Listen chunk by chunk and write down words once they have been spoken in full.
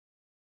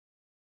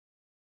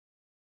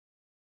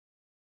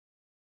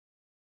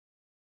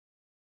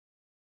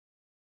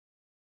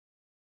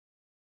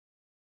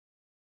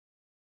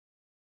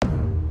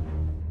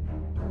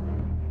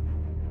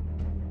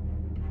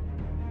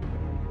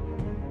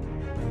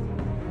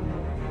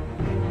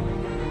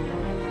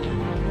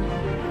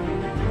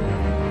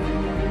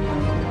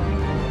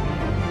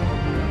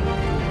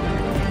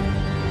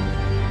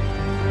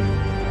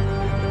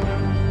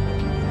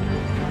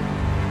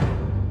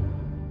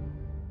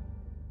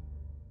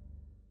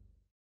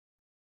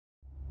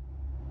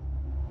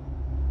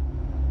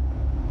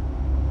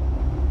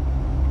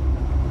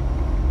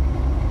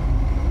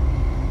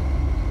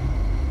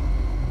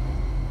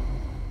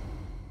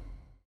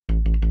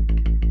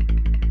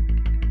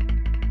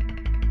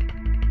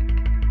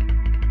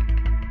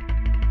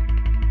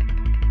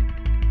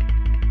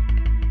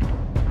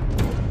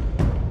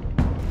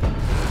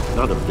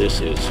None of this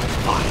is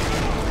fine.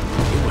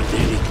 You were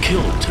nearly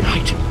killed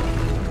tonight.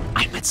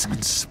 I met some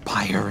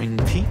inspiring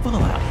people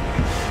out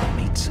here.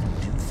 Made some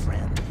new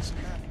friends.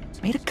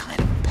 Made a kind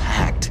of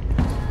pact.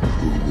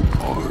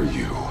 Who are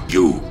you?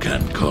 You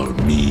can call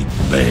me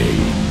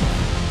Bane.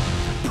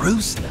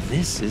 Bruce,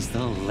 this is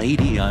the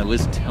lady I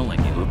was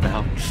telling you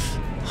about.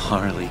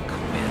 Harley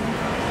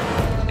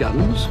Quinn.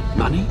 Guns,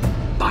 money,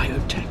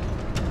 biotech.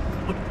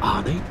 What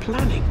are they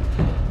planning?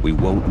 We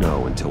won't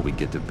know until we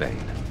get to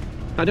Bane.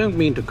 I don't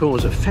mean to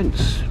cause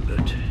offense,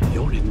 but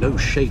you're in no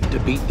shape to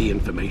beat the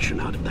information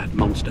out of that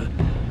monster.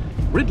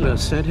 Riddler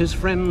said his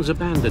friends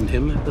abandoned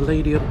him at the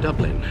Lady of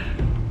Dublin.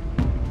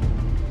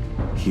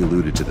 He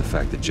alluded to the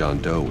fact that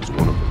John Doe was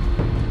one of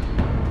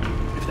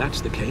them. If that's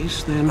the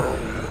case, then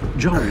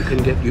John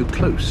can get you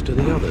close to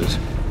the others.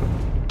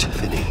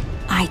 Tiffany.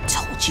 I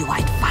told you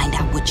I'd find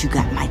out what you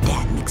got my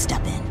dad mixed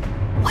up in.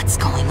 What's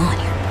going on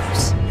here,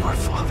 Bruce? Your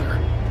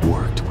father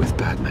worked with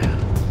Batman.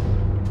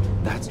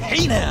 That's...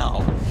 Hey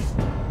now!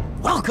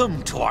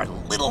 Welcome to our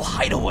little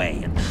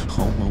hideaway and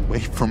home away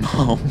from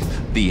home.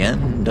 The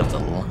end of the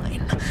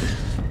line.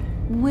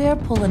 We're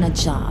pulling a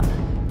job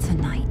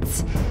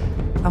tonight.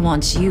 I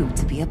want you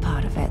to be a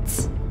part of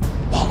it.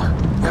 Waller,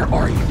 where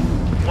are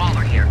you?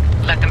 Waller here.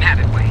 Let them have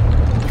it, Wayne.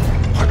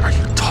 What are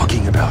you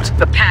talking about?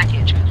 The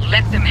package.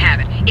 Let them have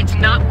it. It's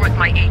not worth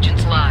my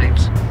agents'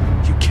 lives.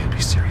 You can't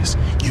be serious.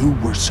 You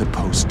were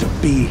supposed to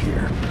be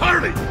here.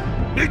 Harley!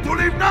 Need to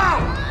leave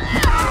now!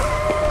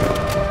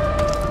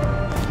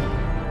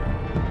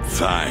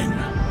 Fine.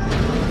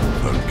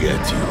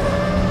 Forget you.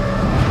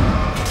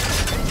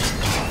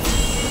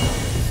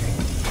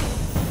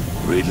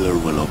 Riddler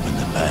will open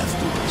the path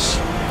to us.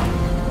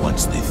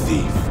 Once the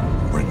thief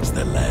brings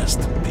the last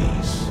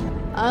piece.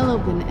 I'll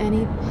open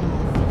any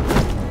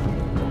path.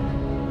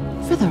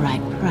 For the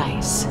right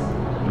price.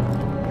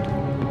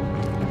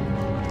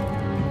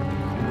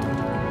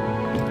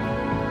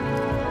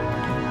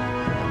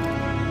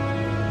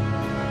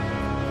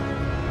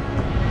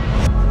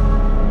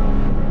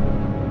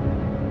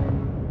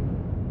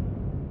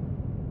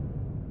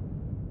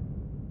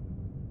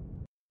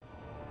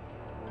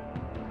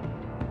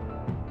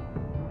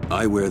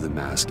 I wear the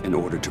mask in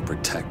order to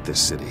protect this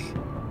city.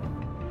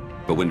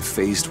 But when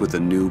faced with a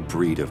new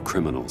breed of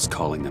criminals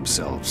calling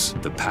themselves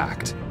the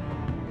Pact,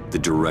 the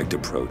direct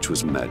approach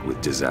was met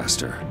with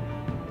disaster.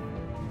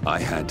 I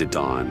had to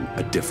don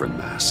a different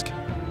mask.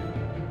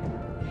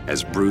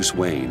 As Bruce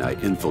Wayne, I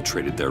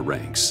infiltrated their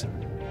ranks.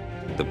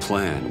 The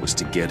plan was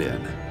to get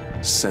in,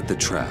 set the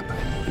trap,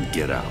 and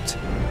get out.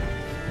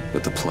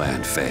 But the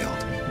plan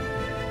failed.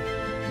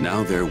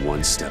 Now they're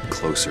one step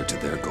closer to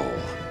their goal.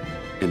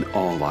 And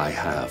all I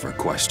have are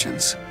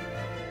questions.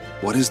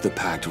 What is the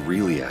Pact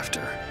really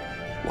after?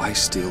 Why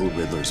steal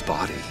Riddler's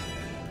body?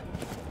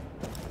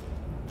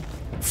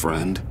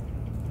 Friend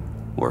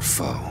or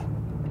foe?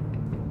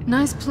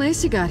 Nice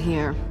place you got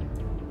here.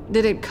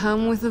 Did it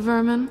come with the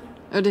vermin?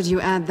 Or did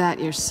you add that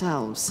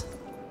yourselves?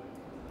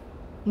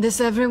 This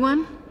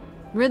everyone?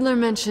 Riddler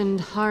mentioned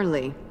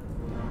Harley.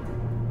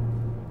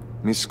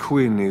 Miss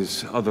Quinn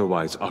is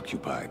otherwise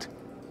occupied.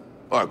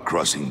 Our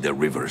crossing the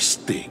river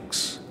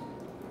Styx.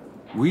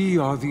 We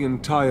are the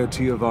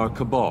entirety of our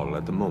cabal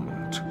at the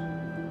moment.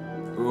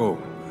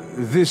 Oh,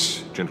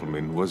 this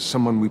gentleman was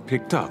someone we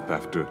picked up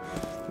after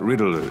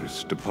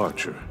Riddler's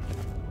departure.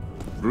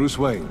 Bruce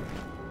Wayne.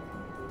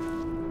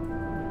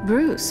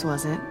 Bruce,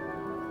 was it?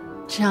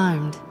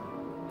 Charmed.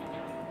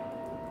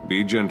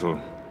 Be gentle.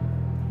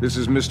 This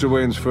is Mr.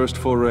 Wayne's first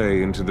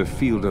foray into the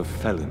field of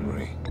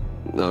felonry.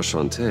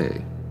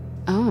 Enchanté.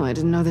 Oh, I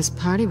didn't know this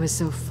party was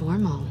so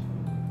formal.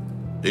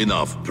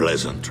 Enough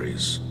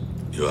pleasantries.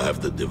 You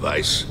have the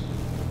device?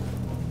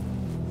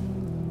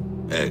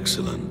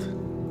 Excellent.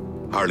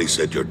 Harley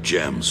said your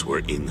gems were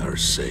in her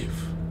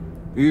safe.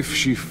 If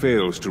she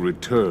fails to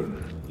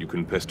return, you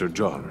can pester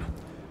John.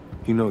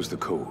 He knows the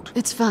code.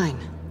 It's fine.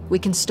 We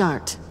can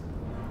start.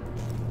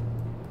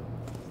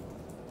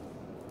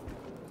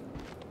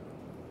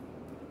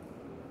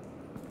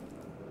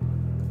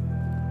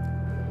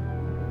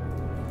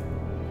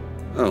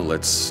 Oh,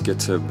 let's get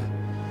to...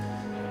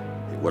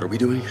 What are we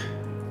doing?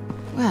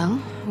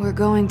 Well, we're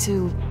going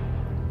to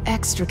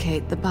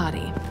extricate the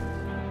body.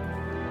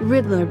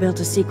 Riddler built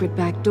a secret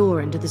back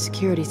door into the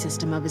security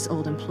system of his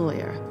old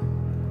employer.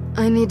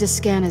 I need to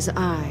scan his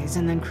eyes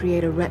and then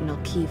create a retinal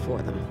key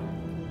for them.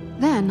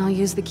 Then I'll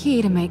use the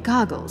key to make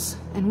goggles,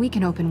 and we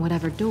can open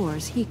whatever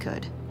doors he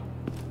could.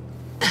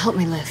 Help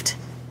me lift.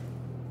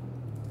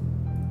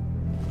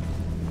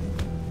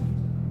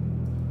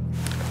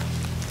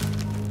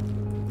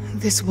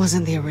 This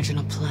wasn't the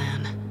original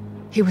plan.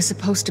 He was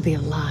supposed to be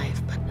alive,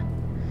 but...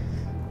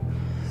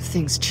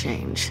 things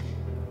change.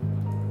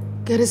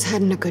 Get his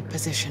head in a good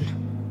position.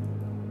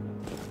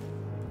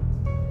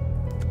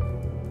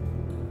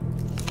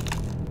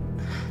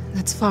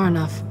 That's far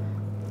enough.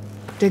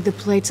 Dig the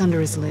plates under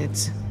his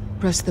lids.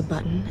 Press the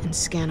button and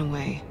scan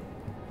away.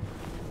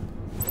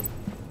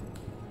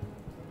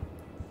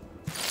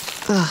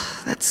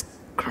 Ugh, that's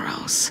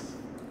gross.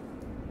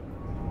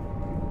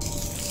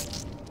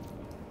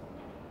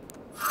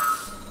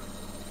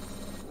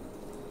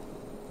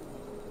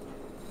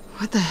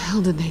 What the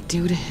hell did they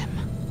do to him?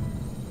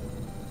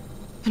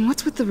 And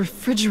what's with the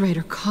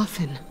refrigerator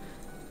coffin?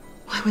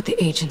 Why would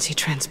the agency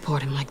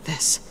transport him like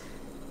this?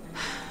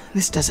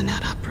 This doesn't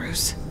add up,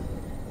 Bruce.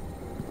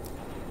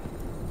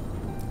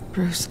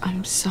 Bruce,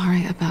 I'm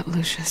sorry about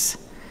Lucius.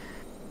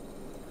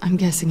 I'm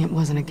guessing it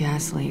wasn't a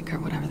gas leak or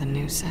whatever the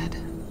news said.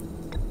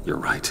 You're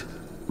right.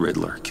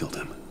 Riddler killed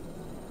him.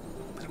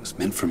 But it was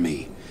meant for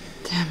me.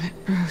 Damn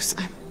it, Bruce.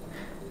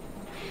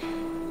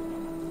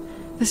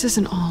 This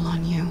isn't all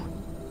on you.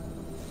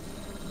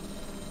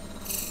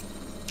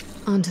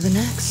 On to the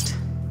next.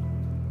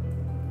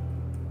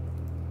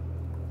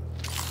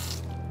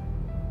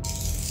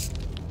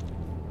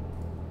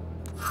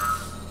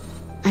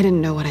 I didn't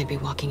know what I'd be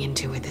walking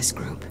into with this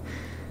group,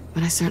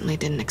 but I certainly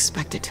didn't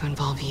expect it to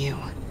involve you.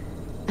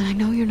 And I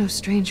know you're no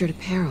stranger to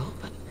peril,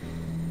 but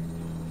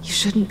you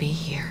shouldn't be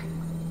here.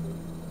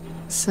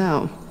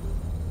 So,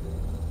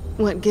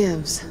 what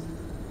gives?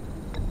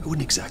 I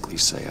wouldn't exactly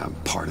say I'm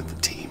part of the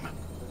team.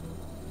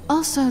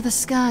 Also, the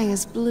sky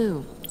is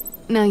blue.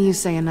 Now you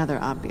say another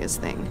obvious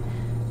thing.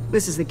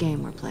 This is the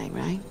game we're playing,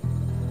 right?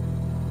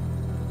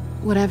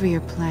 Whatever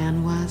your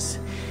plan was,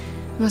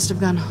 must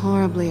have gone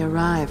horribly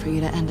awry for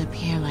you to end up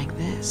here like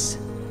this.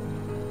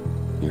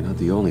 You're not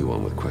the only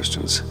one with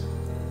questions.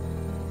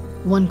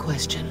 One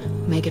question.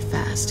 Make it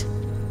fast.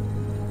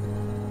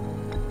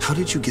 How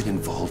did you get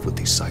involved with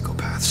these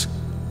psychopaths?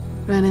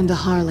 Ran into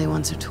Harley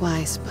once or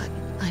twice, but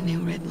I knew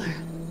Riddler.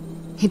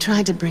 He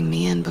tried to bring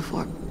me in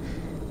before...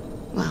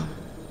 well,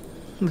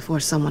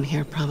 before someone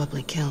here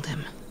probably killed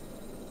him.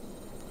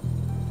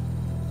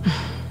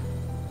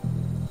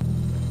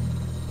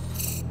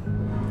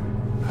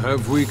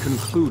 Have we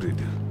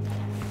concluded?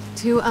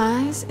 2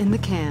 eyes in the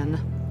can.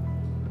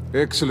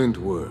 Excellent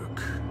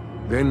work.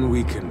 Then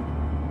we can...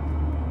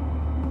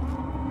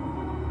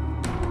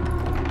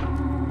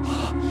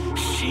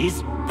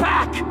 She's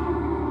back!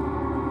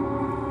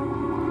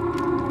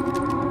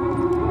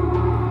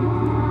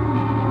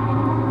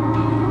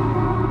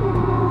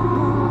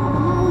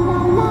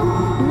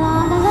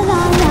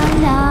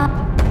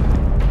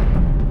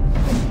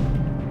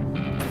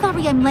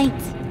 Sorry I'm late.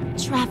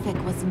 Traffic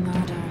was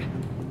murder.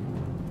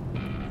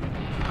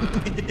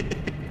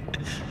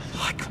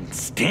 I couldn't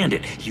stand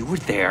it. You were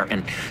there,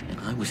 and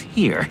I was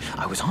here.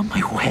 I was on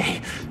my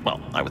way. Well,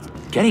 I was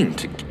getting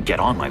to get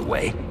on my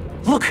way.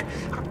 Look,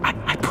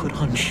 I put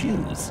on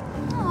shoes.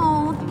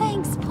 Oh,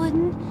 thanks,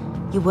 Puddin'.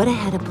 You would have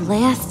had a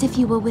blast if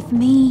you were with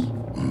me.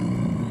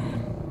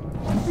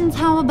 And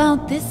how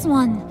about this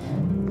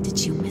one? Did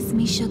you miss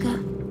me,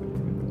 Sugar?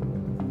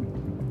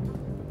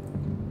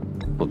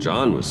 Well,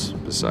 John was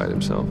beside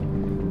himself.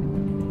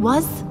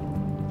 Was?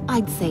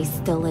 I'd say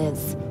still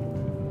is.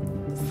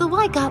 So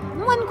I got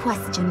one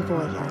question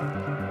for you.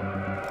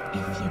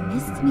 If you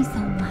missed me so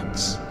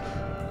much,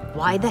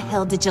 why the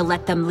hell did you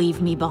let them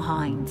leave me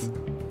behind?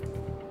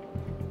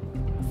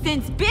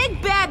 Since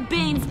Big Bad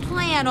Bane's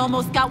plan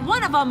almost got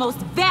one of our most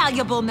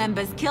valuable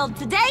members killed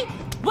today,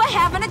 we're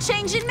having a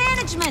change in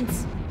management.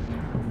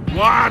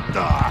 What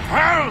the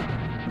hell?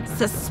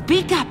 So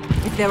speak up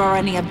if there are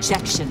any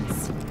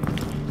objections.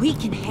 We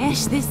can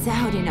hash this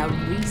out in a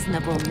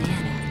reasonable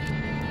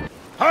manner.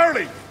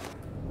 Harley!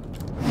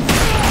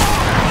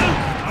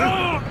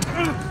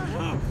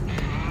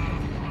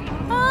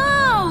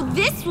 Oh,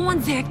 this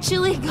one's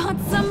actually got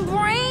some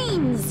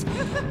brains.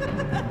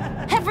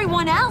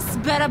 Everyone else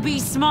better be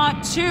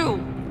smart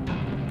too.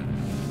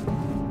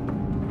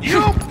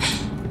 You!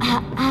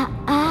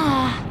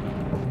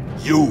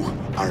 You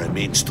are a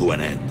means to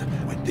an end.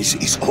 When this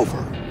is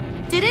over.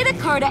 Did it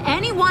occur to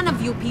any one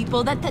of you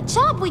people that the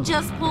job we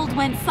just pulled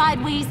went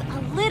sideways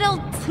a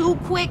little too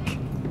quick?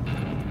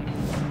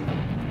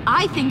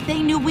 I think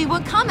they knew we were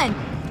coming,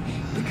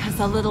 because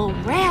a little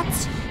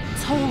rat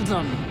told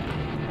them.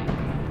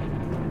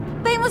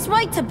 Bane was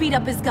right to beat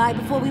up his guy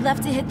before we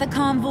left to hit the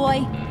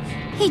convoy.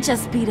 He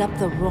just beat up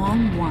the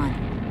wrong one.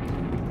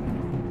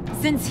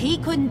 Since he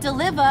couldn't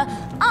deliver,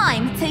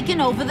 I'm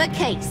taking over the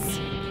case.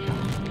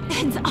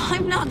 And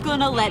I'm not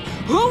gonna let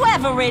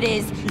whoever it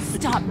is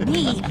stop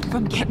me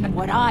from getting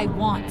what I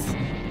want.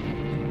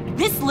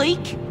 This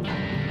leak,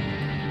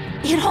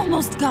 it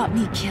almost got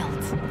me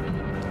killed.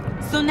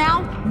 So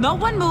now, no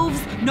one moves,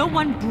 no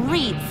one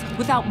breathes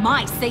without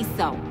my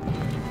say-so.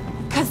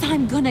 'Cause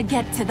I'm gonna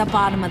get to the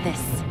bottom of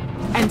this.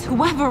 And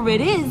whoever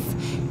it is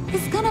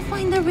gonna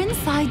find their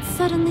inside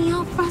suddenly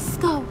al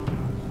fresco.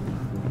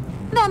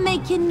 That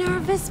make you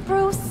nervous,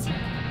 Bruce?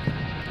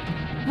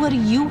 What do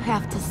you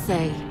have to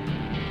say?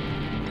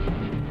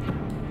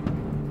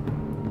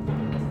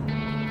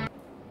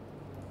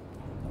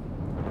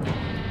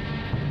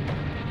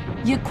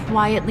 You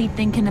quietly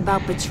thinking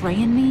about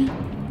betraying me?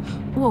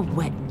 Or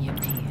wetting your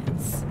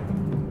pants?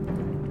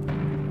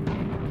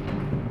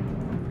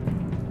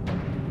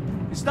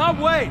 Stop,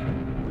 wait!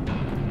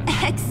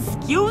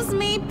 Excuse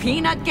me,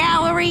 peanut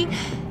gallery?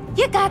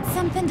 You got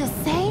something to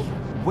say?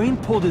 Wayne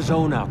pulled his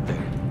own out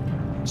there.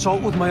 Saw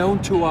it with my own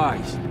 2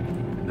 eyes.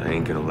 I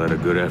ain't gonna let a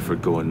good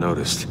effort go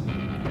unnoticed.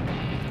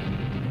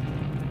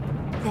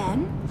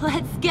 Then,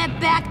 let's get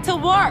back to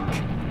work.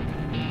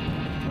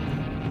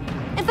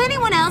 If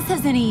anyone else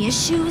has any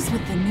issues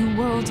with the New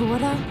World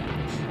Order,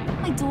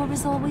 my door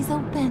is always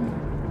open.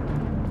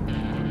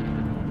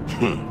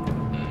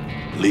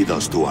 Lead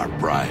us to our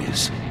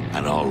prize,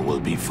 and all will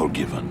be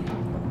forgiven.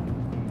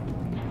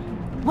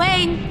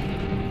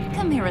 Wayne,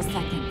 come here a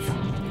second.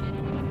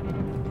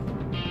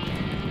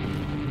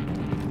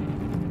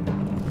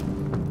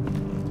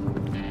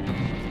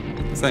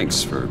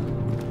 Thanks for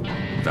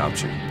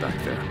vouching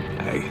back there.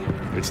 Hey,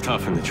 it's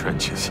tough in the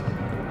trenches.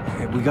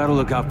 Hey, we gotta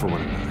look out for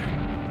one another.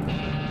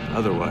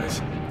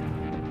 Otherwise...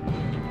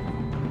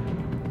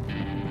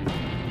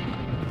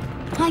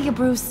 Hiya,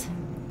 Bruce.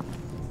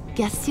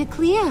 Guess you're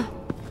clear.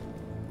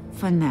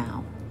 For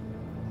now.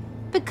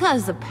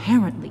 Because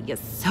apparently you're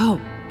so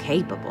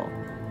capable.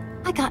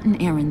 I got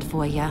an errand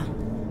for ya.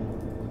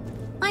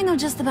 I know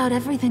just about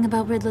everything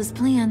about Riddler's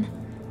plan.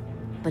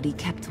 But he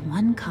kept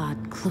one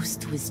card close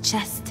to his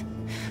chest.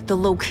 The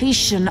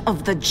location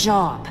of the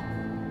job.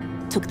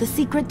 Took the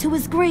secret to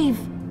his grave.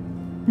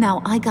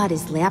 Now I got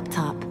his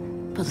laptop.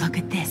 But look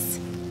at this.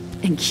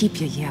 And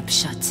keep your yap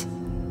shut.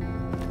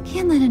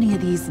 Can't let any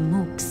of these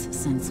mooks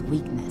sense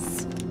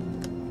weakness.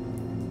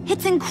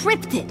 It's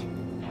encrypted!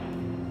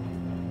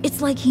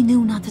 It's like he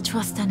knew not to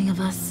trust any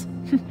of us.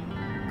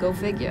 Go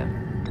figure.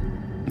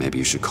 Maybe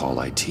you should call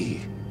IT.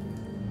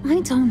 I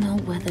don't know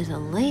whether to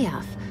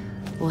laugh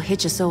or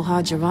hit you so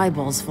hard your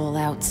eyeballs fall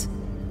out.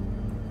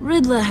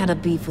 Riddler had a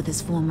beef with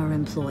his former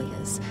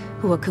employers,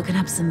 who were cooking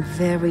up some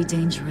very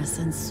dangerous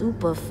and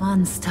super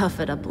fun stuff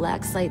at a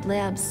black site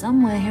lab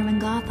somewhere here in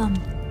Gotham.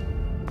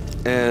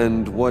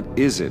 And what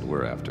is it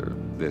we're after?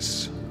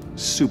 This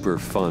super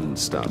fun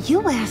stuff?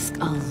 You ask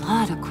a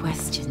lot of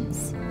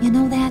questions. You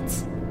know that?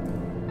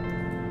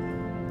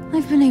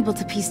 I've been able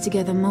to piece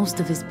together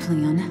most of his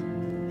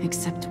plan,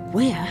 except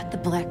where the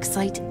black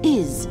site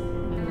is.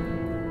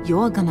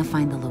 You're gonna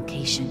find the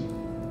location.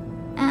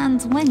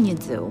 And when you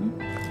do,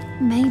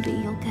 maybe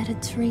you'll get a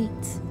treat.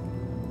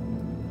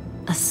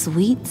 A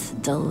sweet,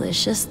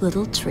 delicious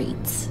little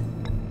treat.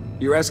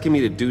 You're asking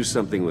me to do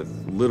something with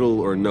little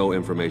or no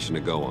information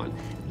to go on.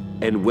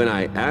 And when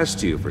I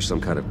asked you for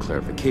some kind of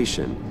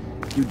clarification,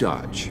 you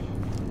dodge.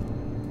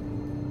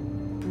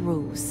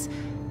 Bruce,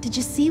 did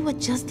you see what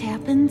just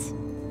happened?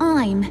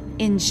 I'm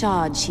in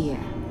charge here.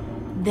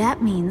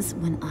 That means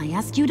when I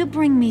ask you to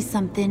bring me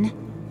something,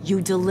 you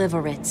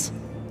deliver it.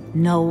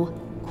 No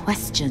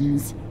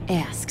questions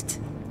asked.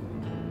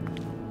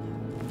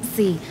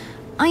 See,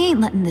 I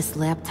ain't letting this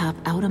laptop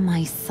out of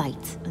my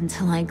sight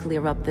until I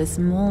clear up this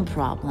mole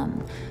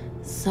problem.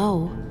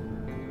 So,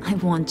 I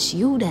want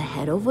you to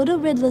head over to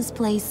Riddler's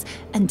place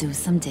and do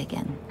some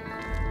digging.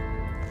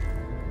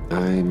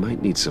 I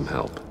might need some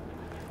help.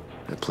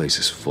 That place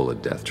is full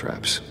of death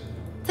traps.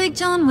 Take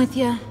John with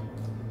you.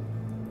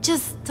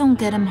 Just don't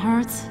get him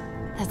hurt.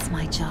 That's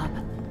my job.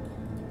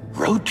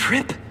 Road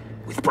trip?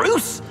 With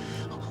Bruce?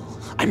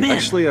 I'm in.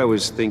 Actually, I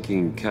was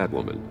thinking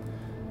Catwoman.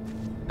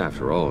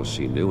 After all,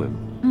 she knew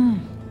him.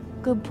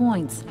 Good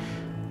points.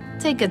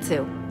 Take her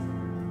too.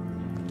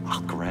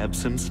 I'll grab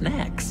some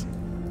snacks.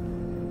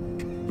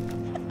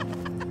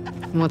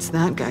 What's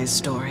that guy's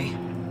story?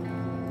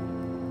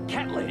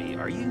 Cat lady,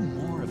 are you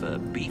more of a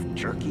beef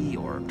jerky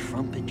or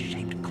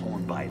trumpet-shaped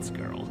corn bites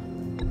girl?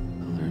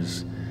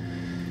 There's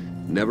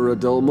never a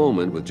dull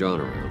moment with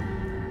John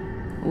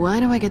around. Why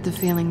do I get the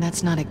feeling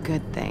that's not a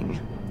good thing?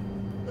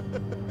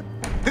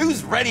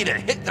 Who's ready to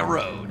hit the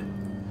road?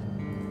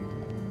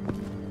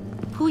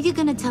 Who you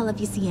gonna tell if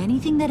you see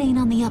anything that ain't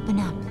on the up and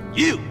up?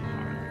 You!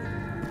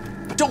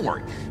 But don't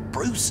worry,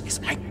 Bruce is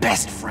my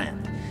best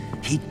friend.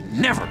 He'd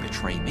never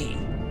betray me.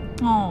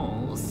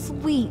 Oh,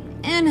 sweet,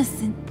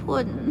 innocent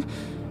puddin'.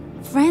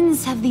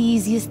 Friends have the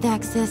easiest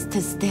access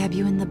to stab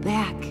you in the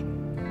back.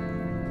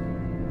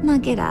 Now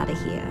get out of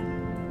here.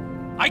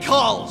 I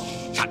call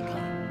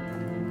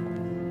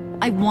shotgun.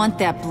 I want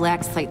that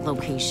black site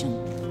location.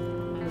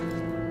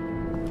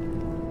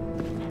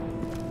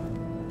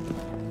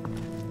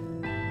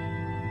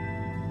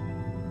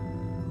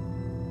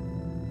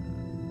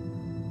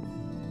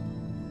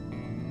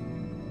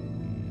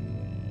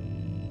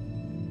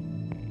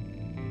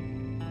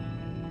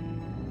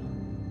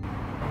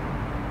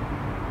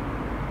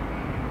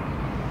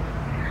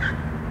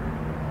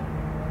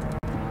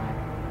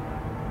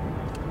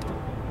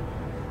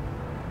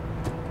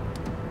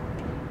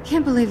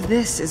 Can't believe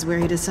this is where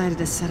he decided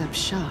to set up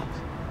shop.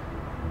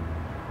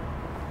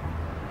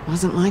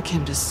 Wasn't like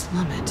him to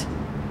slum it.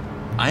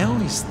 I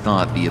always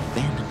thought the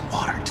abandoned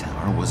water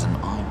tower was an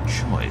odd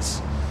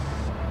choice.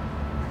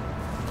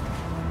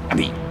 I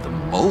mean, the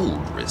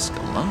mold risk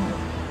alone.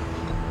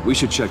 We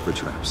should check for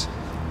traps.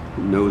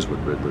 Who knows what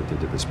Riddler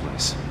did to this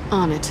place?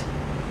 On it.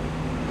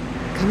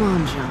 Come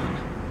on, John.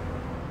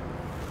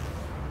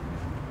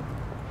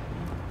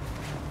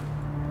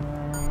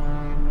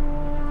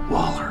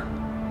 Waller.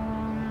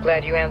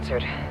 Glad you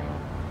answered.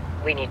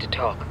 We need to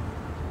talk.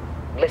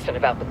 Listen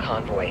about the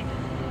convoy.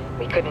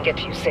 We couldn't get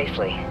to you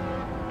safely.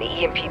 The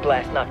EMP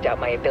blast knocked out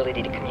my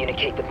ability to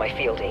communicate with my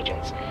field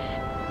agents.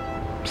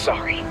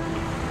 Sorry.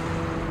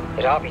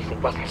 It obviously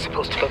wasn't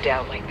supposed to go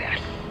down like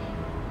that.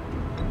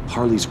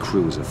 Harley's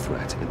crew is a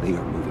threat, and they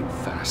are moving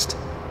fast.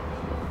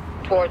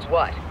 Towards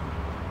what?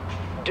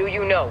 Do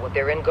you know what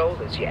their end goal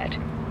is yet?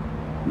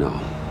 No,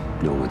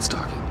 no one's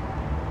talking.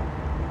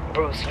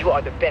 Bruce, you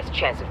are the best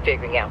chance of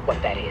figuring out what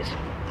that is.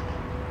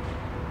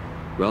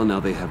 Well,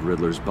 now they have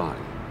Riddler's body.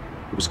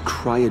 It was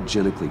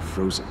cryogenically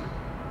frozen.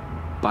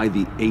 By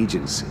the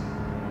agency.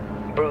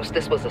 Bruce,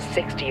 this was a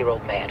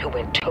 60-year-old man who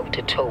went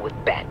toe-to-toe with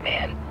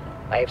Batman.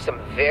 I have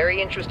some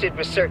very interested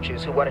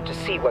researchers who wanted to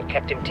see what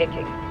kept him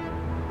ticking.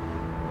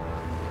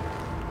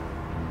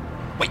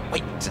 Wait,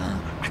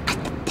 I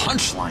got the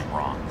punchline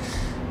wrong.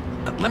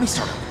 Let me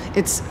start over.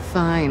 It's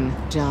fine,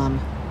 John.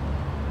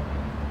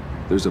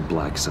 There's a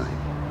black site.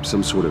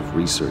 Some sort of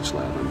research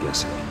lab, I'm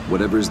guessing.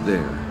 Whatever's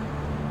there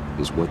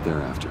is what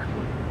they're after.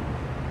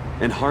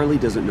 And Harley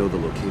doesn't know the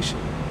location.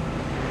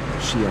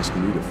 She asked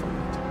me to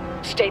find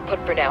it. Stay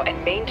put for now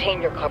and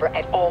maintain your cover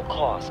at all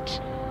costs.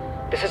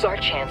 This is our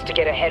chance to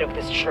get ahead of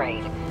this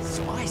train.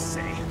 So I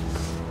say,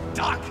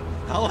 Doc,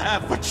 I'll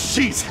have what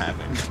she's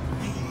having.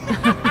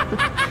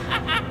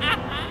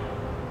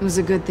 It was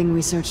a good thing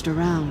we searched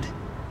around.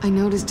 I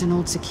noticed an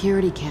old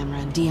security camera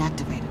and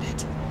deactivated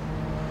it.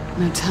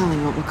 No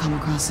telling what we'll come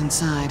across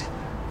inside.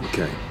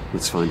 Okay,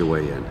 let's find a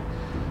way in.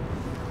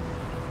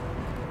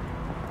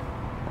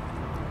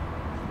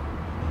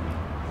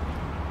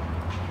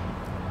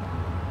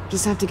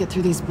 Just have to get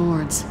through these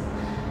boards.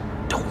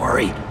 Don't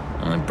worry,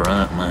 I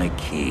brought my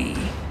key.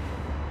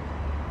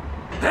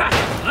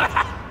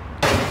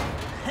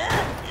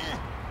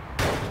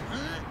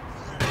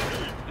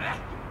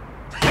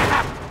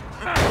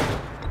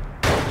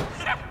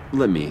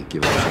 Let me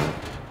give it a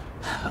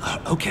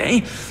shot.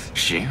 Okay,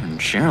 share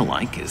and share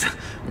alike is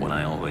what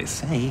I always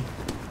say.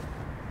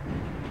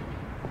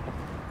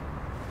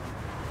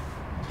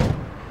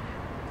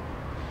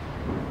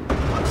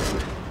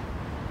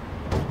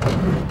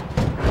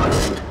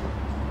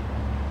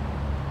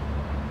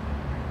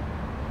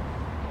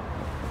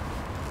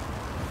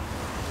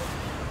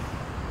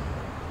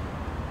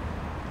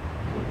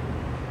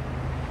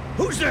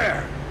 Who's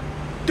there?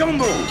 Don't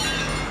move!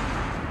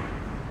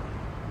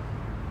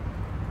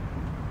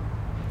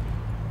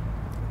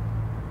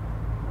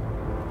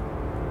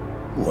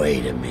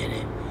 Wait a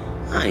minute.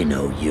 I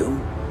know you.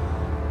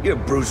 You're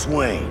Bruce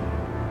Wayne.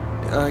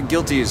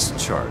 Guilty as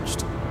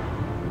charged.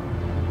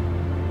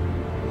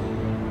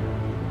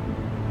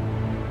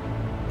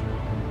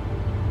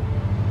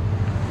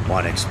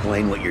 Want to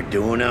explain what you're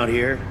doing out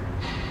here?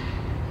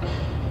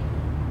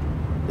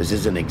 This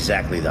isn't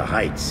exactly the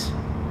Heights.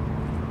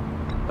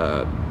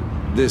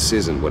 This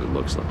isn't what it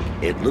looks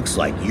like. It looks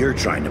like you're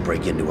trying to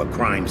break into a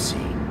crime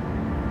scene.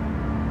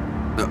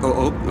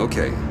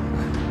 Okay.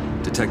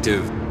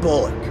 Detective...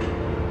 Bullock.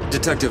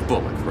 Detective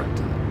Bullock, right.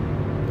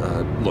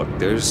 Look,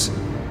 there's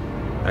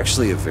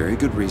actually a very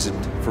good reason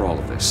for all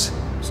of this.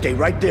 Stay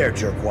right there,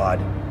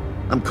 jerkwad.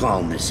 I'm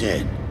calling this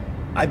in.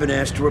 I've been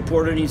asked to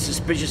report any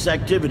suspicious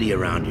activity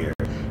around here,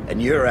 and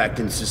you're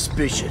acting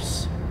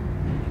suspicious.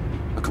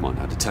 Oh, come on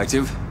now,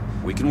 Detective.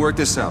 We can work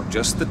this out,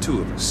 just the two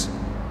of us.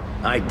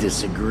 I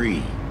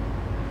disagree.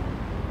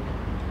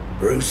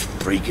 Bruce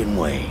freaking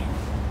Wayne.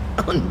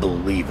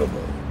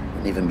 Unbelievable.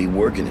 Wouldn't even be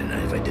working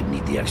tonight if I didn't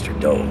need the extra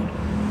dough.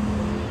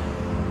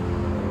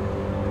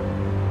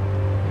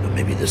 But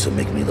maybe this'll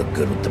make me look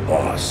good with the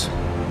boss.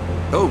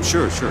 Oh,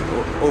 sure.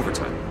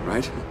 Overtime,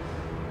 right?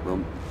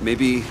 Well,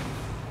 maybe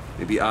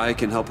I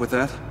can help with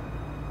that?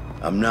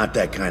 I'm not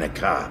that kind of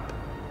cop.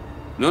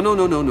 No,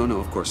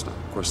 of course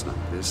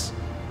not. This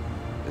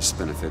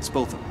benefits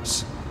both of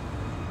us.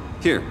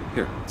 Here,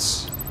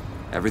 it's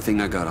everything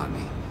I got on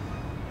me.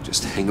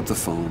 Just hang up the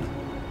phone,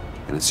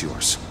 and it's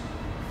yours.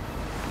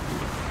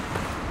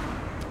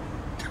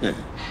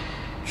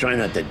 Try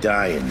not to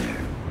die in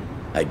there.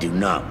 I do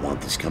not want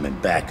this coming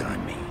back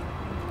on me.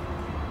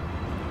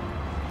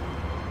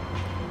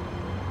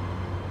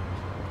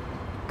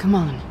 Come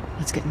on,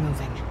 let's get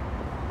moving.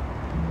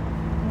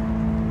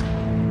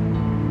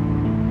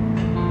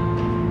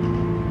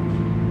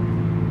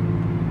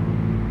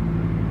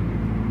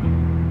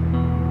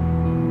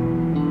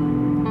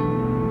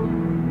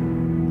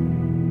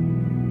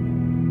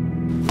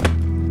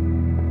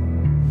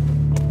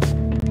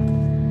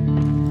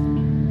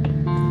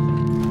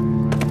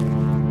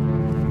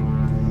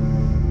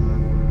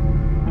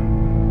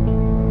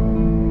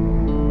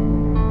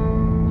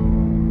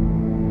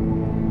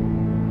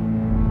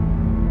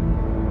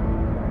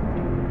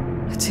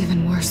 It's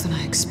even worse than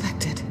I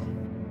expected.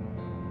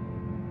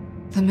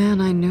 The man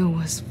I knew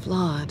was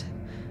flawed,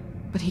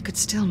 but he could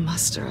still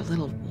muster a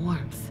little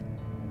warmth.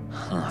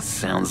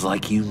 Sounds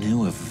like you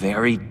knew a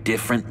very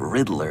different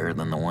Riddler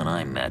than the one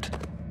I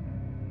met.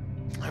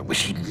 I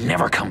wish he'd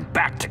never come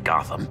back to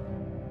Gotham.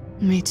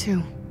 Me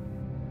too.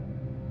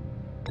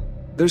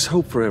 There's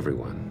hope for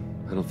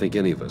everyone. I don't think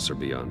any of us are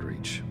beyond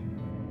reach.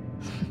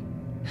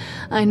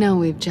 I know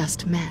we've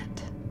just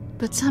met,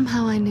 but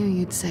somehow I knew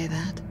you'd say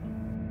that.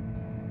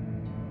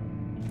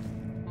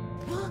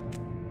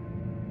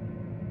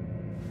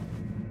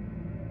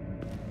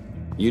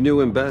 You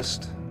knew him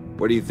best.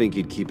 Where do you think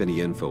he'd keep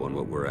any info on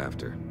what we're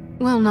after?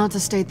 Well, not to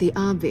state the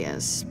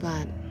obvious,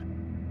 but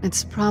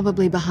it's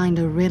probably behind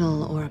a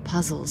riddle or a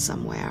puzzle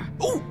somewhere.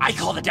 Ooh, I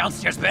call the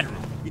downstairs bedroom.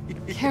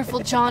 Careful,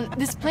 John.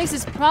 This place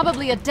is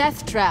probably a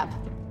death trap.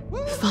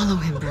 Follow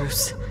him,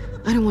 Bruce.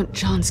 I don't want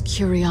John's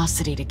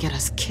curiosity to get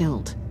us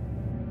killed.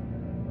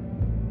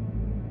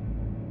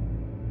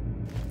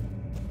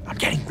 I'm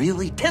getting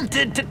really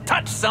tempted to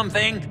touch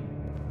something.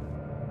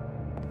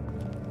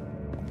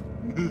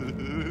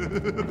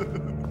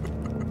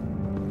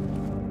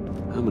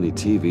 How many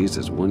TVs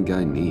does one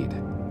guy need?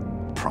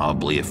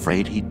 Probably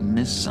afraid he'd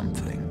miss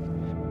something.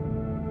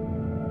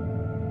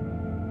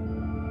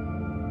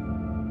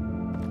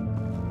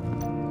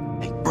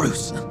 Hey,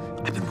 Bruce,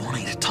 I've been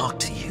wanting to talk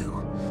to you.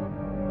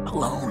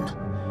 Alone.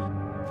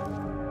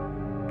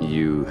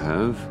 You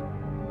have?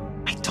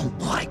 I don't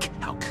like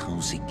how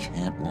cozy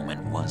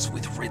Catwoman was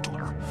with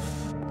Riddler.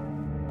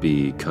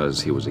 Because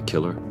he was a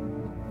killer?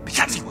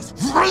 Because he was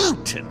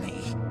rude to me.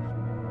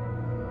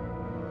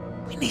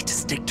 We need to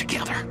stick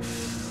together.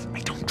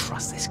 I don't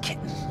trust this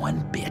kitten one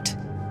bit.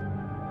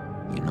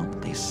 You know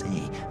what they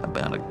say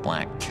about a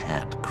black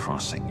cat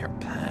crossing your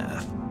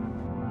path?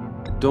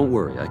 Don't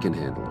worry, I can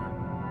handle her.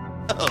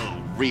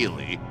 Oh,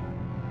 really?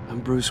 I'm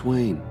Bruce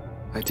Wayne.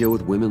 I deal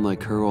with women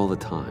like her all the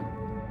time.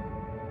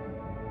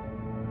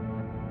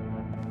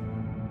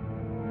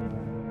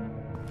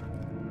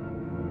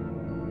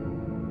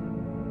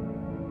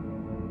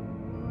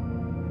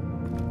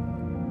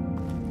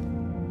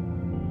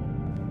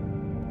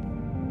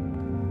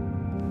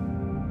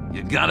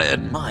 You gotta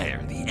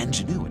admire the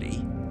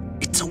ingenuity.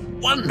 It's a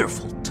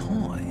wonderful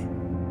toy.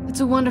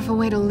 It's a wonderful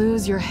way to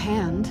lose your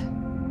hand.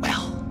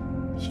 Well,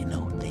 you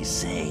know what they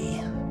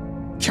say.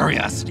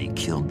 Curiosity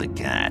killed the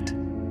cat.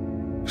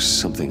 There's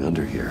something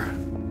under here.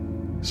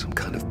 Some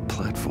kind of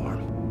platform.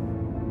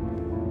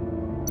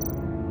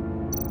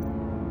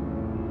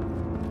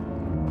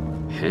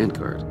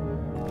 Handguard.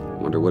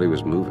 Wonder what he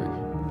was moving.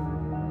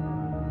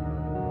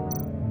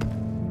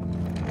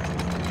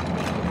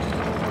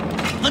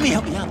 Let me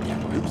help you out there,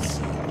 Bruce.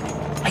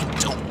 I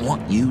don't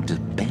want you to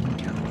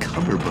bend your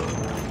collarbone.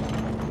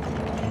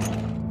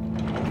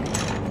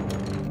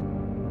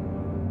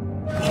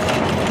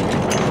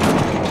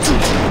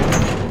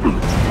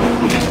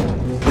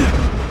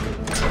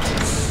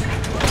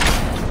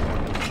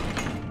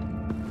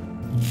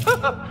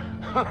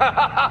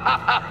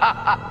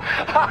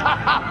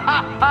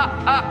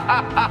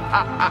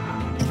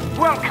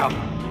 Welcome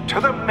to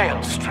the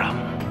Maelstrom.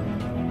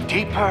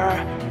 Deeper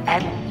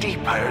and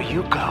deeper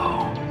you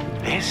go.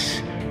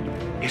 This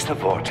is the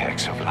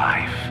vortex of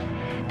life,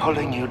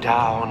 pulling you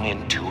down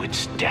into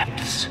its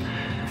depths.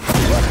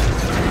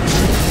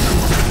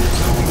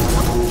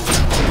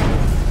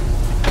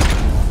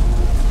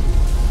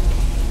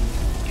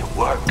 You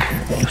work,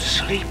 you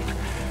sleep,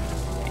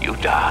 you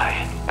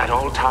die. At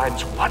all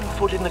times, 1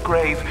 foot in the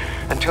grave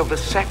until the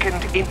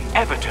second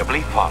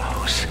inevitably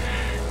follows.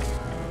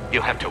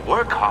 You have to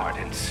work hard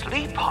and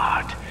sleep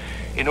hard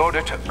in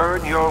order to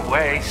earn your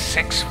way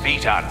 6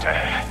 feet under.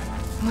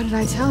 What did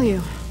I tell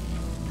you?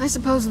 I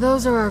suppose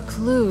those are our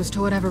clues to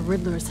whatever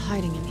Riddler is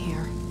hiding in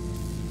here.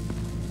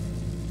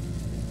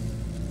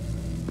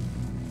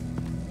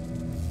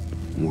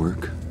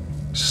 Work,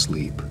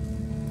 sleep,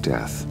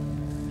 death.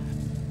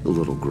 A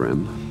little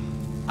grim.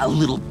 A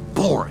little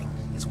boring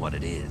is what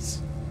it is.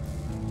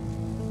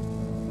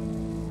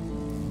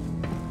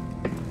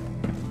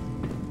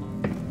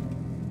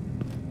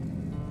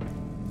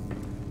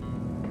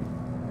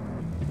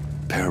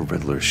 Pair of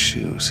Riddler's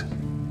shoes.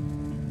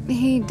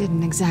 He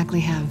didn't exactly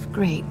have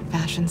great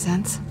fashion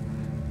sense.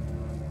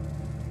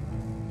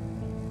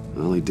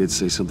 Well, he did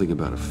say something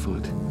about a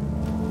foot.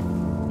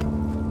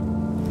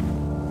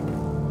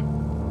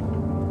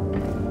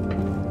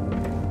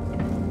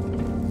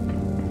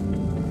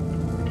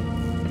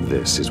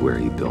 This is where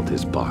he built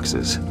his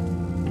boxes.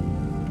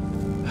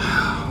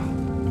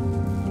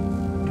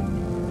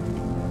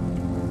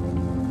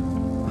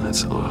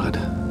 That's odd.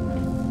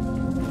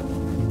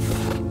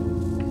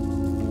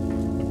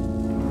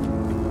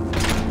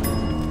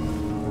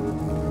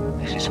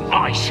 This is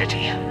my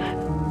city.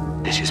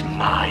 This is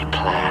my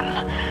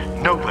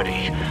plan.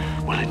 Nobody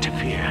will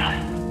interfere.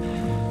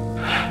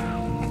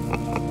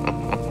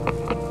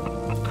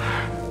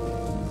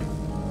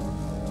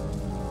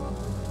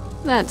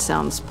 That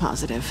sounds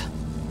positive.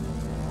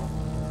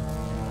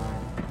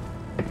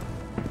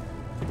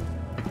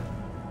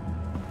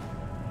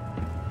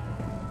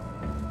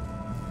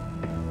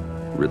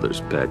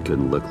 Riddler's bed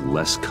couldn't look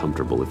less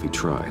comfortable if he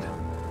tried.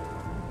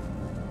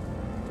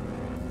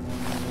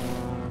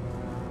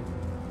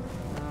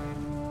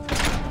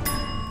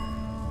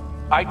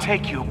 I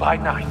take you by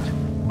night.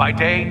 By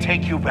day,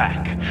 take you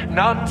back.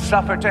 None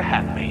suffer to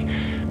have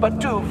me, but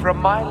do from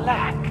my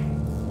lack.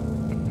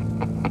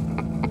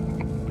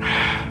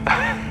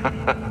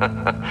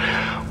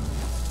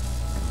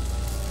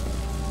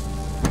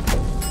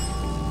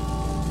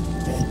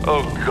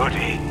 Oh,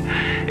 goody.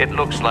 It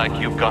looks like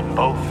you've got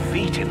both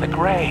feet in the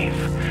grave.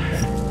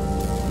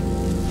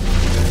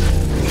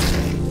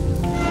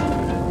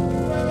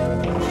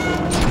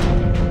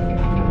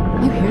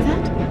 You hear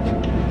that?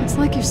 It's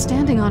like you're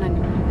standing on an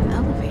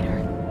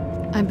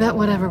elevator. I bet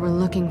whatever we're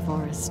looking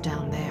for is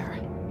down there.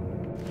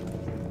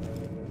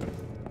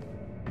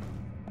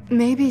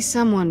 Maybe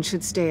someone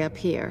should stay up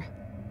here.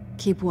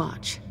 Keep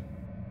watch.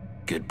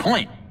 Good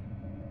point.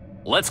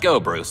 Let's go,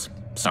 Bruce.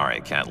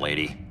 Sorry, cat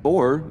lady.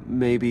 Or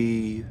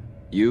maybe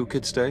you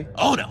could stay?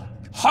 Oh no!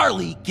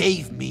 Harley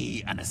gave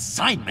me an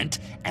assignment,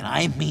 and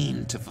I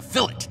mean to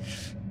fulfill it.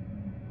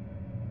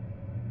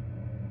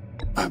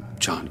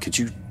 John, could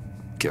you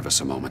give us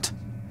a moment?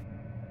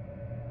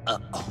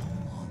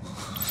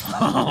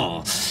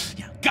 Oh,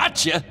 yeah,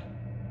 gotcha!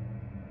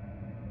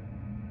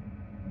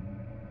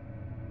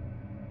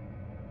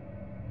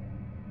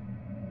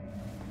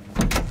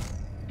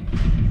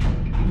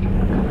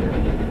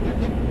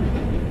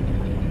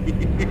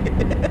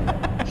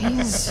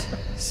 He's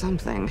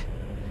something.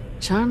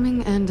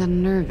 Charming and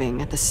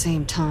unnerving at the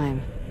same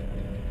time.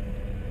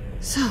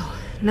 So,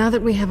 now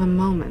that we have a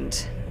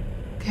moment,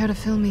 care to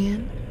fill me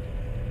in?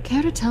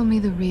 Care to tell me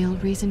the real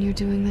reason you're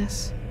doing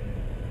this?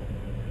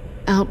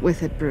 Out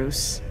with it,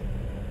 Bruce.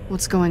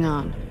 What's going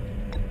on?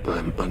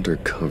 I'm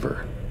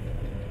undercover.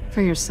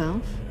 For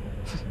yourself?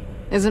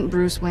 Isn't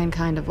Bruce Wayne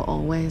kind of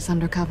always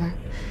undercover?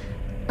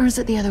 Or is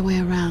it the other way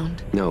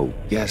around? No,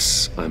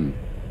 yes, I'm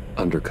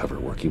undercover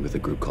working with a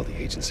group called the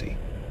Agency.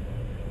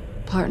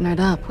 Partnered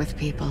up with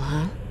people,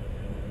 huh?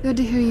 Good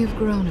to hear you've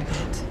grown a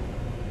bit.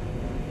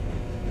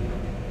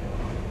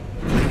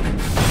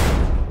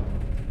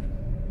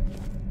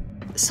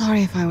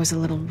 Sorry if I was a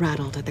little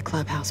rattled at the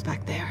clubhouse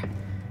back there.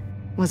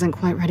 Wasn't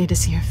quite ready to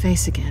see your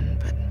face again,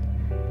 but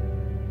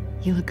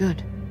you look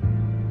good.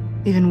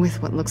 Even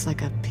with what looks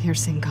like a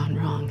piercing gone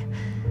wrong.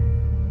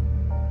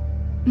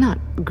 Not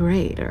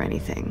great or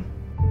anything,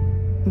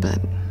 but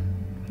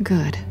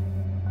good.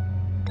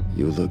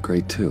 You look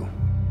great too.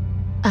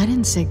 I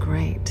didn't say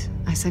great.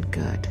 I said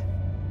good.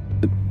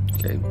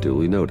 Okay,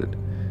 duly noted.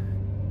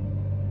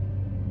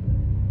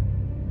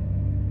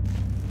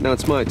 Now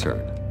it's my turn.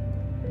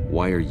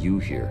 Why are you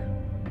here?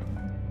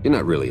 You're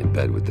not really in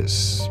bed with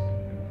this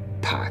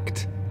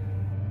pact.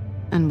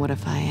 And what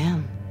if I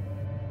am?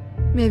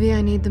 Maybe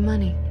I need the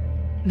money.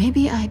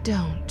 Maybe I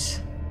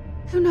don't.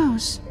 Who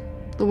knows?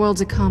 The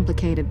world's a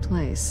complicated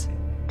place.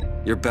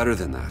 You're better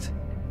than that.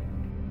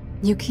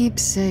 You keep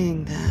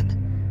saying that.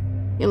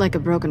 You're like a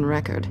broken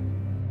record.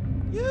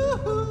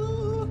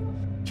 Yoo-hoo!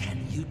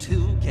 Can you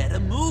two get a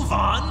move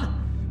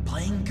on?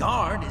 Playing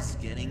guard is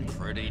getting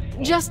pretty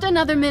boring. Just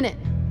another minute.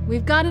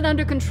 We've got it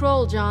under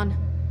control, John.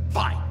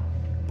 Fine.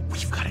 But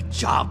we've got a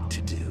job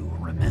to do,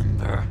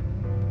 remember?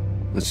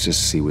 Let's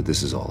just see what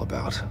this is all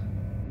about.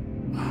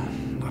 Oh,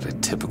 not a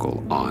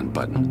typical on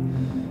button.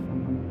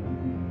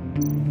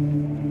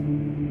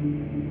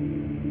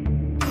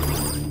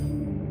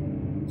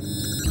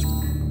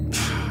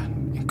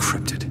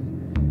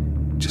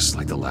 Encrypted. Just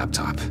like the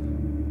laptop.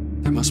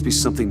 There must be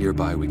something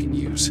nearby we can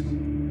use.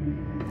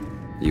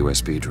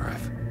 USB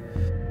drive.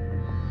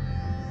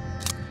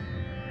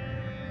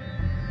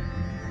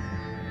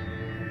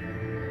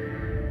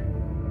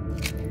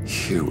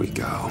 Here we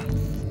go.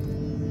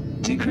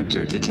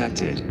 Decryptor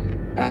detected.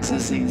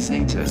 Accessing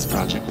Sanctus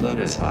Project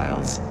Lotus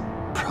files.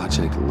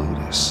 Project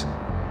Lotus.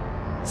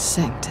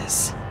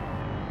 Sanctus.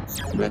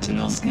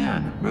 Retinal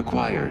scan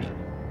required.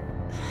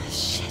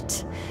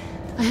 Shit.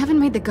 I haven't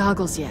made the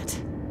goggles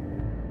yet.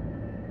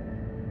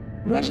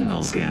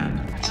 Retinal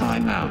scan.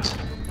 Timeout.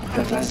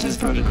 Hephaestus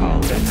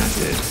protocol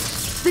enacted.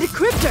 The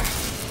decryptor!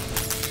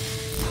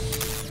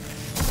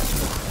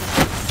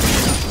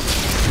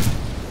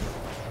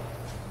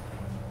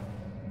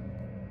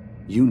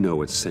 You know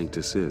what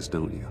Sanctus is,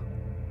 don't you?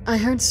 I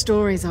heard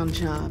stories on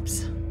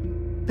jobs.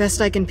 Best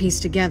I can piece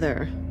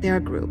together, their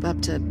group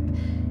up to...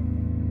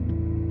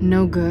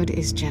 No good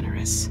is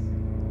generous.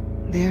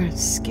 They're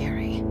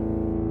scary.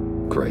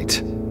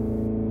 Great.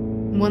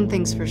 One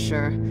thing's for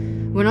sure.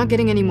 We're not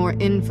getting any more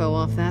info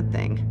off that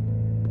thing.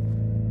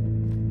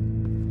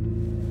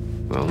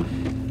 Well,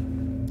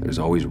 there's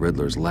always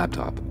Riddler's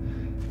laptop.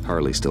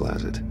 Harley still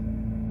has it.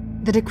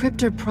 The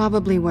decryptor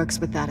probably works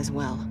with that as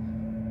well.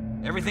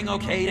 Everything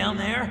okay down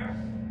there?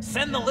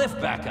 Send the lift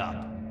back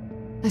up.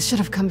 I should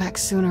have come back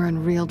sooner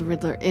and reeled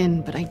Riddler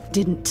in, but I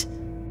didn't.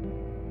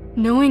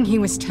 Knowing he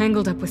was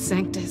tangled up with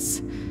Sanctus,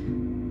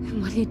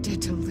 and what he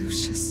did to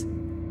Lucius.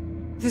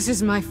 This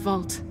is my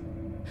fault.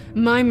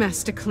 My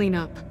mess to clean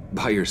up.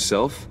 By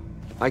yourself?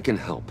 I can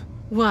help.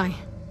 Why?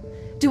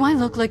 Do I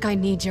look like I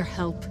need your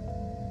help?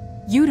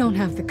 You don't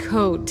have the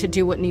code to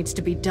do what needs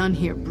to be done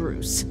here,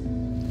 Bruce.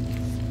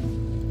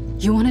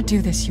 You want to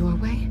do this your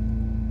way?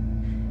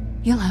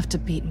 You'll have to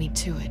beat me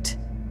to it.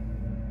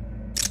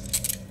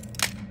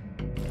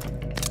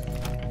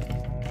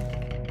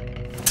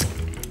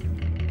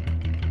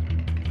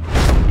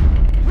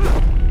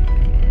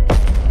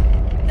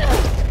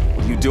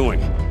 What are you doing?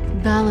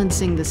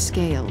 Balancing the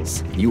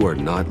scales. You are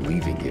not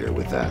leaving here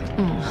with that.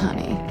 Oh,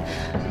 honey.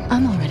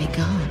 I'm already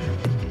gone.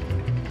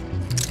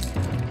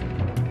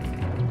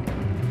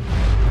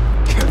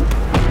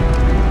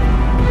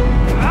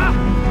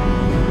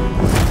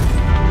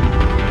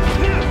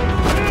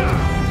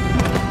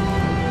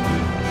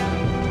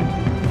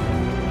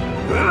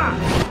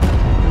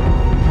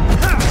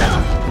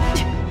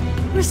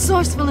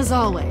 as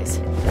always.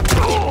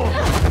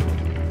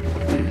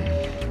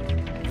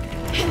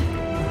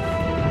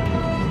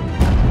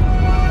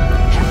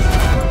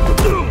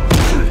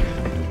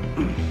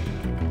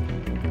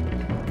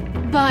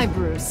 Bye,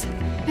 Bruce.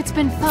 It's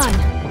been fun.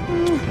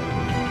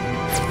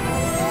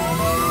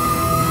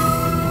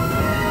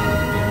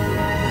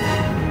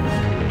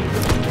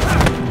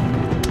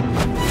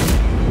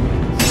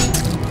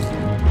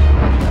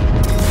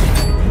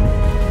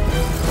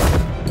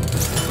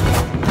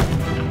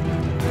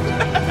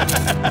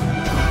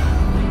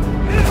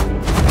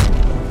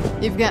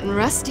 You've gotten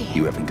rusty.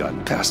 You haven't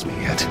gotten past me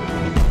yet.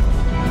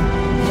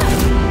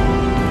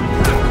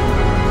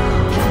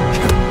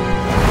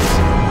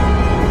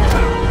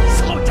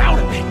 Slow down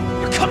a bit.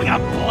 You're coming out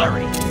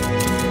blurry.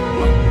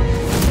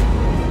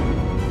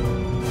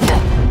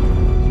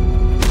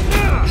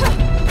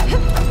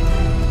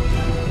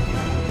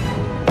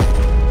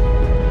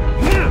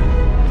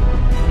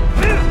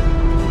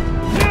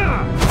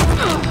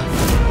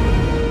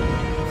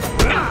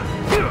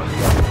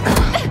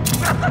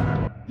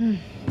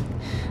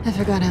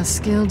 I forgot how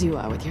skilled you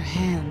are with your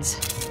hands.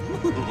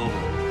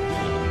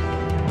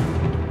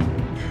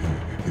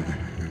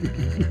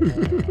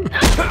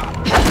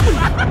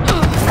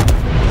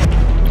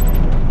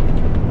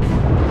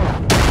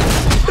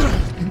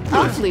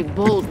 Awfully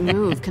bold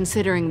move,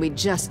 considering we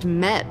just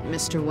met,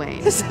 Mr.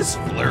 Wayne. This is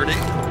flirting.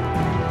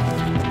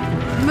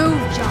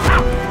 Move,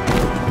 John.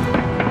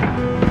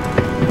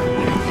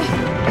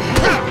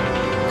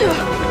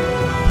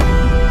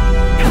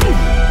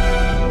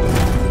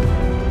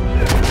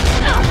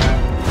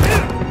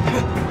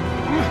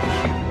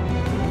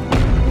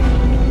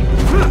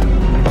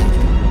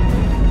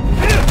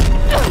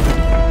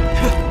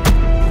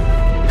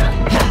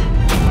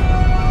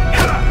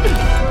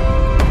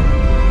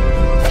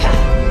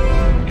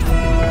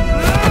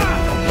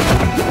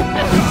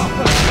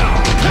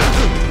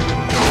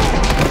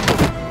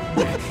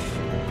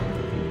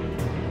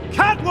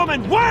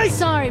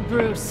 Sorry,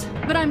 Bruce,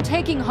 but I'm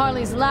taking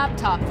Harley's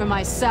laptop for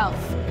myself.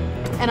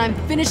 And I'm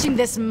finishing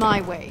this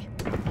my way.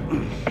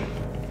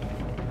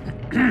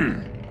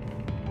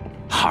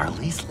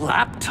 Harley's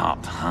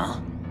laptop, huh?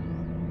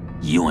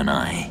 You and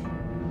I,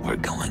 we're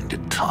going to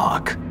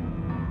talk.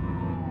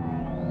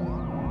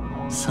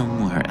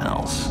 Somewhere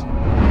else.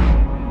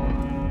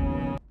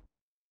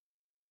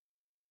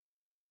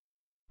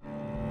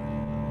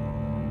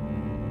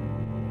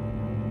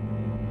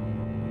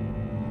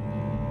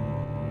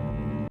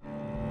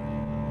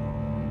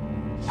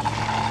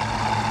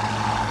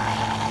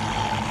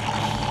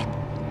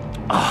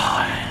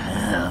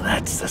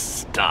 That's the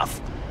stuff.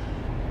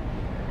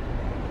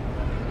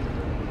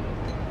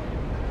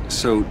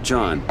 So,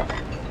 John,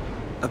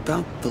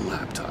 about the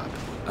laptop.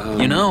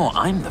 You know,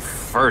 I'm the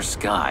first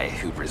guy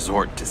who'd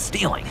resort to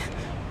stealing.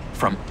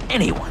 From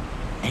anyone.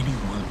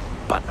 Anyone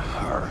but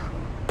her.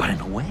 But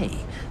in a way,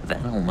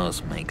 that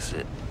almost makes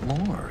it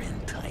more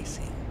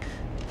enticing.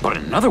 But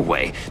in another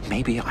way,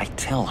 maybe I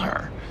tell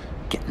her,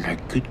 get in her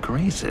good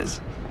graces.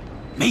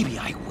 Maybe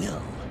I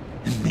will.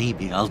 And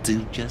maybe I'll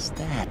do just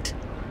that.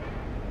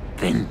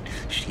 Then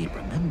she'd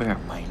remember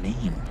my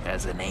name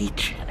has an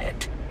H in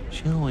it.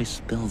 She always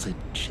spells it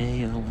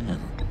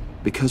J-O-N.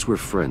 Because we're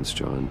friends,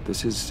 John.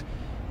 This is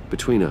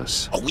between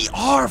us. Oh, we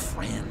are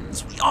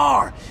friends. We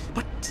are.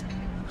 But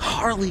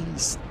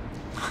Harley's...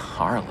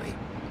 Harley?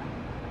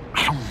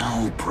 I don't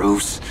know,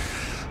 Bruce.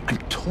 I'm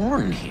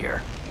torn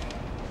here.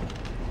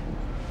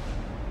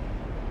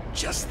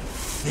 Just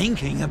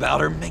thinking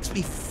about her makes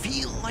me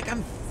feel like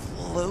I'm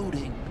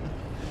floating.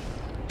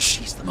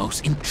 She's the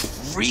most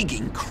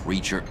intriguing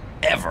creature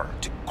ever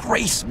to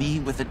grace me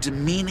with a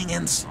demeaning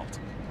insult.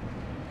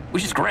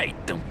 Which is great,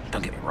 don't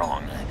get me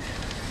wrong.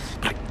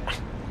 But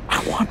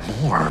I want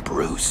more,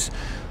 Bruce.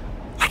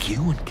 Like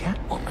you and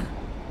Catwoman.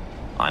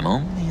 I'm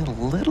only a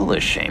little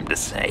ashamed to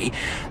say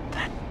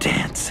that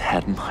dance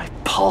had my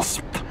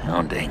pulse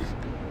pounding.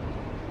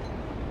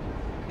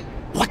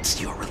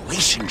 What's your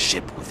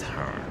relationship with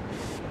her?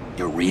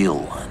 Your real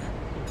one?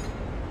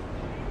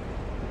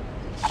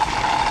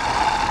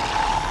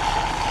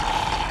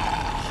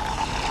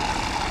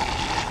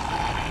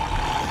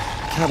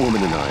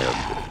 Catwoman and I are...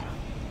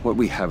 what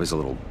we have is a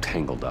little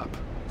tangled up.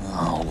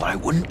 Oh, what I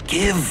wouldn't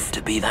give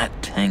to be that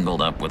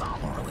tangled up with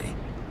Harley.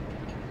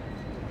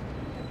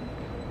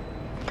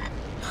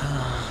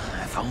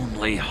 If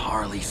only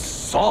Harley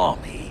saw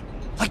me.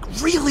 Like,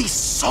 really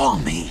saw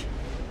me.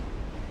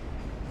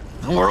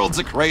 The world's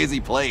a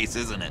crazy place,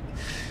 isn't it?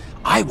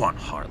 I want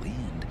Harley,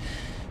 and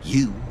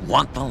you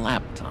want the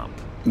laptop.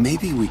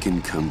 Maybe we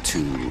can come to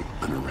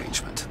an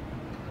arrangement.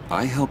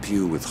 I help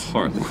you with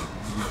Harley.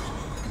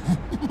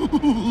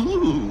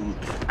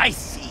 I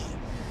see.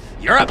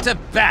 You're up to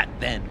bat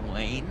then,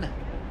 Wayne.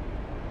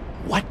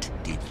 What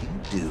did you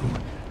do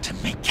to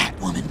make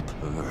Catwoman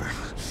purr?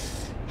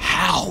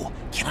 How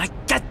can I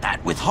get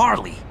that with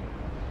Harley?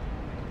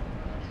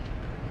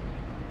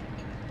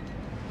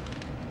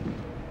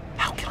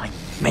 How can I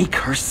make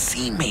her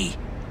see me?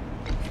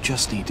 You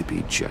just need to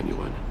be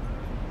genuine.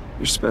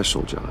 You're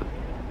special, John.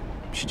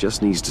 She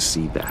just needs to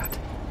see that.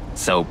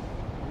 So,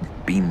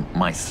 be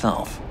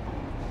myself.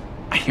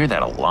 I hear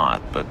that a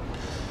lot, but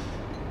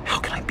how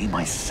can I be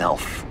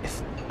myself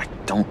if I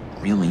don't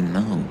really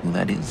know who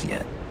that is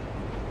yet?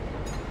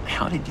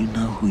 How did you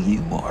know who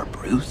you are,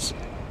 Bruce?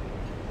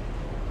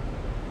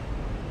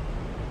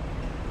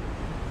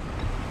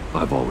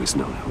 I've always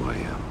known who I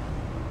am.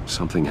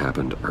 Something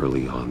happened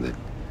early on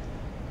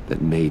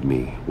that made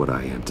me what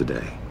I am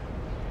today.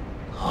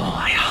 Oh,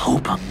 I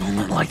hope a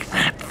moment like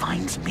that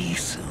finds me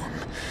soon.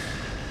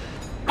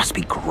 Must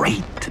be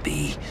great to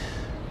be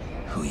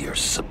who you're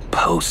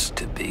supposed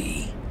to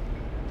be.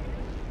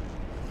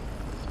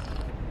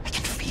 I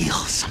can feel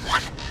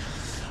someone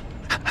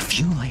a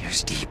few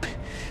layers deep,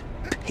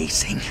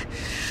 pacing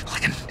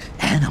like an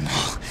animal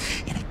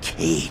in a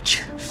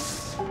cage.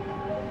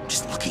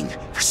 Just looking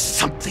for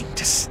something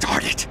to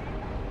start it.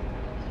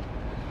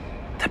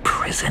 The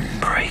prison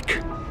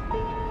break.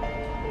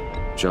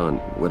 John,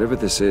 whatever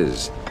this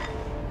is,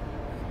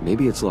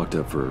 maybe it's locked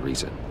up for a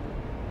reason.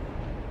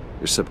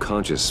 Your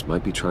subconscious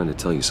might be trying to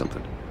tell you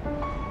something.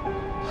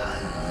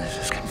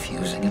 This is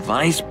confusing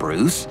advice,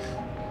 Bruce.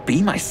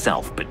 Be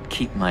myself, but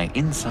keep my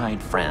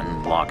inside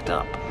friend locked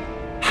up.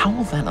 How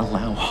will that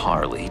allow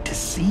Harley to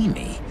see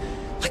me?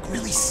 Like,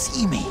 really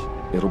see me?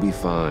 It'll be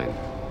fine.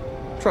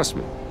 Trust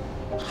me.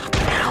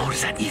 How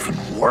does that even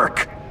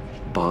work?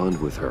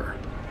 Bond with her.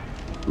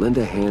 Lend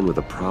a hand with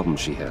a problem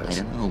she has.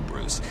 I don't know,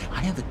 Bruce. I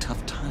have a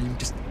tough time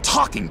just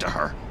talking to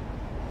her.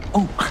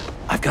 Oh,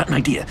 I've got an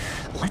idea.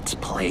 Let's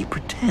play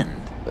pretend.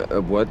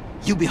 What?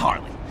 You be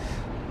Harley.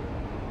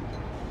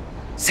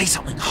 Say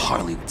something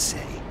Harley would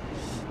say.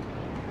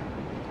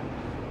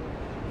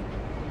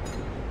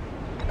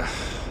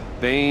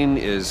 Bane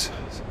is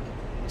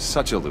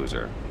such a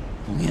loser.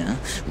 Yeah?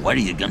 What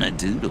are you gonna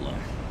do to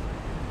him?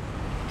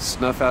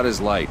 Snuff out his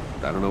light.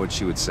 I don't know what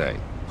she would say.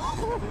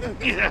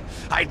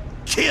 I'd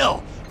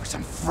kill for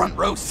some front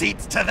row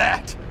seats to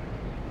that.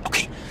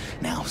 Okay,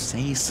 now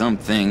say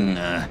something,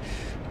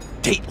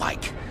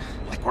 date-like.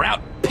 Like we're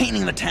out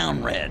painting the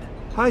town red.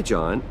 Hi,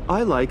 John.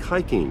 I like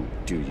hiking.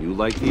 Do you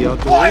like the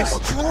outdoors?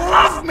 Boys,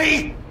 love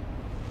me!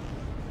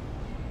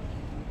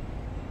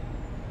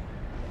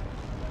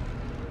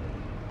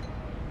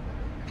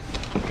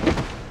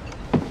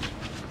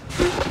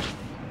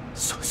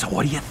 So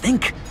what do you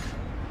think?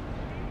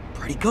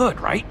 Pretty good,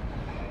 right?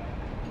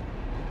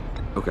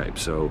 Okay,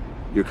 so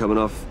you're coming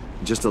off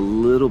just a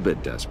little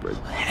bit desperate.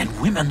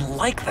 And women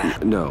like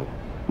that. No,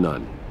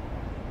 none.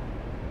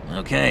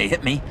 Okay,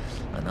 hit me.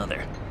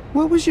 Another.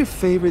 What was your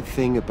favorite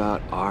thing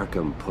about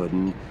Arkham,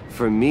 Puddin'?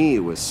 For me, it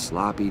was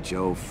Sloppy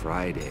Joe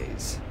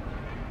Fridays.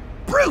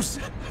 Bruce!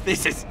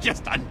 This is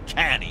just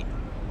uncanny.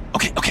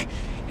 Okay,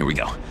 here we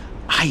go.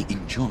 I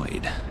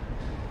enjoyed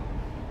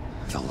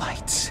the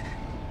lights.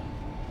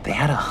 They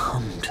had a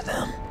hum to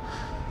them.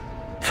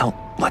 Felt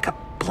like a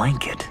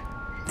blanket.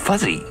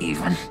 Fuzzy,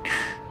 even.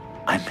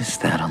 I miss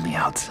that on the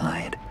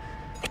outside.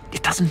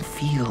 It doesn't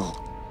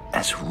feel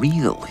as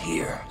real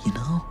here, you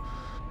know?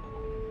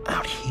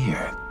 Out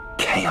here,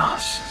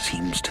 chaos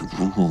seems to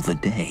rule the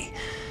day.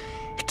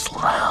 It's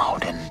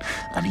loud and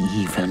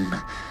uneven.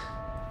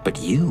 But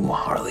you,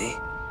 Harley,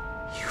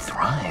 you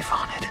thrive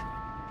on it.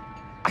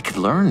 I could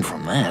learn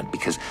from that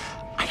because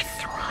I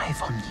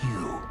thrive on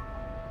you.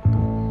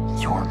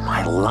 You're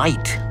my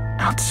light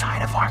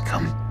outside of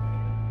Arkham.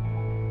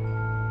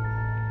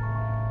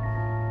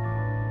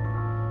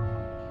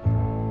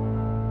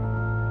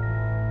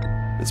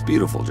 It's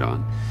beautiful,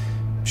 John.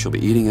 She'll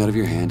be eating out of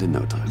your hand in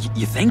no time.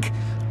 You think?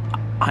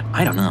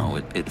 I don't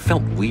know. It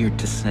felt weird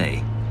to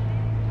say.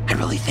 I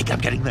really think I'm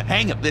getting the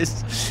hang of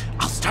this.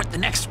 I'll start the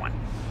next one.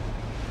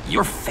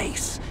 Your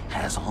face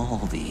has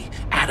all the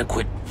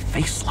adequate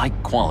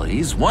face-like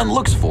qualities one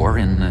looks for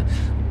in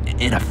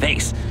a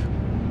face.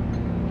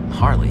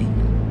 Harley,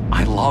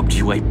 I lobbed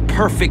you a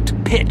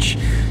perfect pitch.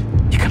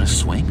 You gonna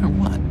swing or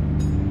what?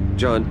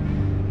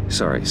 John,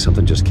 sorry,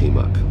 something just came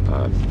up.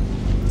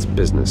 It's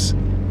business.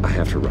 I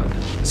have to run.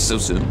 So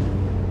soon?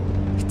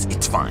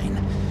 It's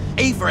fine.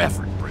 A for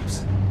effort,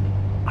 Bruce.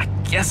 I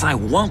guess I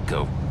won't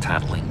go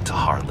tattling to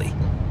Harley.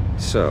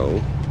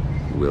 So,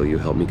 will you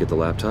help me get the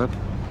laptop?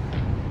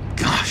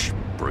 Gosh,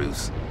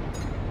 Bruce.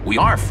 We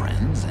are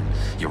friends, and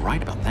you're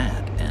right about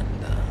that, and,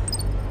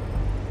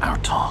 our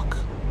talk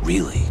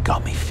really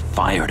got me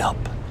fired up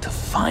to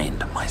find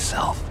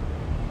myself.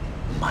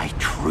 My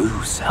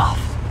true self.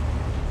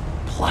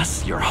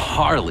 Plus, your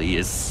Harley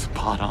is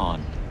spot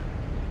on.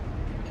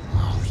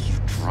 Oh, you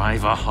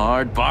drive a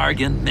hard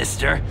bargain,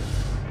 mister.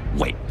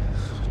 Wait.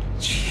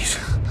 Jeez.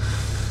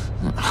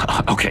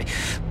 Okay,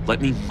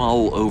 let me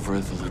mull over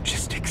the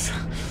logistics.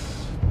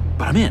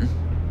 But I'm in.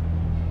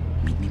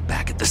 Meet me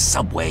back at the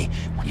subway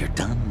when you're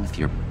done with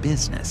your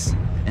business.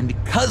 And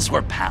because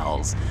we're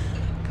pals,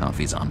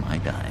 coffee's on my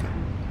dime.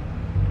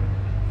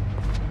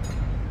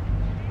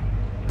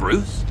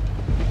 Bruce?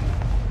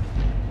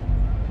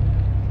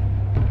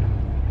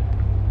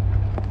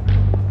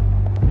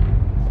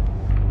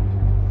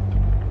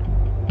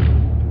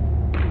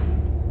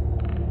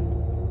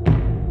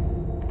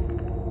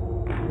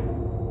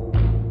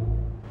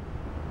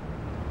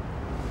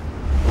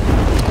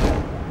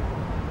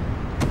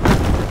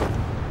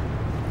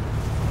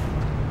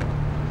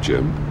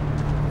 Jim?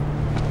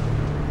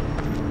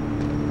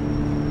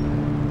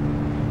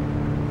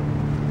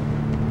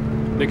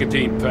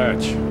 Nicotine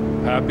patch.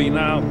 Happy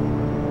now?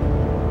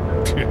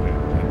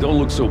 Don't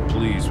look so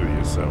pleased with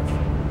yourself.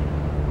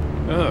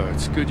 Oh,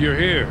 it's good you're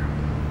here.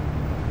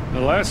 The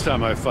last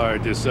time I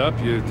fired this up,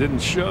 you didn't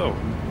show.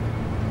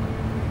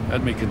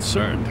 Had me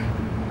concerned.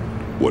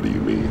 What do you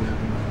mean?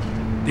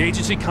 The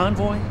agency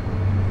convoy?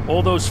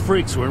 All those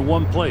freaks were in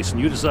one place and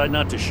you decide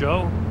not to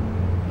show?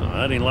 Oh,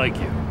 that ain't like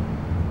you.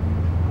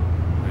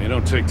 You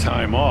don't take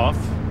time off.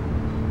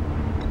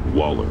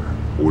 Waller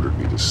ordered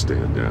me to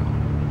stand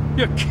down.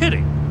 You're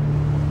kidding!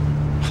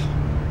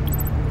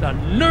 The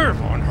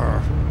nerve on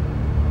her!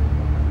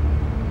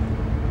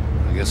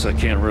 I guess I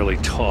can't really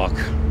talk.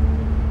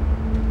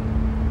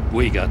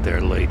 We got there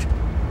late.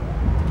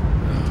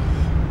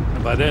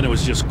 And by then it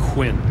was just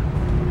Quinn.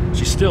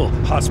 She still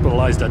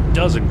hospitalized a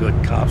dozen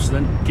good cops,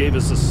 then gave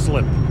us a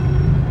slip.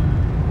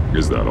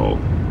 Is that all?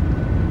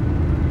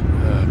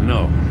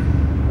 No.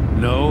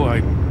 No,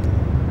 I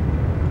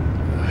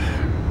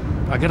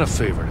got a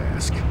favor to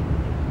ask.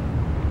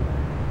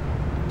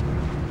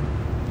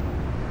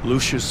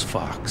 Lucius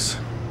Fox.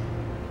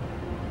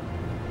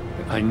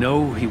 I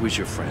know he was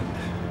your friend,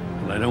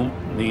 and I don't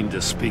mean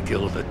to speak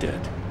ill of the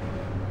dead.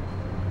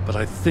 But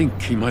I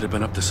think he might have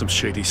been up to some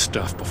shady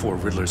stuff before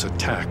Riddler's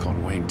attack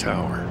on Wayne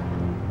Tower.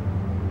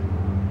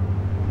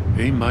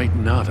 He might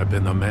not have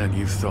been the man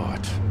you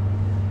thought.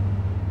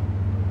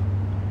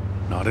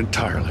 Not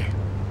entirely.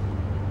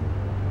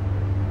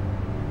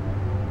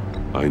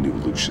 I knew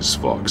Lucius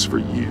Fox for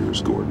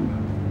years,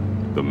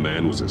 Gordon. The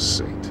man was a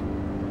saint.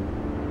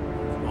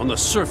 On the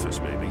surface,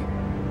 maybe.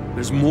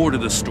 There's more to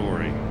the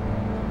story.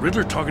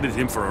 Riddler targeted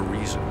him for a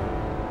reason.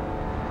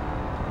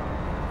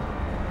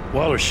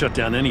 Waller shut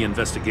down any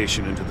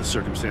investigation into the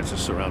circumstances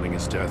surrounding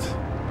his death.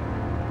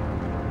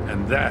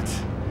 And that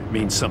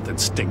means something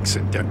stinks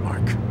in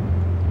Denmark.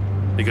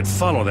 They could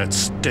follow that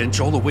stench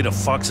all the way to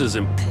Fox's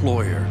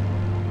employer.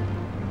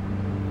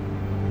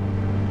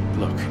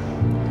 Look,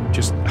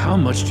 just how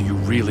much do you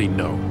really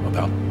know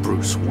about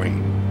Bruce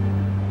Wayne?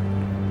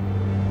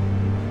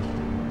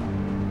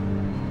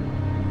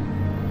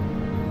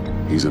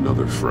 He's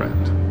another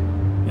friend.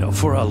 You know,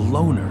 for a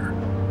loner,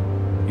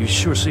 you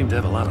sure seem to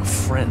have a lot of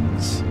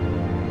friends.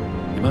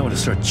 You might want to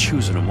start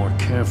choosing them more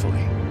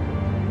carefully.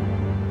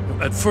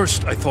 At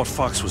first, I thought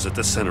Fox was at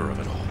the center of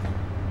it all.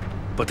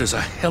 But there's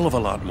a hell of a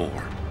lot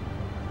more.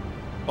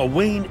 A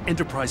Wayne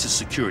Enterprises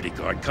security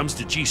guard comes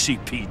to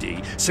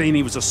GCPD saying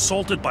he was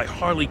assaulted by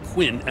Harley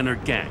Quinn and her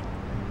gang.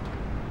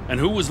 And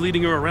who was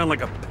leading her around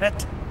like a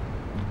pet?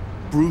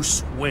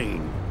 Bruce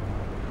Wayne.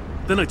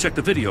 Then I checked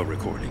the video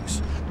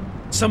recordings.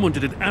 Someone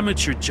did an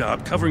amateur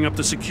job covering up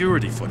the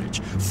security footage.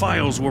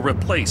 Files were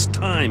replaced,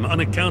 time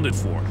unaccounted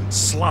for,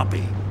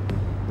 sloppy.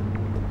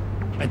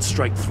 And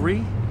strike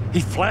three? He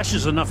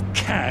flashes enough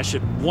cash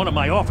at one of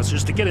my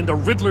officers to get into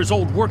Riddler's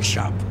old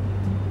workshop.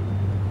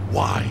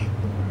 Why?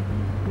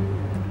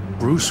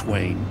 Bruce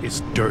Wayne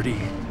is dirty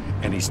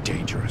and he's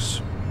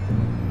dangerous.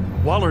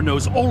 Waller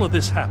knows all of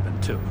this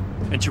happened too,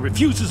 and she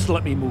refuses to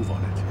let me move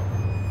on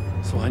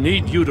it. So I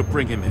need you to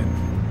bring him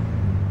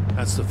in.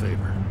 That's the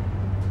favor.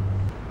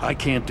 I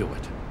can't do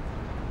it,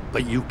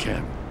 but you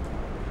can.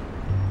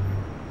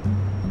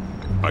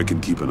 I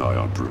can keep an eye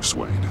on Bruce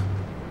Wayne.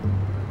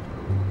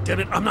 Damn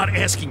it, I'm not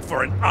asking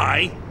for an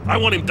eye. I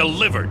want him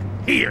delivered,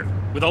 here,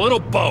 with a little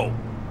bow.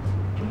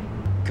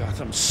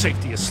 Gotham's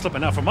safety is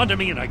slipping out from under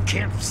me and I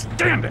can't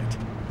stand it.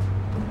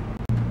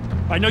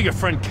 I know your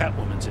friend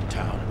Catwoman's in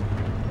town.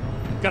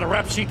 Got a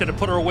rap sheet that'd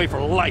put her away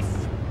for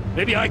life.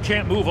 Maybe I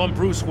can't move on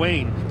Bruce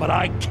Wayne, but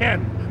I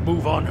can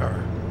move on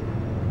her.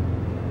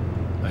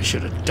 I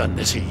should have done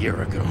this a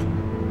year ago.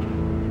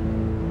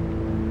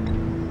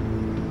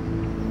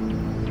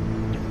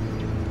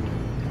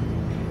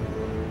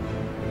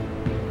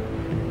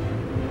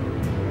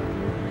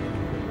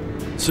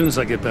 As soon as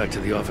I get back to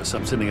the office,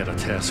 I'm sending out a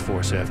task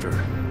force after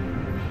her.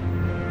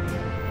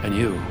 And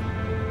you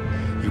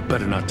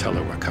better not tell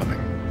her we're coming.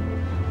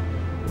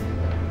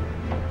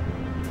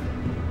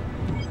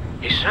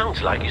 He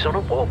sounds like he's on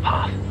a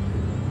warpath.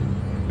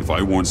 If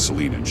I warn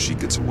Selina and she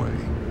gets away,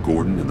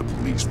 Gordon and the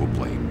police will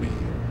blame me.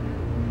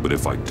 But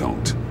if I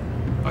don't,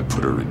 I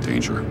put her in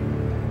danger.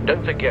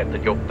 Don't forget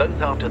that you're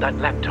both after that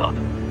laptop.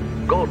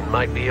 Gordon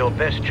might be your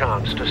best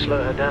chance to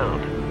slow her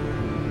down.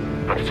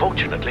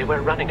 Unfortunately,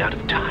 we're running out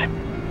of time.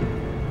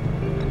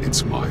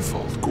 It's my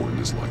fault Gordon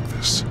is like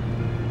this.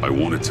 I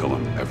want to tell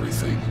him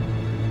everything,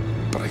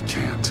 but I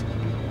can't.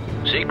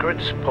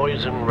 Secrets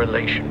poison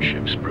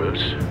relationships,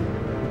 Bruce.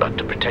 But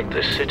to protect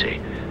this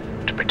city,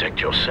 to protect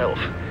yourself,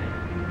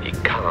 you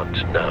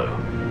can't know.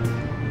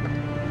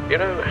 You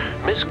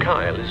know, Miss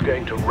Kyle is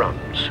going to run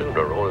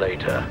sooner or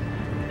later.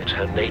 It's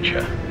her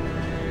nature.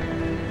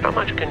 How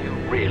much can you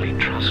really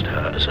trust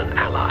her as an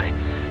ally?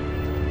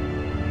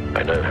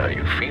 I know how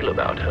you feel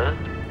about her.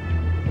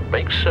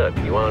 Make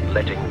certain you aren't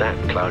letting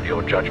that cloud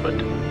your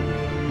judgment.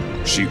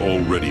 She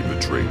already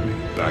betrayed me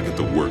back at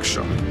the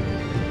workshop.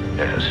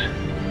 Yes,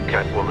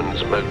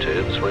 Catwoman's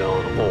motives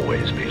will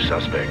always be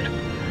suspect.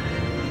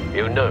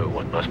 You know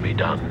what must be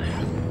done.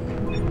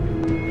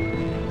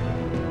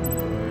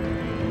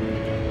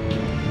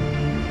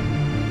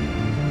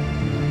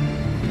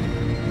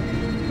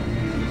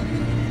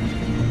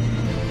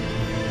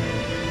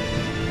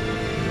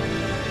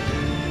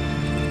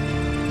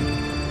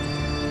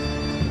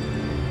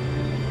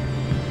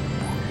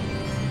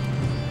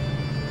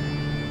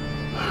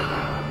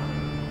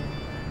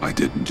 I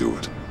didn't do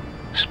it.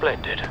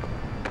 Splendid.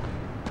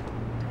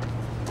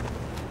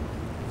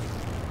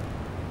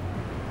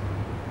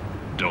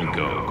 Don't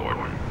go,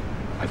 Gordon.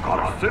 I've got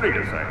a city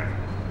to save.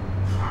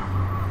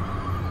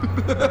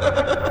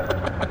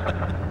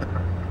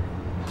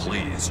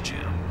 Please,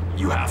 Jim.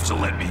 You have to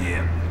let me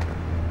in.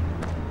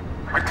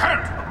 I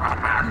can't,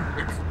 man.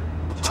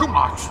 It's too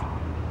much.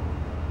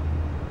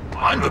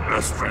 I'm the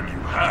best friend you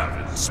have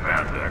in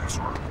spandex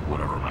or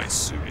whatever my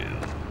suit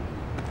is.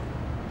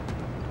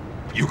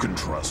 You can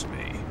trust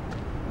me.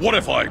 What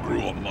if I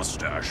grew a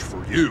mustache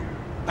for you?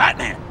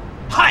 Batman!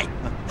 Hi!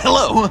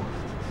 Hello!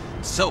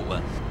 So,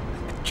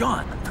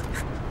 John.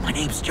 My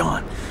name's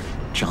John.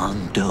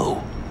 John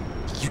Doe.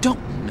 You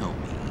don't know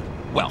me.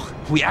 Well,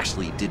 we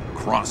actually did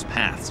cross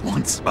paths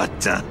once, but,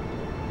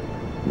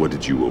 What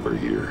did you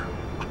overhear?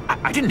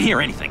 I didn't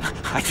hear anything.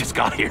 I just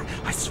got here,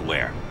 I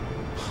swear.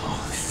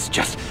 Oh, this is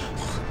just...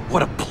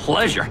 what a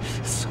pleasure.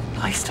 So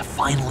nice to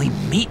finally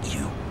meet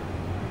you.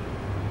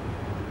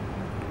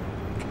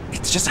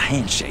 It's just a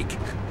handshake.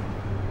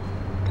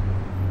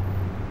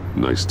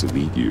 Nice to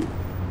meet you,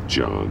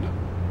 John.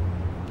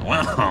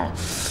 Wow,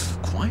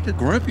 quite a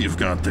grip you've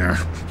got there.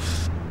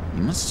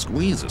 You must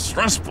squeeze a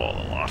stress ball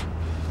a lot.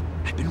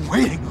 I've been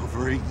waiting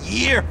over a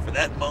year for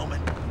that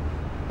moment.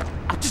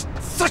 I'm just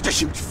such a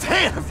huge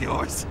fan of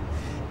yours.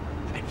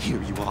 And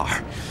here you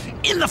are,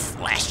 in the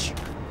flesh.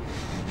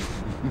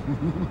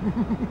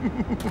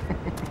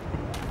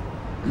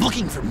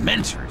 Looking for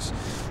mentors,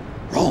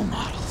 role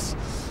models.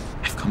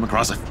 I've come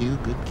across a few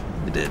good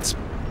candidates.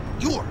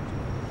 You're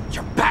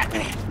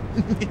Batman.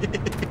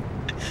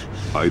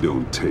 I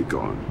don't take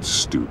on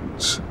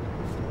students.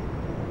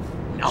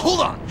 Now hold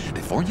on.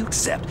 Before you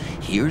accept,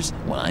 here's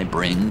what I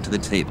bring to the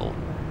table.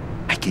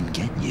 I can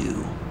get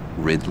you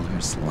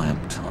Riddler's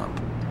laptop.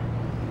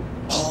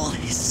 All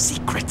his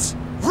secrets,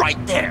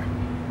 right there.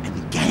 And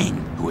the gang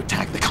who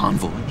attacked the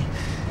convoy,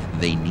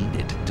 they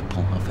needed to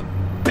pull off a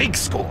big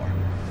score.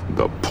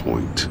 The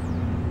point.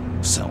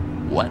 So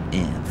what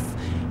if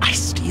I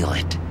steal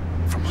it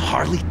from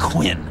Harley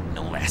Quinn,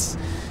 no less,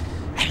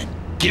 and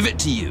give it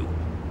to you?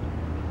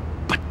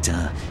 But,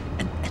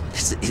 and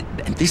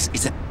this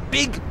is a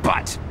big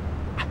but.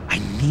 I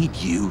need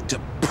you to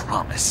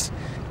promise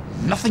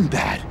nothing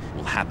bad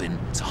will happen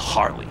to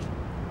Harley.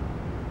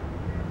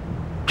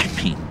 I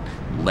mean,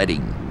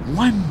 letting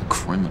one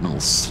criminal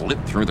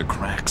slip through the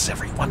cracks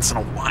every once in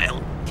a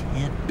while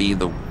can't be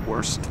the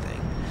worst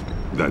thing.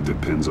 That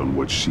depends on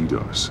what she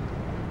does.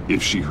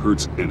 If she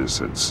hurts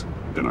innocents,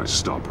 then I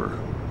stop her.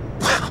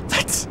 Wow,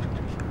 that's...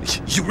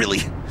 you really...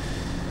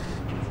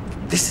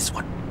 This is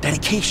what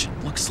dedication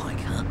looks like,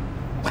 huh?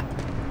 Well,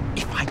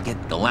 if I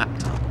get the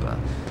laptop,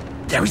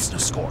 there is no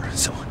score,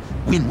 so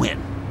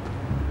win-win.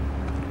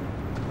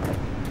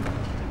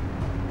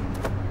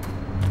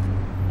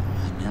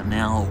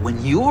 Now,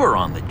 when you're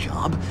on the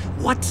job,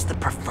 what's the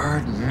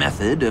preferred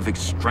method of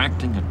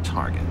extracting a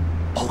target?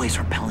 Always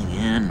rappelling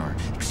in, or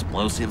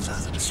explosives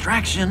as a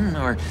distraction,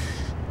 or...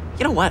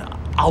 You know what?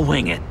 I'll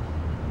wing it.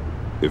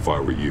 If I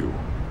were you,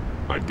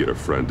 I'd get a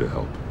friend to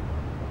help.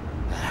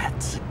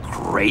 That's a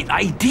great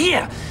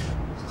idea!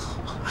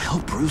 I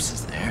hope Bruce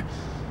is there.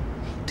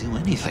 He'd do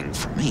anything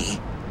for me.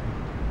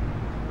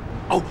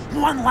 Oh,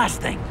 one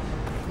last thing.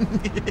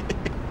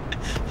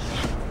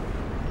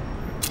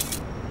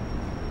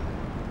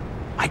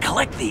 I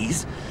collect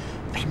these.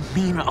 They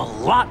mean a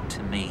lot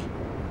to me.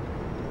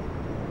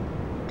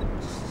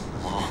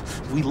 Oh,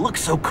 we look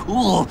so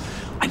cool.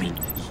 I mean,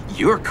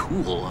 you're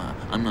cool.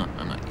 I'm not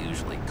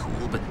usually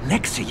cool, but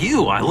next to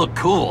you, I look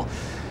cool.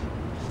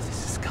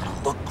 This is gonna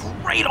look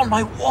great on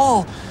my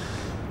wall.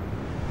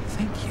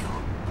 Thank you.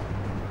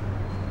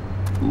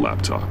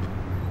 Laptop.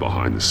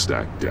 Behind the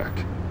stacked deck.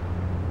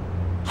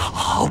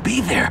 I'll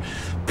be there.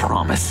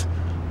 Promise.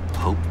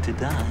 Hope to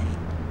die.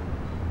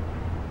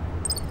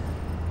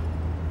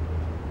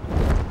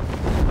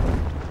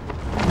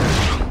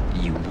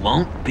 You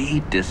won't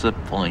be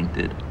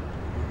disappointed.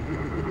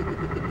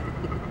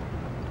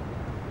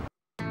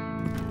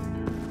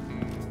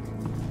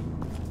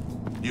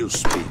 You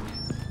speak,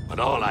 but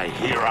all I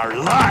hear are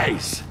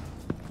lies!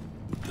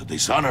 To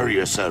dishonor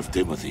yourself,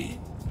 Timothy.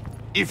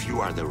 If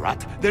you are the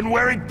rat, then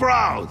wear it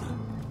proud!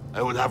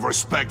 I would have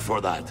respect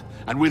for that,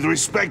 and with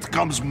respect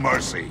comes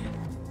mercy.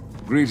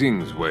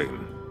 Greetings,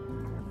 Wayne.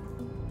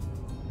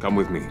 Come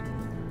with me.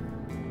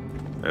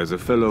 As a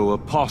fellow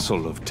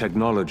apostle of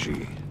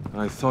technology,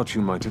 I thought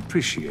you might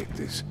appreciate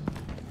this.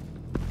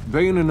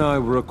 Bane and I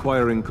were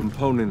acquiring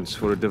components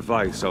for a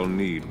device I'll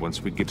need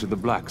once we get to the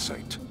Black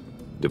Site.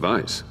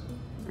 Device?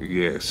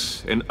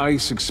 Yes, an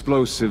ice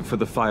explosive for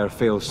the fire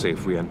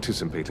failsafe we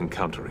anticipate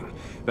encountering.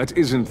 That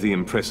isn't the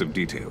impressive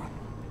detail.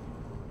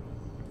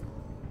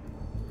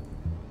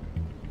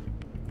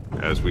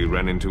 As we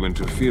ran into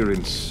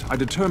interference, I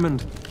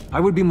determined I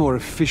would be more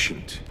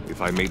efficient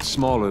if I made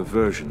smaller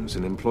versions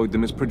and employed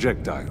them as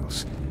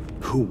projectiles.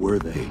 Who were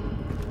they?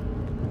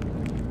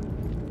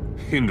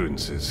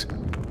 Hindrances.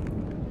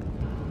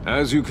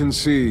 As you can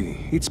see,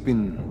 it's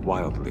been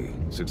wildly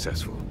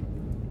successful.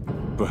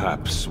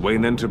 Perhaps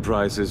Wayne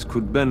Enterprises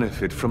could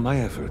benefit from my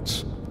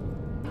efforts.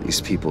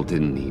 These people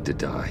didn't need to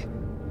die.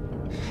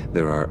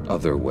 There are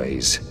other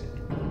ways.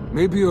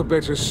 Maybe you're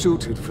better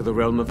suited for the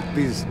realm of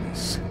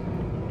business.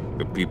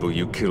 The people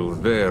you kill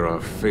there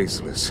are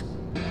faceless.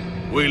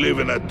 We live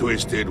in a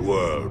twisted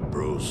world,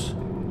 Bruce.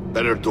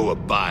 Better to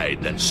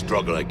abide than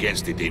struggle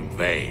against it in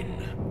vain.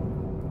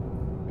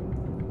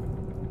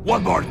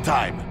 One more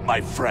time, my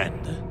friend.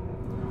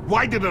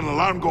 Why did an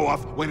alarm go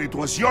off when it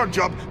was your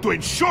job to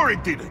ensure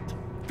it didn't?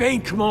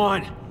 Bane, come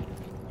on!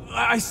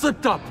 I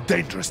slipped up!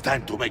 Dangerous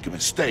time to make a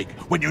mistake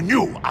when you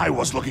knew I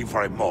was looking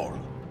for a mole.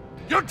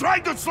 You're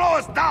trying to slow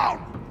us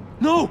down!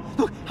 No!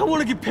 Look, I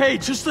want to get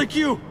paid, just like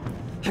you!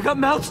 I got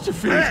mouths to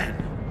feed! Then,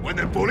 when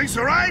the police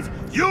arrived,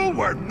 you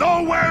were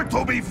nowhere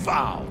to be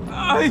found!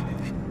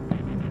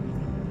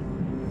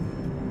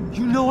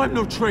 You know I'm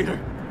no traitor!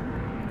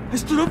 I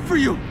stood up for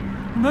you,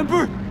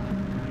 remember?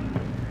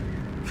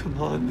 Come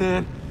on,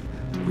 man.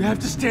 We have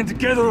to stand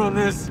together on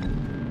this!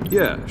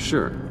 Yeah,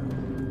 sure.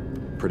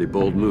 Pretty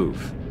bold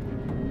move.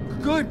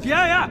 Good,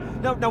 yeah.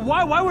 Now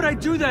why would I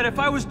do that if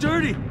I was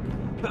dirty?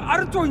 I'd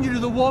have thrown you to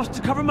the wolves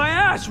to cover my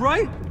ass,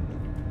 right?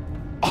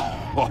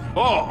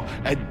 Oh,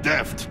 a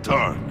deft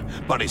turn,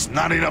 but it's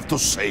not enough to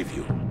save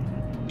you.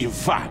 In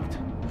fact,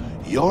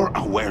 your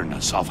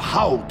awareness of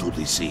how to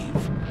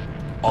deceive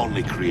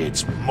only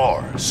creates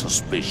more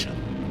suspicion.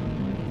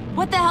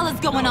 What the hell is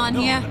going on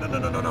here?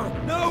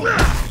 No!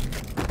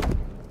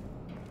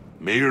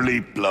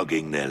 Merely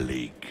plugging the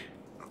leak.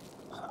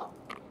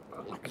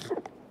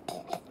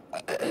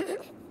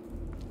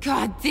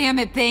 God damn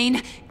it,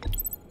 Bane.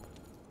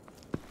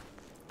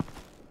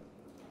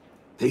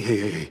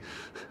 Hey.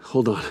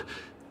 Hold on.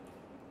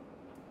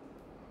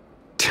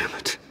 Damn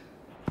it.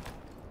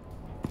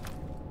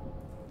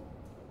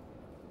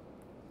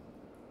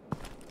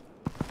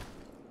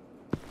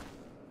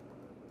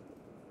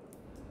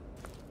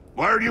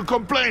 Why are you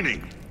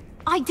complaining?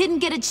 I didn't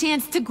get a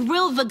chance to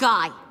grill the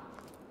guy.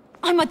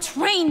 I'm a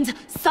trained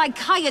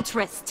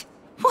psychiatrist.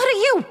 What are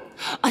you?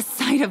 A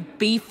side of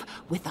beef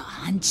with a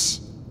hunch?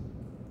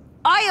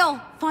 I'll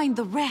find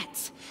the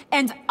rat,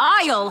 and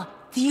I'll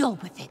deal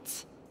with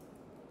it.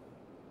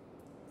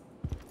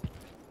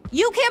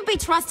 You can't be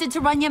trusted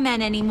to run your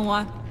men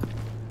anymore.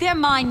 They're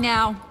mine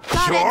now.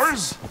 Got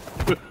Yours?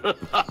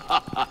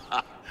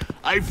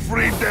 I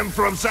freed them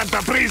from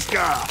Santa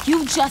Prisca!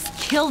 You just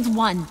killed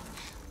one.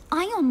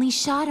 I only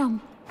shot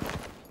him.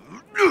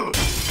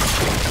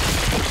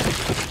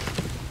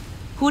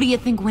 Who do you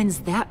think wins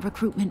that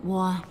recruitment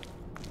war?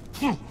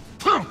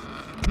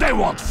 They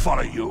won't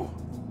follow you.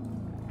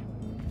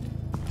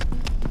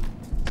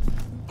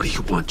 What do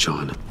you want,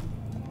 John?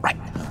 Right.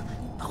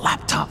 The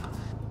laptop.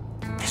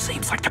 This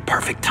seems like the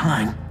perfect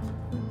time.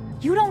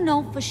 You don't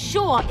know for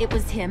sure it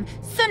was him,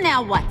 so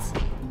now what?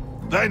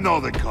 They know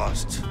the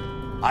cost.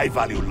 I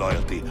value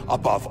loyalty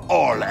above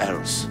all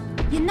else.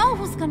 You know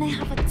who's gonna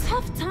have a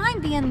tough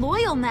time being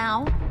loyal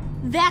now?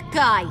 That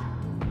guy.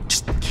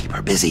 Just keep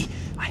her busy.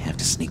 I have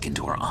to sneak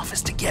into her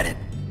office to get it.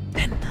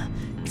 And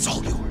it's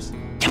all yours.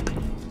 Yep.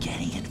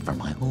 Getting it from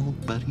my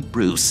old buddy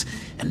Bruce.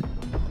 And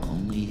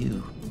only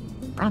you.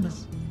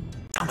 Promise.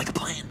 I'll make a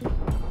plan.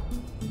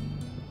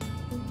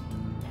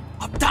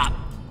 Up top!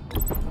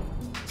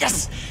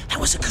 Yes! That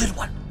was a good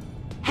one.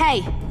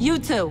 Hey, you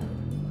two.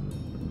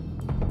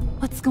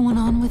 What's going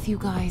on with you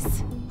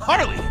guys?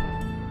 Harley!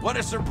 What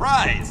a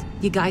surprise!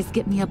 You guys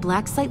get me a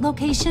black site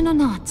location or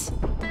not?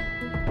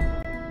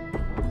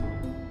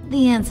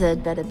 The answer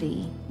had better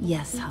be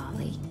yes,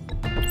 Harley.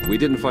 We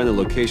didn't find the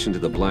location to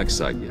the black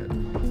site yet,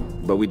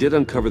 but we did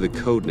uncover the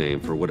code name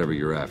for whatever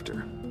you're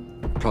after.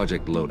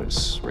 Project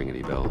Lotus. Ring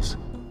any bells?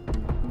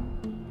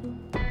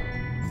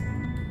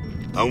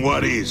 And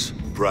what is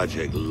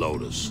Project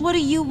Lotus? What do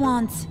you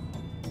want?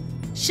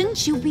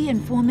 Shouldn't you be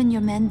informing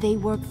your men they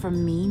work for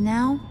me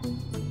now?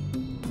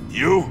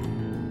 You?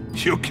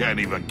 You can't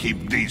even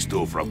keep these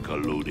two from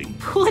colluding.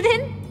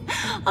 Puddin'?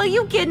 Are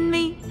you kidding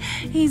me?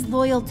 He's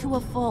loyal to a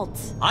fault.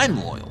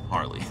 I'm loyal,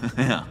 Harley.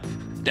 Yeah,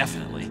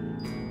 definitely.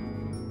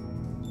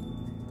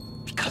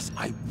 Because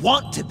I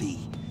want to be.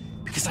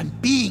 Because I'm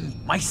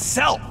being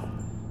myself.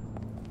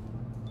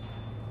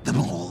 The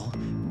mole,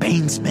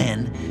 Bane's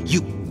men,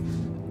 you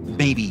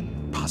maybe,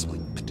 possibly,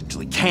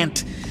 potentially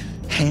can't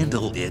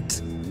handle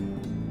it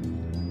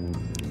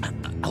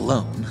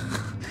alone.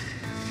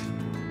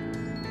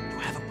 You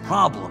have a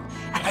problem,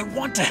 and I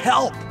want to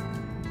help.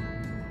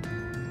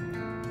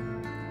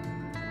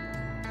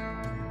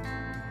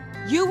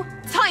 You,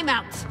 time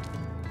out!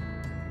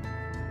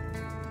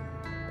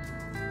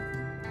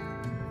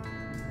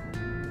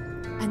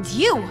 And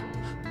you,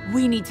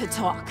 we need to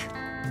talk.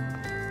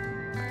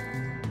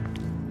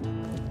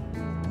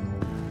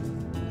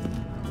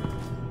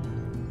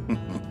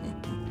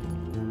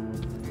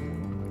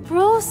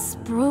 Bruce,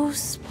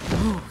 Bruce,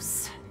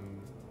 Bruce.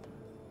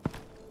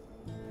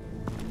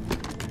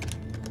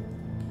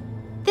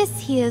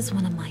 This here's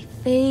one of my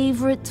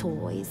favorite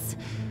toys.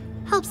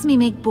 Helps me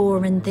make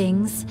boring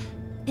things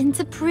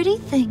into pretty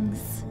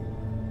things.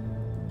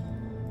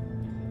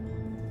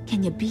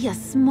 Can you be a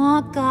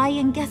smart guy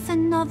and guess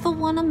another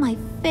one of my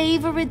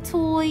favorite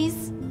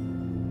toys?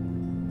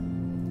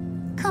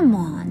 Come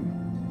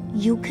on,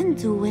 you can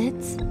do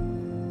it.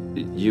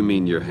 You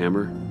mean your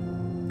hammer?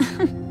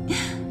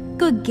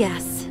 Good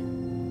guess.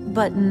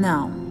 But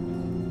no,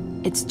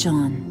 it's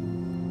John.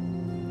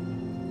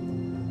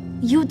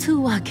 You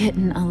two are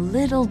getting a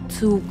little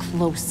too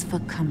close for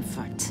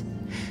comfort.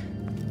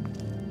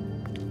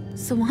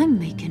 So I'm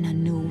making a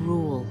new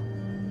rule.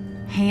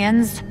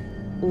 Hands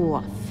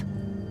off.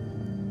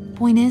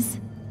 Point is,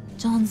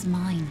 John's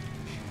mine,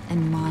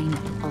 and mine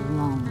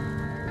alone.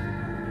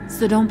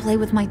 So don't play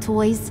with my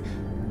toys,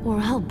 or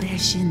I'll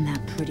bash in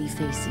that pretty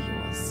face of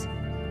yours.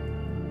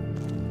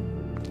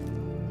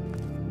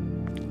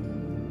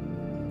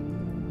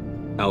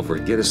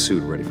 Alfred, get a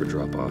suit ready for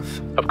drop-off.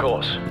 Of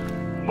course.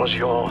 Was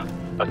your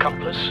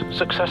accomplice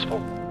successful?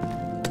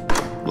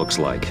 Looks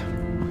like.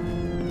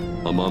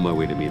 I'm on my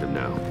way to meet him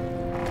now.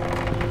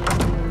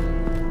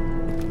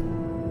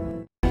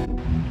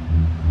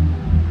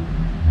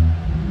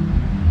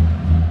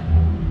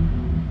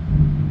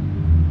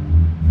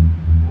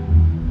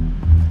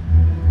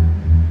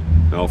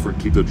 Alfred,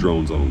 keep the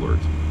drones on alert.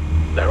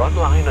 They're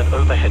online and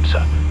overhead,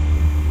 sir.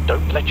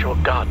 Don't let your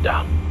guard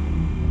down.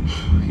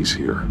 He's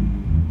here.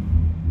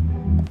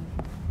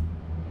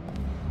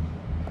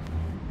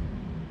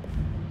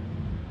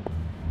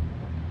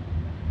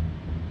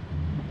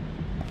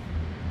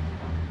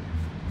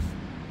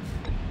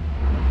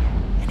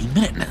 Any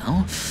minute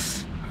now.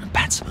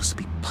 Bat's supposed to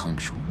be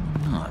punctual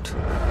or not?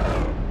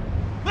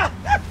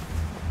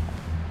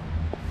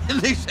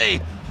 And they say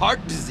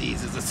heart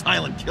disease is a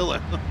silent killer.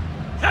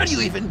 How do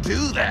you even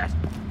do that?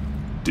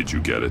 Did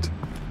you get it?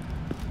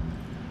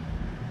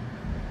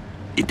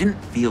 It didn't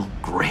feel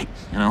great,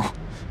 you know?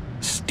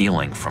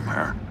 Stealing from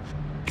her.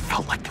 It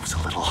felt like there was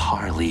a little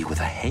Harley with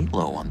a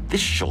halo on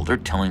this shoulder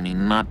telling me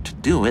not to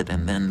do it,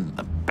 and then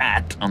a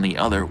bat on the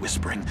other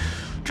whispering,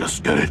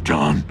 "Just get it,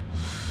 John."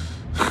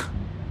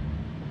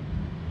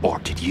 Or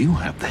did you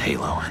have the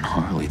halo and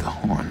Harley the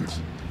horns?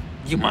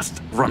 You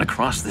must run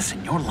across this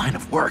in your line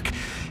of work.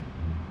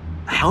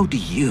 How do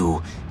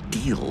you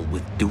deal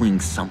with doing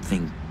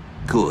something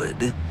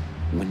good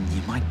when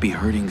you might be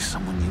hurting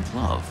someone you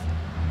love?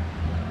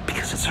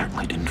 Because it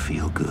certainly didn't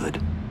feel good.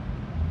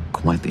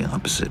 Quite the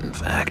opposite, in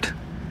fact.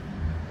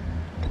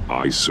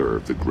 I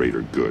serve the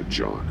greater good,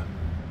 John.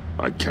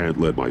 I can't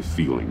let my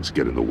feelings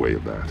get in the way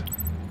of that.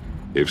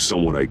 If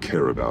someone I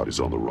care about is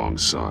on the wrong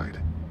side,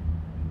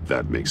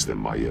 that makes them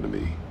my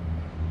enemy.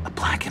 A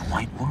black and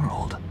white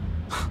world.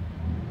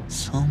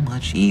 So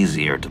much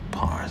easier to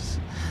parse.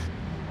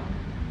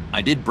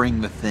 I did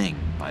bring the thing,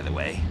 by the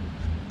way.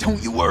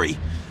 Don't you worry.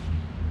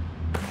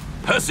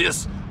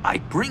 Perseus, I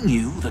bring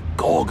you the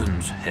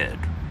Gorgon's head.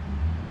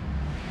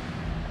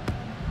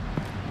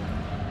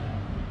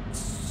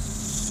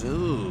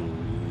 So,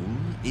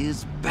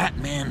 is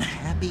Batman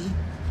happy?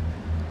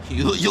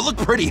 You look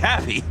pretty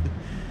happy.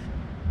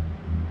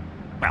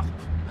 Well,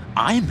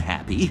 I'm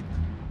happy.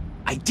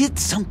 I did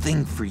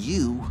something for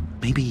you.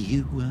 Maybe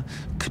you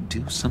could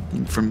do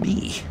something for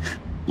me.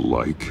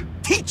 Like?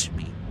 Teach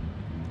me.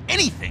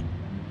 Anything.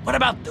 What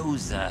about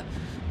those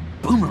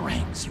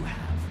boomerangs you have?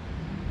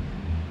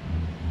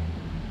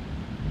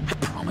 I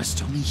promise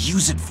to only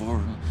use it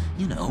for,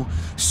 you know,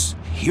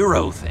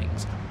 hero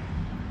things.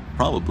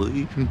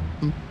 Probably.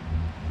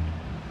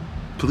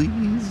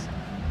 Please?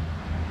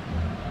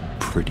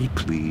 Pretty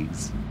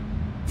please.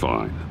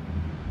 Fine.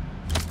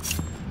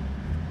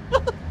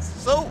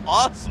 So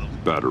awesome.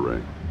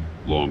 Batarang.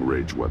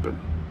 Long-range weapon.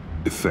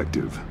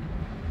 Effective.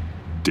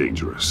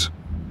 Dangerous.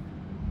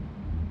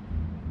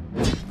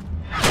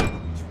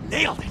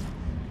 Nailed it.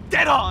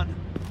 Dead on.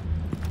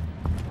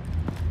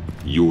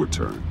 Your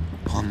turn.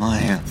 On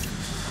my...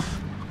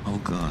 Oh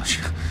gosh.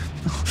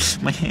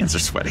 My hands are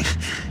sweating.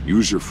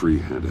 Use your free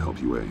hand to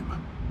help you aim.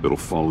 It'll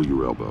follow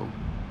your elbow.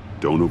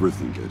 Don't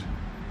overthink it.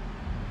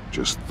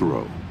 Just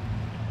throw.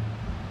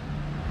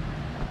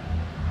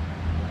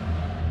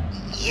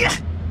 Yeah.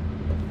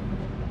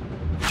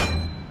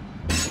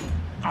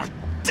 Oh,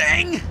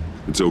 dang.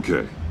 It's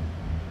okay.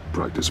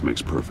 Practice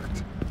makes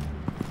perfect.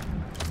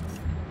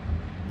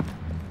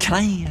 Can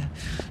I,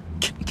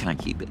 can I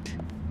keep it?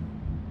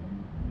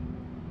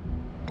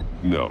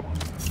 No.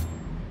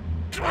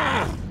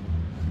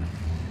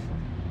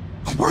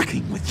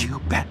 Working with you,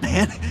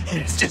 Batman,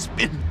 it's just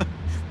been...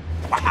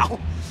 Wow.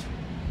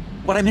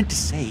 What I meant to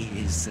say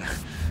is,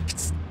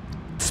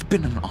 it's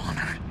been an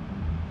honor.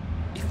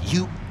 If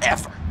you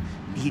ever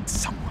need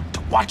someone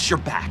to watch your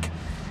back,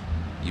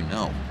 you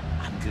know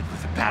I'm good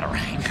with a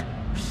batarang.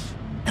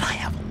 And I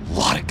have a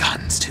lot of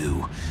guns,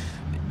 too,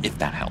 if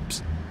that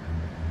helps.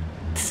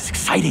 This is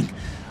exciting.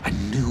 A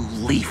new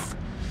leaf.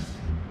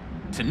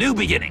 To new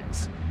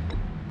beginnings.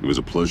 It was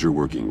a pleasure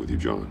working with you,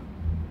 John.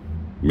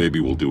 Maybe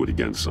we'll do it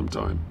again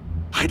sometime.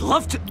 I'd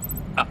love to...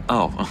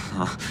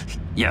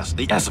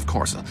 yes, of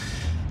course.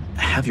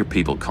 Have your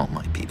people call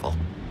my people.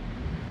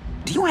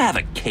 Do you have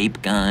a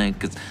cape, guy?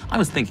 Because I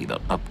was thinking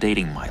about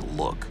updating my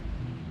look.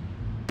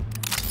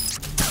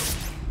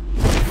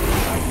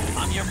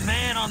 I'm your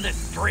man on this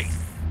street.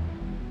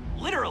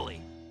 Literally.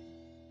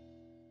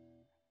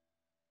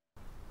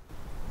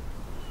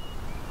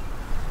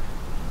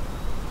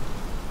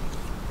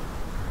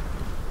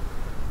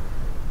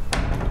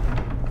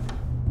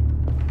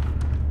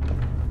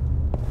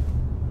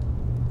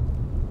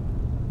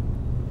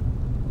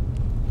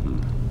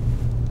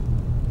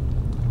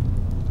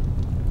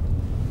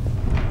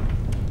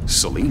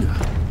 Selina.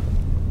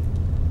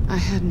 I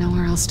had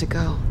nowhere else to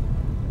go.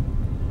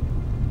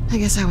 I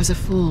guess I was a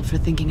fool for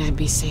thinking I'd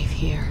be safe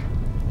here.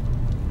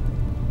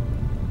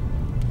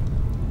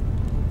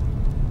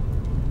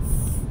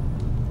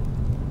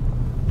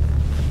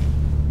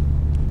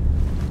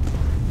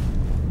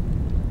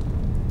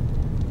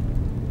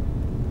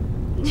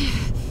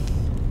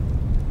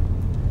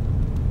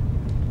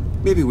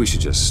 Maybe we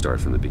should just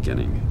start from the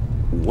beginning.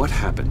 What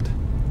happened?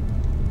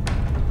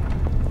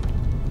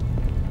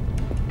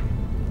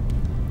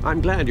 I'm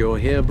glad you're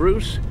here,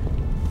 Bruce.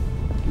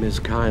 Miss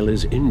Kyle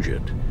is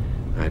injured.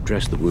 I've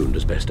dressed the wound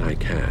as best I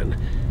can.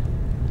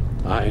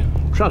 I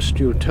trust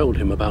you told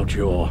him about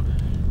your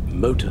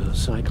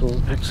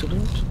motorcycle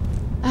accident?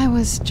 I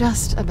was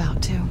just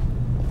about to.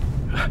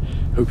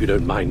 Hope you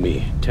don't mind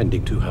me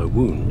tending to her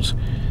wounds.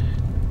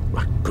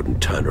 I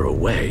couldn't turn her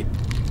away,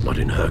 not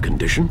in her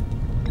condition.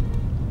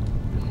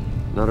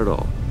 Not at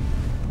all.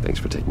 Thanks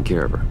for taking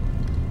care of her.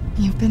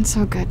 You've been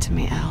so good to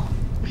me, Al.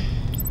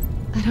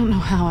 I don't know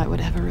how I would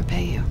ever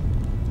repay you.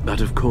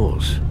 But of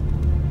course.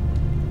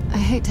 I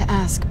hate to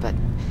ask, but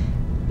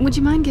would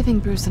you mind giving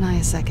Bruce and I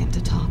a second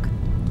to talk?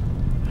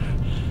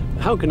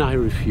 How can I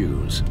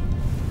refuse?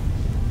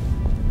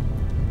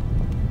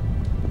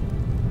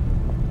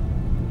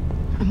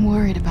 I'm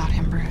worried about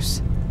him,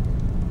 Bruce.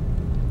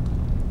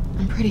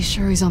 I'm pretty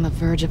sure he's on the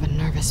verge of a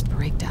nervous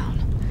breakdown.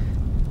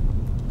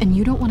 And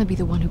you don't want to be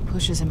the one who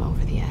pushes him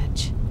over the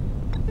edge.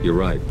 You're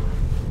right.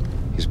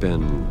 He's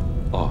been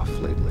off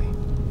lately.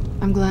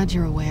 I'm glad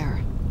you're aware.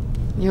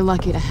 You're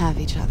lucky to have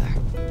each other.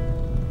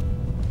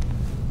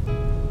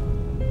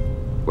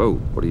 Whoa,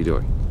 what are you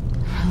doing?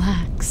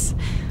 Relax.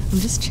 I'm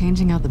just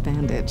changing out the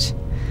bandage.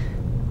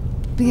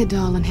 Be a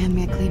doll and hand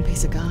me a clean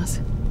piece of gauze.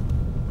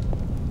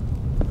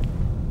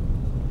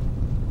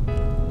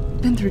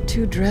 Been through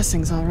 2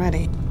 dressings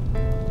already.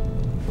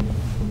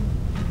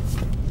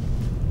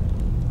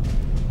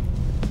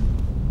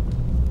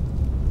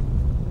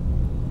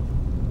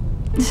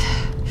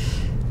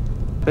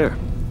 There.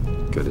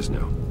 Good as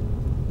new.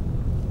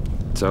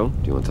 So,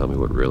 do you want to tell me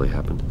what really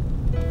happened?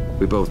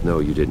 We both know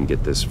you didn't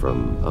get this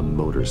from a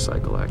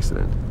motorcycle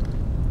accident.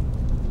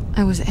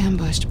 I was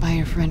ambushed by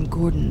your friend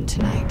Gordon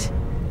tonight.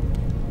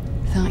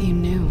 Thought you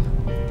knew.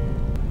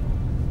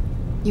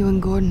 You and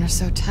Gordon are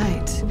so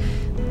tight.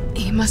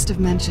 He must have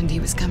mentioned he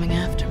was coming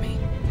after me.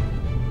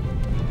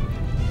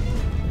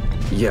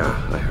 Yeah,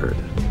 I heard.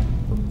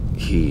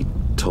 He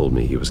told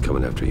me he was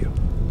coming after you.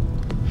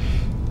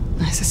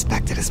 I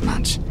suspected as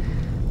much.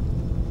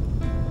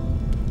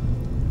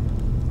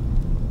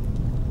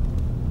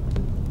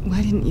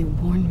 Why didn't you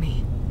warn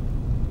me?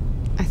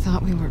 I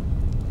thought we were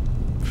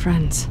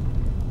friends.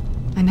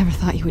 I never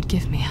thought you would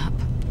give me up.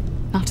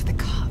 Not to the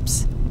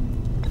cops.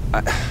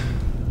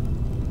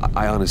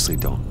 I honestly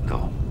don't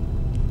know.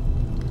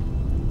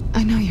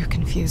 I know you're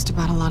confused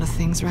about a lot of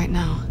things right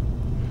now.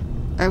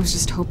 I was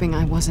just hoping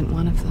I wasn't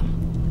one of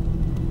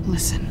them.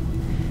 Listen,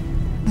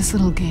 this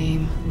little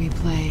game we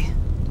play,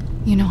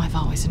 you know I've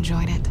always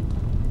enjoyed it.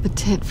 The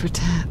tit for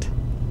tat.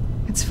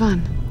 It's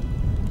fun.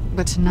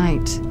 But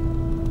tonight,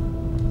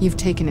 you've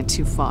taken it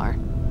too far.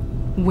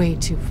 Way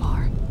too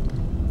far.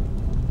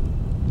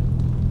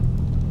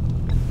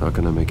 How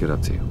can I make it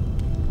up to you?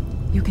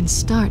 You can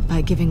start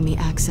by giving me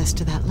access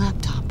to that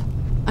laptop.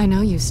 I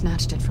know you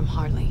snatched it from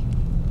Harley.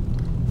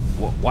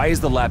 Why is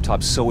the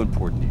laptop so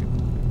important to you?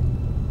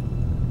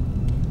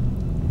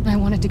 I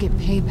wanted to get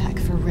payback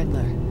for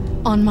Riddler,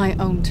 on my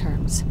own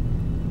terms.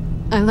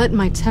 I let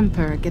my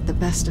temper get the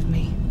best of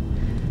me.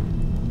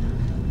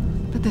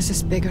 But this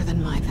is bigger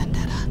than my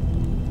vendetta.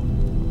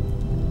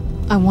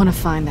 I want to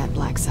find that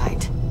black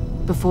site,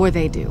 before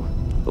they do.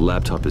 The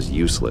laptop is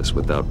useless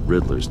without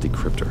Riddler's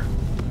decryptor.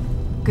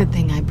 Good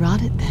thing I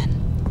brought it then.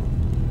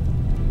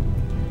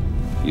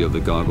 You have the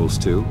goggles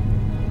too?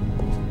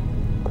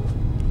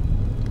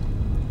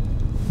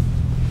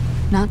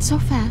 Not so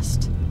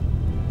fast.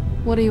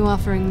 What are you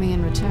offering me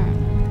in return?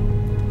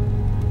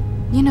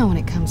 You know when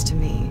it comes to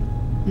me,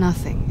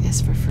 nothing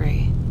is for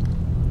free.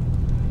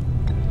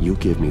 You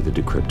give me the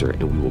decryptor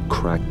and we will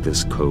crack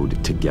this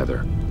code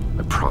together.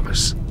 I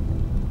promise.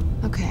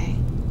 Okay.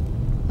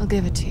 I'll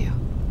give it to you.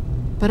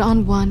 But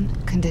on one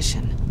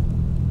condition.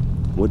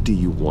 What do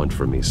you want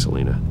from me,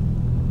 Selina?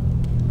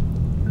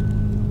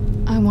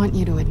 I want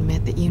you to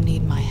admit that you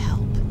need my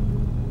help.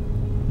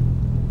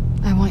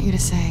 I want you to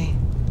say,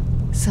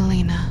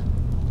 Selina,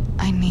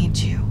 I need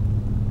you.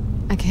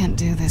 I can't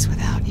do this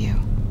without you.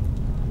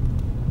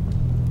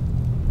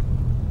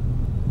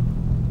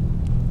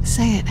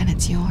 Say it and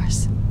it's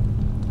yours.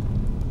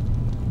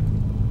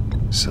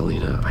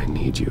 Selina, I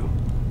need you.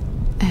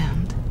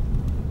 And?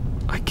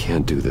 I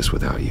can't do this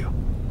without you.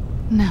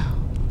 No,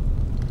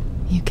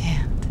 you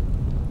can't.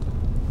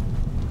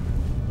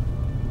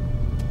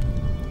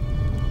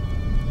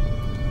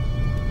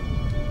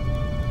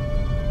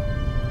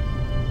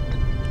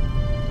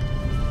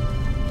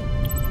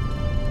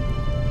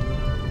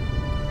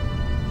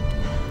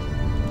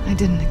 I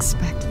didn't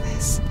expect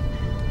this.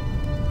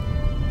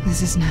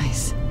 This is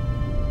nice.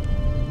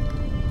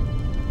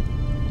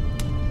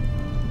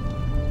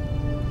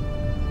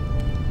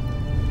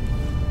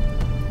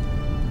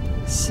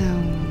 So,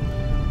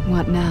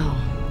 what now?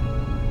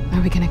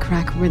 Are we gonna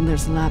crack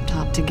Riddler's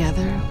laptop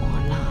together, or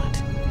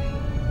not?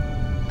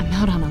 I'm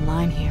out on a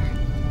line here.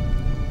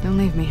 Don't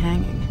leave me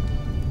hanging.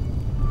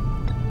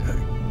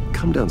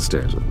 Come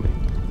downstairs with me.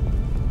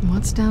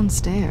 What's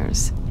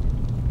downstairs?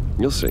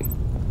 You'll see.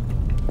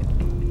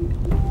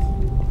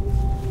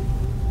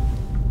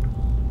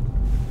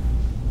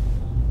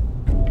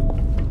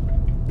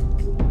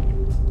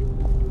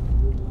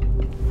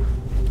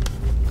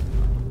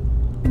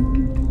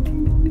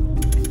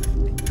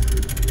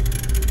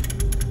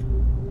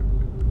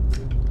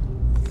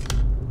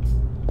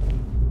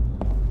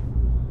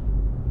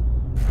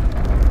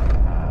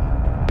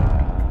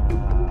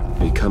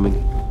 Coming?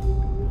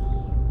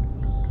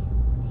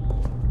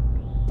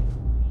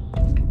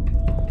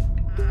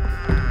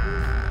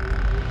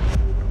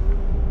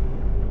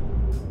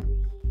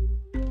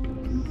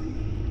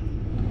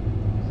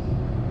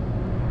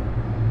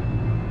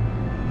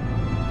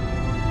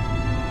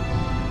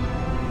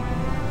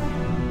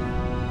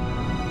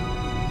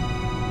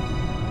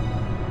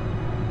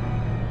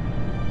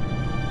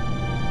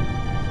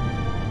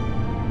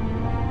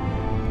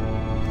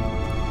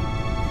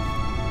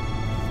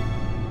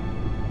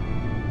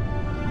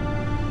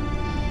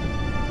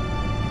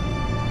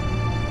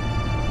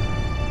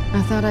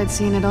 I thought I'd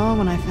seen it all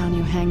when I found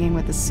you hanging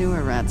with the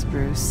sewer rats,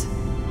 Bruce.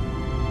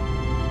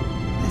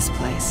 This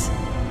place.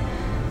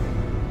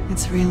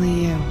 It's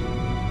really you.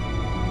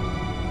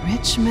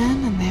 Rich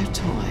men and their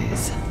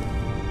toys.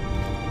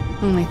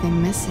 Only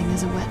thing missing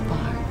is a wet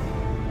bar.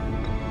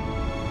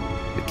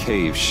 The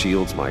cave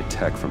shields my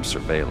tech from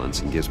surveillance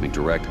and gives me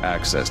direct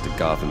access to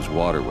Gotham's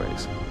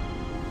waterways.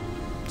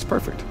 It's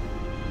perfect.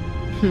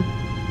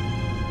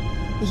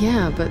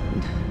 Yeah, but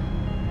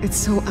it's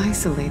so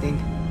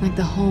isolating. Like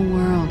the whole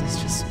world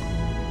is just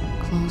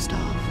closed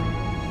off.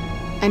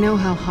 I know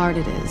how hard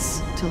it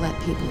is to let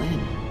people in.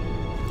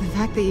 The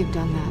fact that you've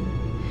done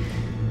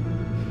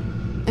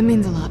that, it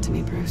means a lot to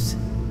me, Bruce.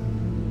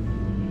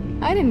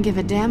 I didn't give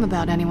a damn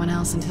about anyone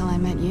else until I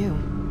met you.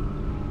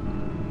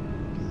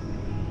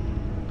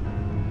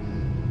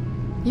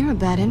 You're a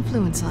bad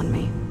influence on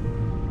me.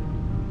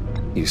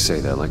 You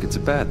say that like it's a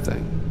bad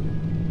thing.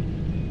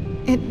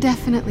 It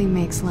definitely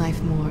makes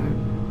life more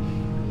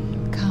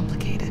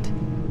complicated.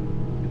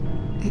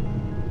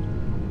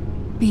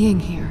 Being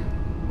here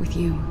with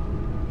you.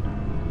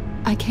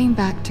 I came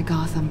back to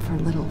Gotham for a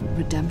little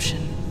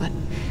redemption, but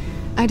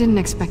I didn't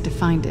expect to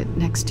find it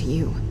next to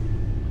you.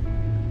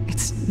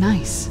 It's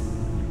nice.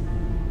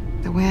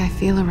 The way I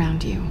feel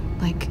around you,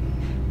 like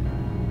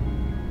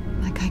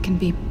I can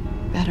be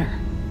better.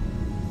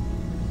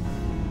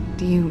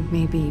 Do you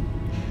maybe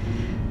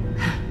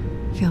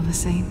feel the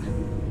same?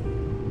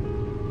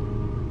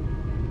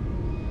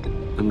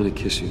 I'm gonna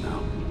kiss you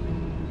now.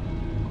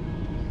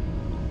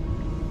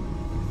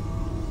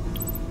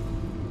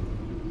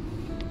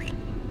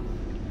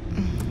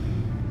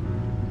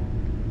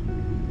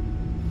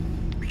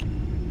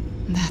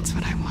 That's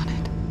what I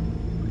wanted.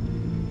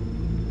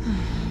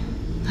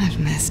 I've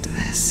missed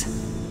this.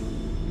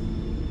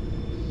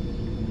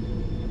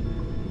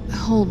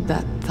 Hold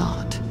that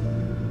thought.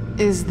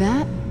 Is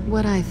that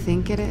what I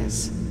think it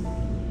is?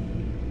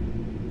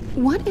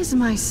 What is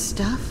my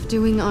stuff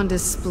doing on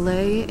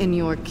display in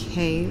your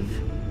cave?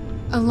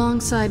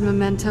 Alongside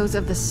mementos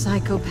of the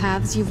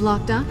psychopaths you've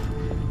locked up?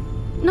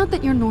 Not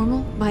that you're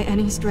normal by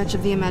any stretch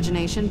of the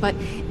imagination, but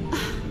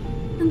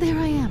there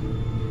I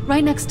am.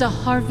 Right next to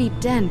Harvey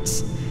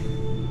Dent.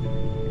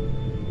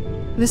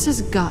 This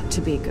has got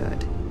to be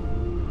good.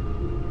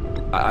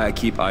 I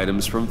keep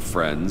items from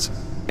friends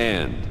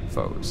and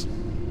foes.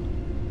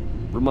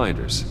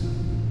 Reminders.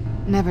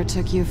 Never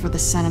took you for the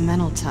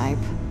sentimental type.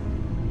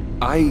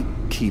 I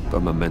keep a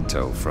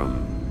memento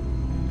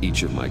from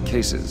each of my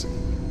cases.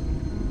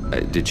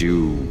 Did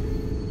you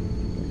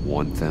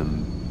want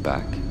them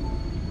back?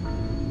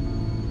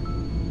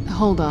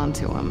 Hold on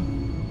to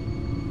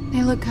them.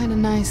 They look kind of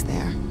nice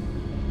there.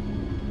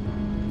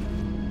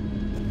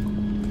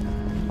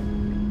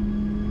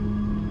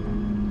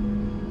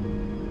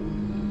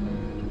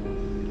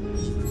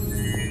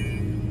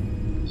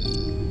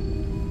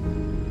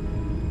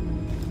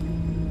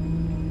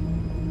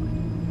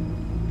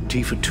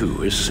 Tea for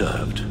two is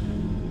served.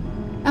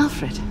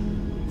 Alfred,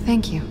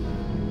 thank you.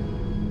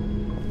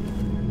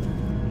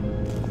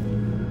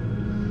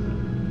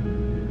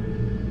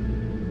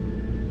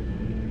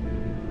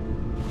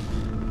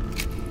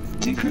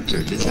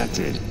 Decryptor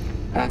detected.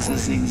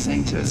 Accessing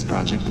Sanctus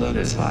Project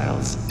Lotus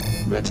files.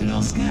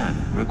 Retinal scan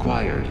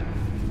required.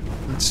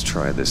 Let's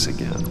try this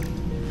again.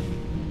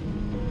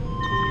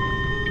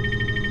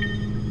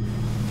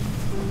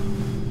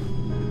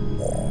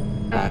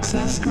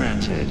 Access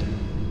granted.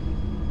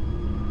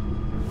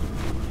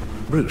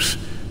 Bruce,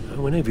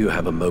 whenever you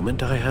have a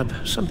moment, I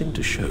have something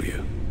to show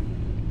you.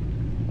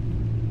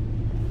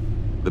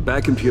 The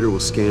back computer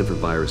will scan for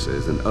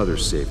viruses and other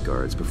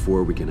safeguards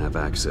before we can have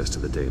access to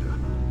the data.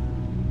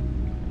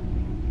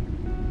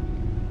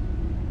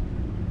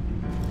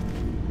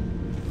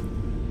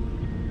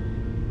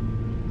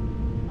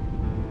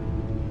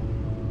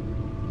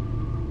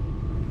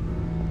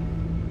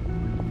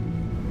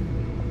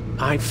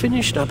 I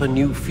finished up a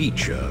new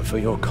feature for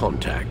your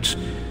contacts.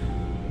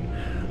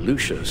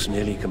 Lucius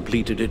nearly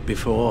completed it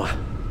before.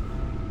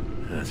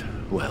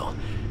 Well,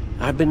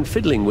 I've been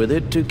fiddling with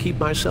it to keep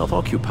myself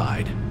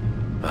occupied.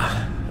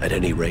 At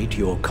any rate,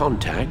 your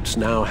contacts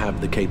now have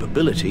the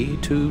capability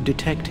to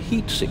detect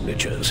heat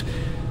signatures.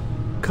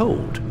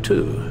 Cold,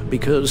 too,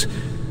 because,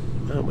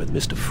 well, with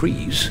Mr.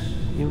 Freeze,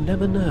 you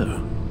never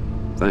know.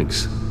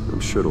 Thanks. I'm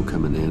sure it'll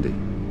come in handy.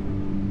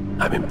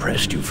 I'm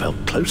impressed you felt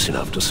close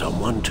enough to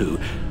someone to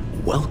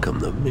welcome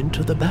them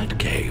into the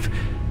Batcave.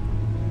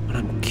 But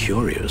I'm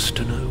curious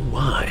to know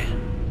why.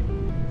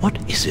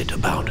 What is it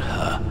about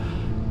her?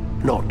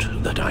 Not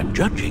that I'm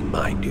judging,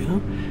 mind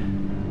you.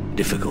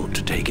 Difficult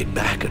to take it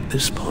back at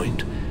this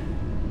point.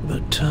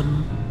 But,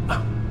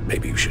 well,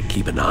 maybe you should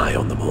keep an eye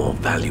on the more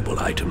valuable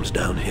items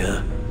down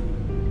here.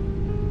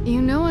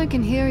 You know I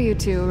can hear you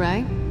two,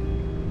 right?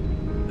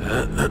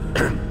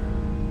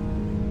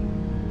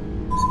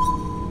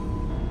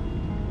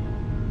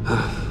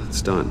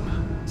 It's done.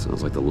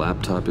 Sounds like the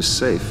laptop is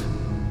safe.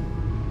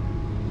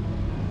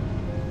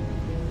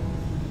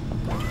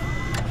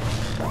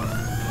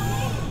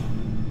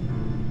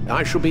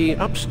 I shall be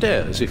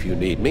upstairs if you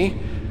need me.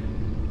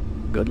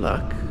 Good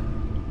luck.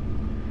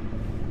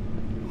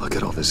 Look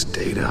at all this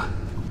data.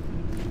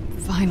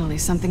 Finally,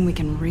 something we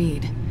can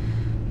read.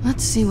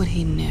 Let's see what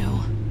he knew.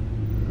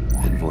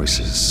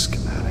 Invoices,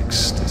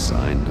 schematics,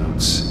 design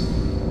notes.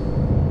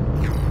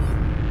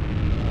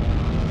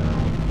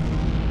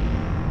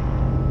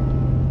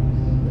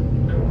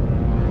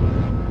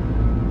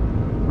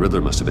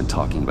 Riddler must have been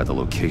talking about the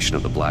location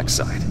of the black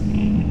site.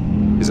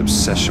 His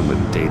obsession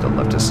with data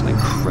left us an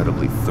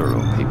incredibly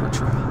thorough paper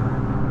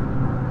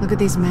trail. Look at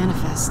these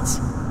manifests.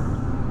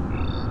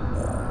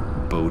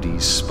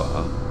 Bodhi's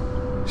Spa.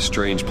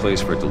 Strange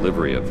place for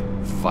delivery of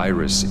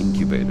virus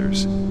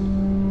incubators.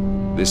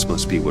 This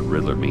must be what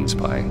Riddler means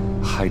by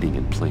hiding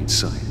in plain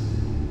sight.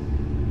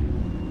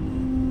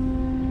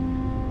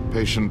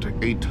 Patient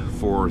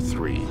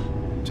 843.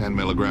 10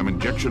 milligram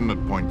injection at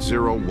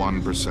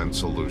 0.01%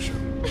 solution.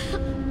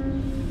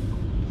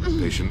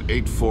 Patient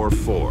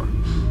 844.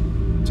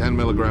 10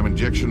 milligram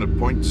injection at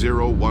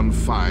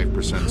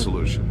 0.015%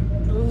 solution.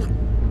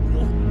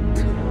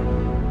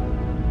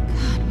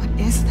 God, what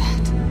is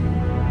that?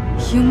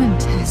 Human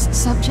test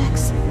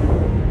subjects?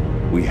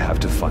 We have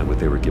to find what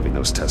they were giving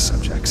those test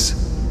subjects.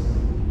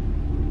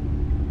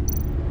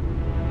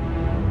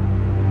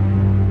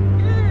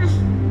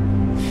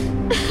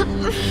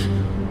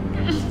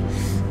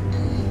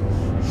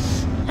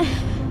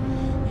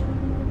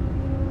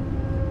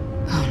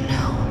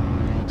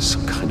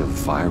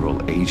 Viral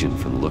agent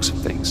from the looks of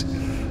things.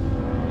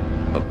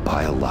 A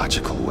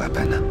biological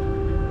weapon.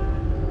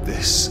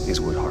 This is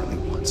what Harley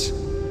wants.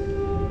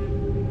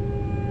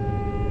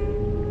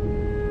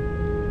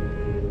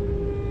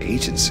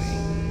 Agency.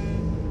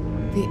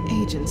 The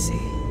agency.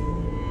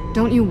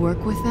 Don't you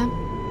work with them?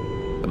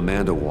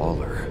 Amanda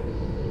Waller.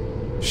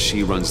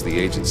 She runs the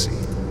agency.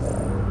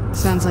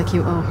 Sounds like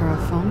you owe her a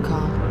phone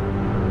call.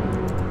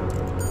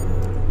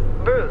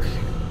 Bruce,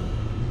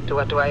 to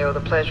what do I owe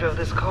the pleasure of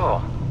this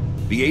call?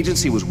 The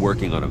agency was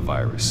working on a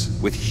virus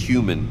with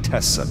human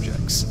test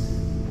subjects.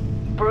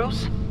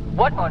 Bruce,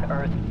 what on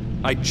earth?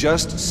 I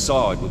just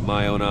saw it with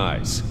my own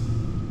eyes.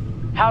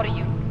 How do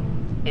you...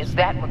 Is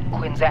that what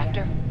Quinn's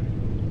after?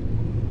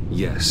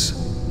 Yes.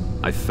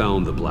 I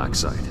found the black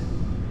site.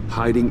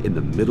 Hiding in the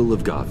middle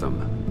of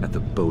Gotham at the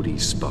Bodhi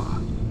Spa.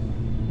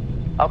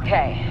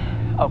 Okay.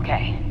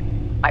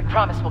 I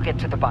promise we'll get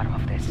to the bottom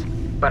of this.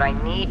 But I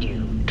need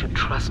you to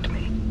trust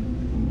me.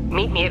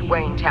 Meet me at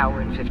Wayne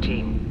Tower in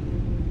 15.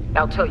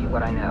 I'll tell you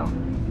what I know.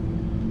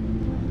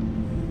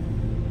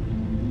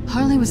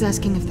 Harley was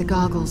asking if the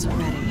goggles are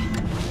ready.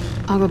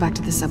 I'll go back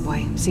to the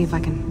subway, see if I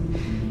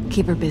can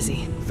keep her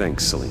busy.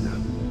 Thanks, Selina.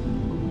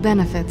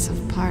 Benefits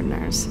of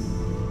partners.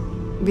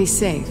 Be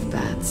safe,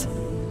 Bats.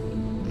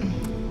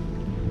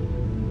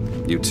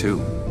 You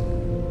too.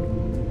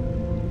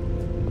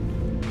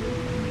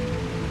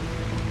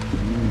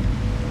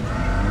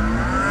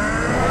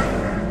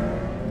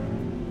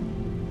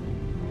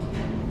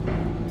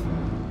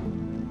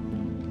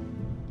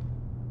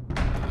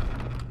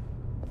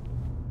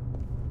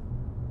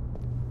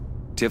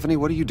 Tiffany,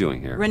 what are you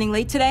doing here? Running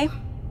late today?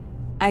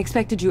 I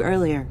expected you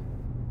earlier.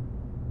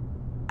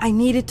 I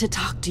needed to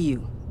talk to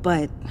you,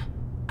 but...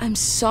 I'm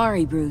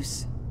sorry,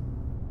 Bruce.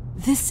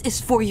 This is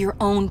for your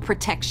own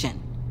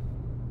protection.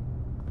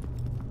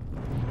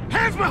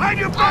 Hands behind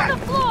your back! On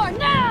the floor,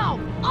 now!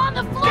 On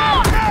the floor!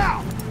 Down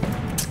now!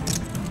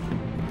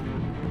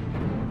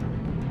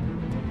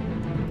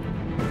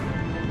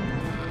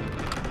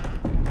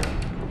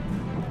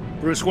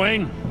 Bruce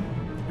Wayne,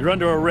 you're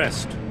under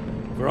arrest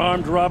for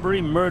armed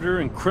robbery, murder,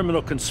 and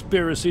criminal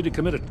conspiracy to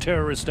commit a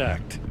terrorist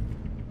act.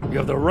 You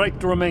have the right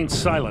to remain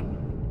silent.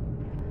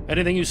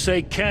 Anything you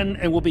say can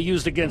and will be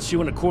used against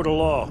you in a court of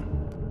law.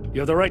 You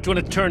have the right to an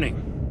attorney.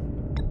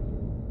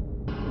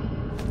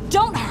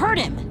 Don't hurt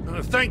him!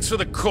 Thanks for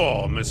the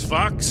call, Miss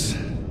Fox.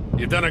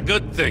 You've done a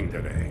good thing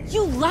today.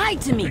 You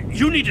lied to me!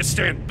 You need to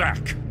stand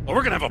back, or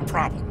we're gonna have a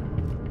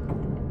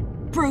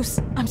problem. Bruce,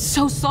 I'm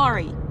so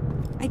sorry.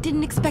 I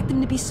didn't expect them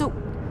to be so...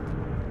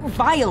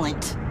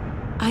 violent.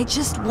 I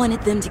just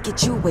wanted them to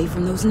get you away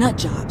from those nut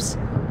jobs.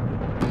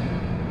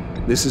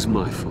 This is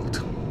my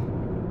fault.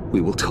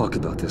 We will talk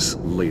about this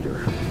later.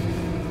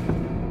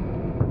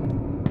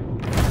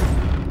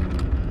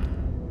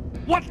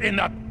 What in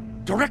the...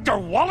 Director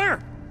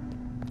Waller?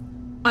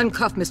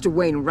 Uncuff Mr.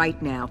 Wayne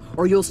right now,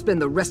 or you'll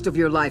spend the rest of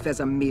your life as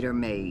a meter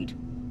maid.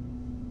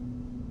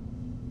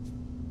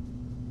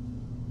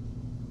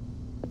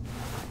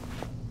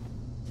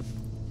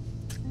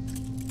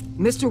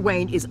 Mr.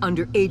 Wayne is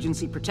under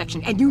agency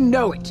protection, and you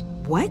know it.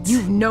 What?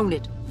 You've known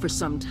it for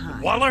some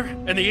time. Waller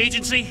and the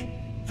agency?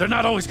 They're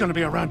not always gonna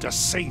be around to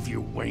save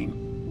you,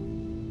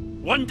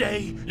 Wayne. One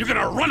day, you're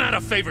gonna run out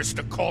of favors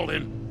to call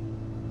in.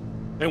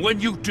 And when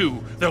you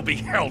do, there'll be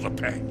hell to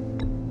pay.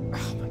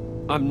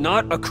 I'm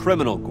not a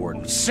criminal,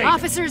 Gordon.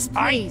 Officers,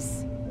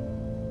 please.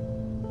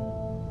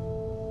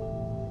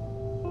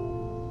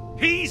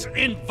 He's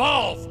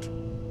involved.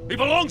 He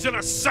belongs in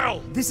a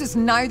cell. This is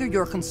neither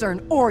your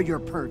concern or your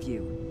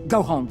purview.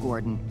 Go home,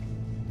 Gordon.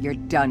 You're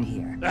done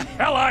here. The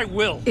hell I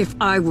will. If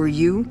I were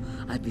you,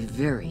 I'd be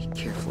very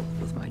careful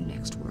with my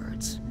next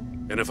words.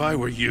 And if I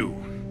were you,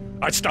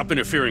 I'd stop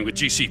interfering with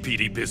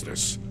GCPD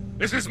business.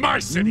 This is my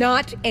city.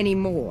 Not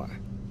anymore.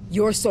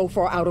 You're so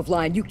far out of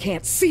line, you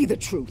can't see the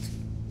truth.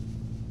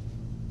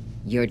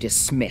 You're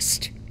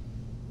dismissed.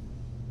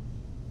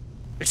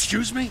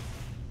 Excuse me?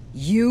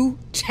 You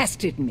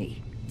tested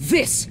me.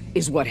 This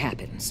is what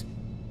happens.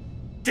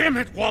 Damn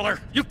it, Waller!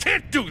 You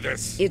can't do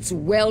this! It's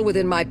well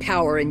within my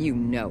power and you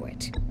know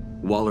it.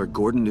 Waller,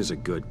 Gordon is a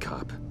good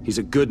cop. He's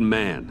a good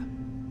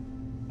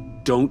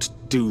man. Don't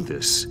do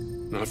this.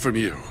 Not from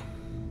you.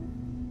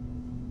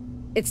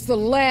 It's the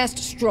last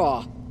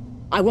straw.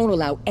 I won't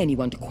allow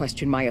anyone to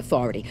question my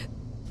authority.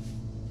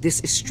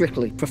 This is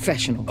strictly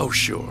professional. Oh,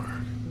 sure.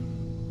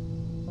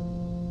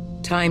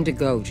 Time to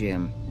go,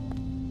 Jim.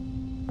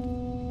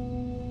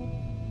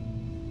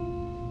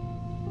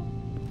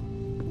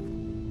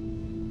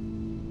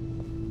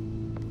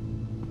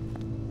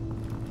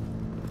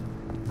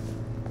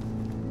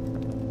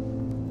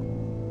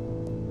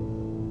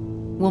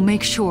 We'll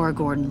make sure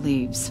Gordon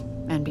leaves,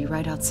 and be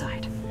right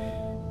outside.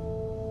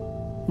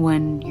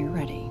 When you're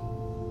ready.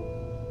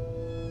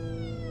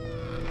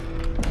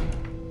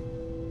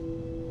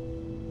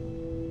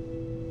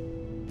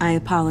 I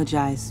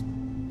apologize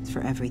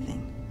for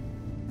everything.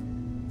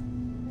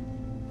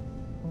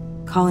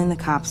 Calling the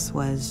cops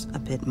was a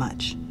bit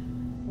much.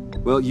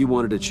 Well, you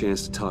wanted a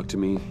chance to talk to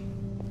me,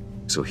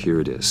 so here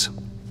it is.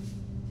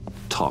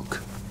 Talk.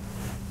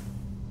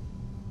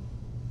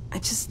 I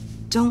just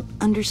don't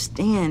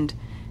understand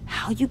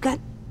how you got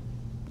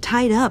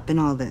tied up in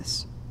all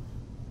this.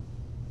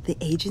 The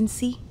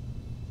agency?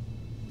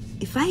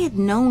 If I had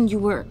known you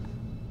were...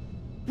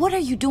 What are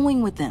you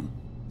doing with them?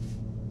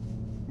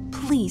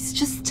 Please,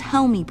 just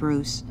tell me,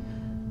 Bruce.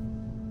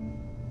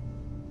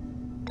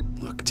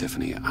 Look,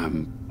 Tiffany,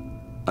 I'm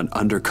an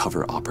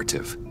undercover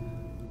operative.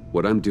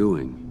 What I'm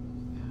doing,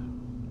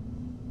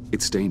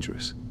 it's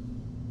dangerous.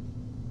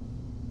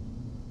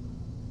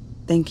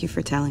 Thank you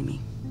for telling me.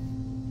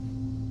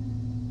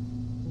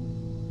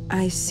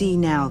 I see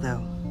now,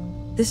 though.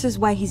 This is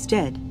why he's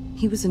dead.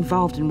 He was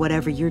involved in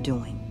whatever you're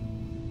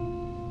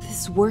doing.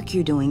 This work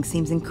you're doing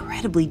seems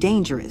incredibly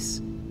dangerous.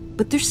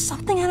 But there's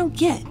something I don't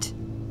get.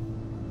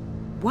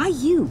 Why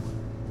you?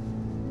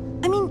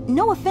 I mean,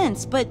 no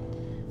offense, but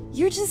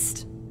you're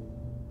just...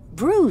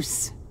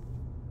 Bruce.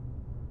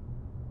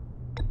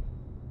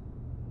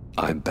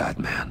 I'm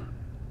Batman.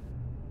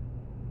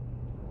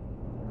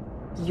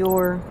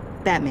 You're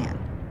Batman.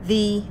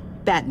 The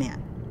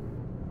Batman.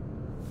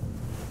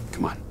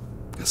 Come on,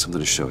 got something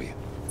to show you.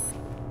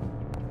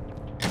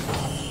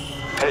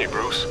 Hey,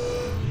 Bruce.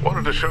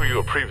 Wanted to show you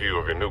a preview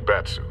of your new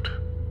Batsuit.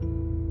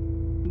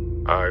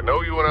 I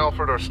know you and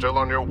Alfred are still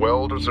on your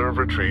well-deserved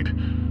retreat,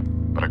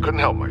 but I couldn't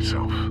help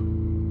myself.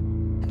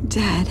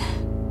 Dad.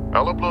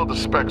 I'll upload the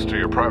specs to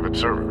your private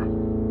server.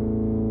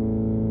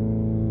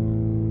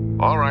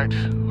 All right.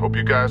 Hope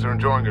you guys are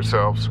enjoying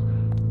yourselves.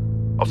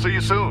 I'll see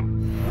you soon.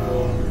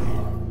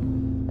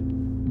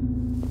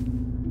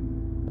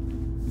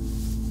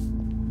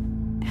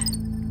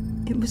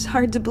 It was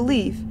hard to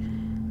believe.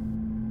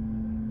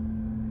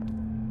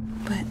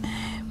 But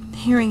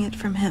hearing it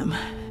from him...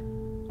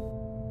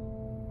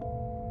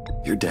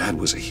 Your dad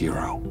was a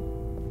hero.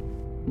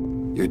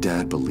 Your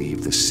dad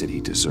believed the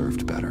city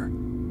deserved better.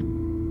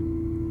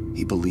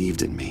 He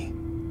believed in me.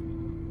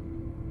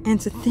 And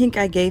to think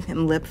I gave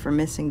him lip for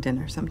missing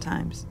dinner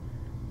sometimes.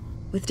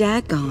 With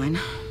Dad gone,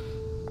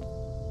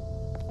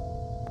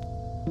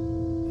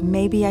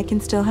 maybe I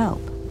can still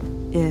help.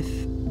 If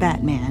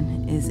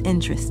Batman is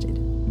interested.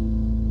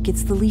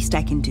 It's the least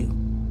I can do.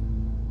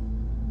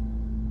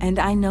 And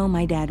I know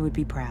my dad would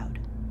be proud.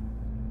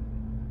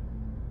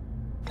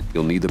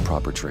 You'll need the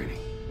proper training.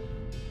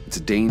 It's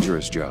a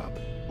dangerous job.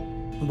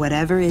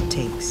 Whatever it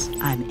takes,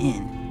 I'm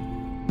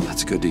in.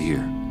 That's good to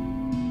hear.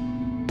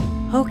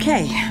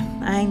 Okay,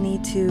 I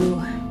need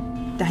to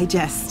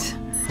digest.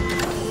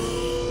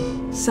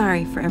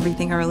 Sorry for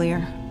everything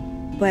earlier,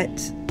 but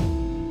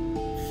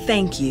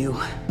thank you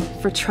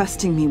for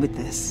trusting me with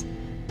this.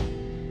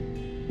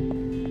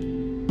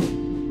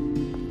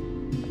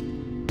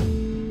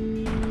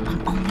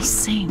 I'm only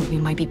saying we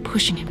might be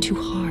pushing him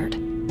too hard.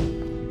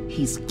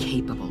 He's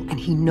capable, and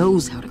he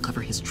knows how to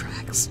cover his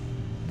tracks.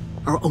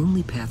 Our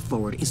only path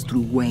forward is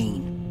through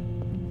Wayne.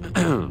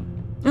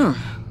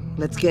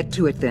 Let's get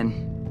to it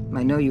then.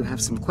 I know you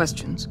have some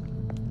questions.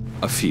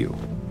 A few.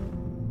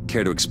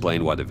 Care to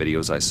explain why the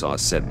videos I saw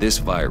said this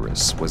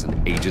virus was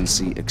an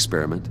agency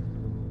experiment?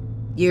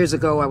 Years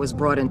ago, I was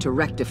brought in to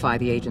rectify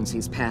the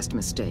agency's past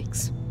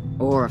mistakes.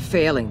 Or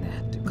failing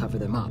that, to cover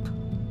them up.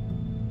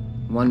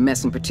 One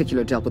mess in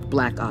particular dealt with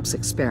Black Ops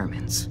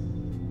experiments.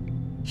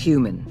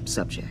 Human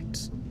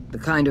subjects. The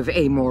kind of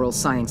amoral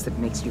science that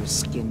makes your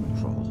skin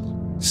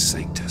crawl.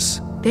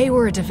 Sanctus. They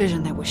were a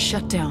division that was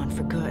shut down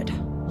for good,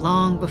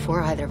 long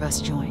before either of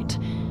us joined.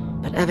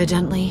 But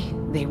evidently,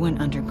 they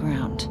went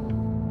underground.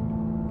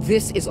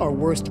 This is our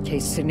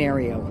worst-case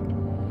scenario.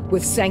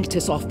 With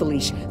Sanctus off the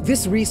leash,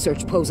 this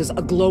research poses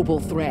a global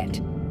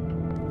threat.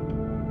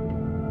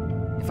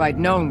 If I'd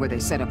known where they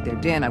set up their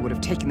den, I would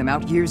have taken them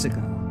out years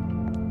ago.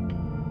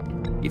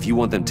 If you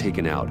want them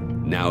taken out,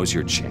 now's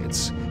your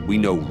chance. We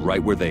know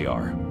right where they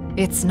are.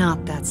 It's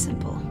not that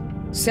simple.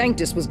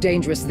 Sanctus was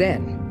dangerous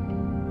then.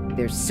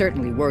 They're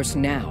certainly worse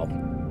now.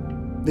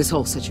 This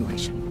whole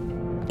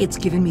situation, it's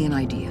given me an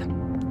idea.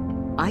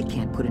 I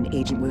can't put an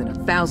agent within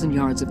 1,000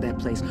 yards of that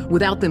place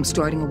without them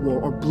starting a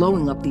war or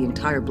blowing up the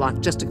entire block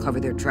just to cover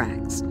their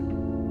tracks.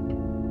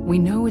 We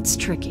know it's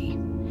tricky,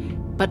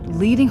 but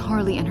leading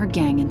Harley and her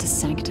gang into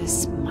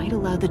Sanctus might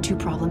allow the two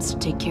problems to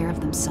take care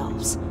of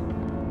themselves.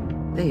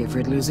 They have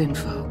Riddler's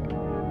info.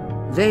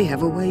 They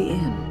have a way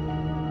in.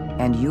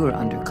 And you're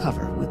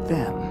undercover with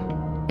them.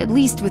 At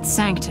least with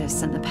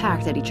Sanctus and the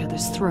Pact at each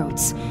other's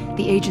throats,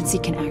 the agency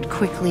can act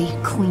quickly,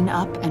 clean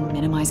up, and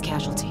minimize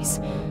casualties.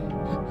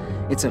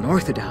 It's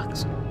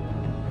unorthodox.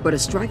 But a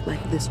strike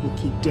like this will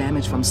keep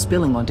damage from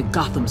spilling onto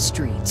Gotham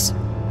streets.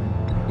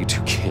 You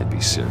two can't be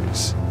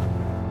serious.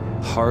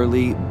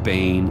 Harley,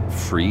 Bane,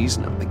 Freeze?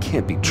 No, they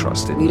can't be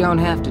trusted. We don't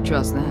have to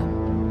trust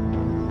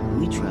them.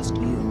 We trust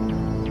you.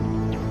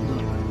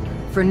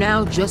 Look, for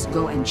now, just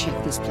go and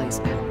check this place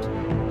out.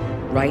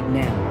 Right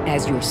now,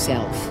 as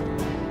yourself.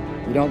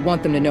 We don't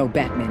want them to know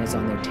Batman is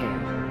on their tail.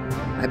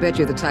 I bet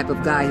you're the type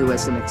of guy who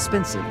has some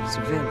expensive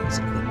surveillance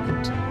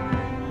equipment.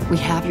 We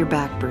have your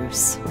back,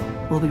 Bruce.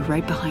 We'll be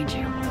right behind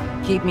you.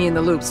 Keep me in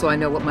the loop so I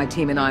know what my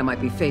team and I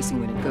might be facing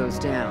when it goes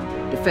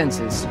down.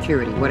 Defenses,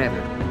 security, whatever.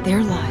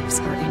 Their lives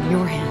are in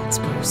your hands,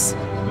 Bruce.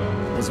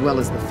 As well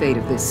as the fate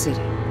of this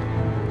city.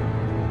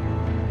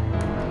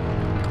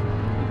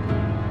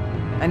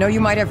 I know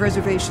you might have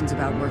reservations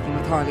about working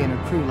with Harley and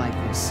her crew like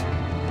this.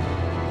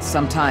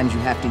 Sometimes you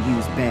have to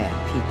use bad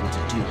people to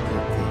do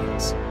good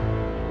things.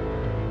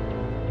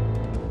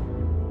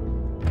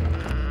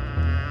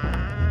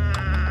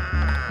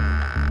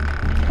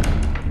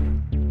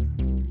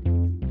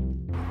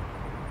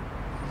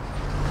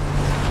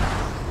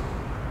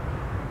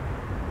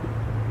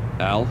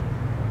 Al?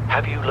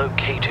 Have you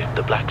located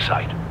the black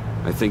site?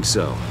 I think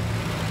so.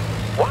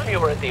 While you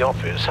were at the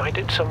office, I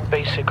did some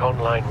basic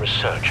online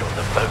research on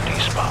the Bodhi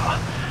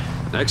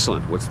Spa.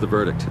 Excellent. What's the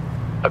verdict?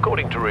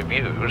 According to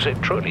reviews,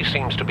 it truly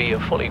seems to be a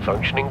fully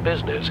functioning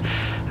business,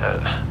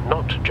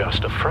 not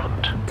just a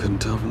front. Couldn't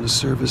tell from the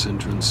service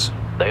entrance.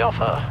 They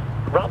offer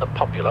rather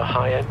popular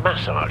high-end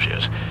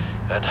massages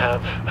and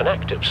have an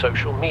active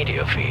social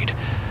media feed.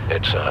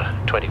 It's a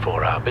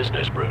 24-hour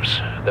business, Bruce.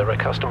 There are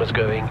customers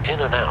going in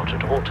and out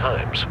at all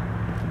times.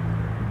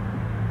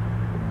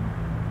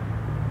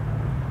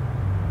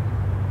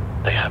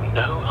 They have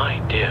no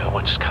idea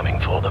what's coming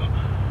for them.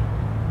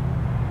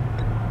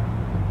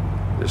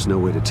 There's no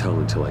way to tell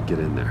until I get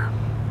in there.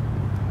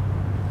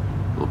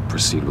 I'll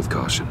proceed with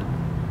caution.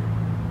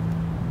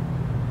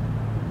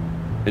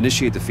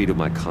 Initiate the feed of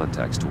my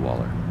contacts to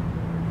Waller.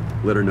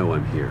 Let her know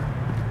I'm here.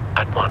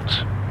 At once.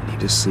 I need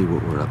to see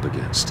what we're up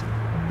against.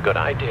 Good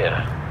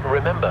idea.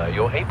 Remember,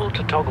 you're able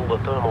to toggle the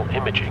thermal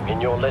imaging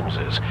in your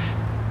lenses.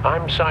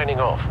 I'm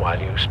signing off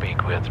while you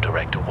speak with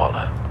Director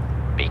Waller.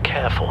 Be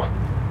careful.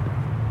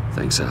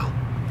 Thanks, Al.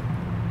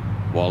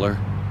 Waller?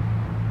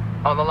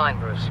 On the line,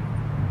 Bruce.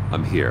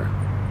 I'm here.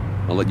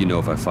 I'll let you know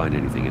if I find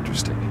anything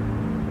interesting.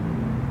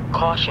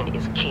 Caution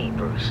is key,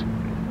 Bruce.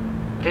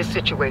 This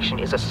situation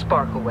is a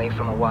spark away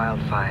from a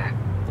wildfire.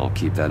 I'll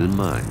keep that in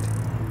mind.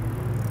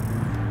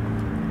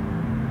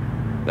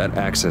 That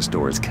access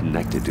door is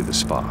connected to the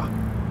spa.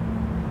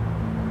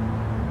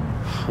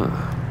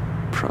 Huh.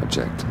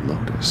 Project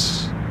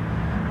Lotus.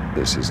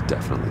 This is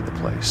definitely the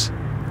place.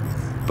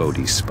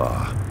 Bodhi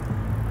Spa.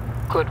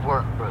 Good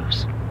work,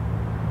 Bruce.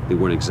 They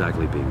weren't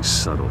exactly being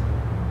subtle.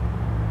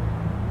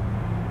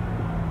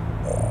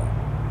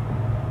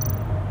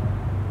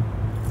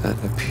 That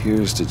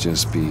appears to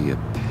just be a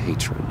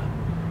patron.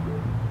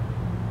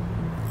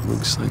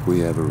 Looks like we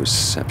have a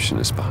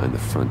receptionist behind the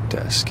front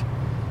desk.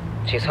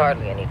 She's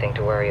hardly anything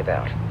to worry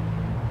about.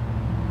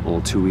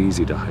 All too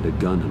easy to hide a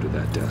gun under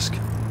that desk.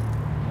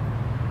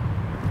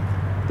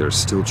 There are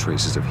still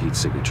traces of heat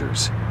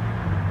signatures.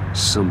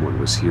 Someone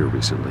was here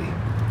recently.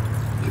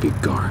 Maybe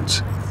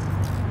guards.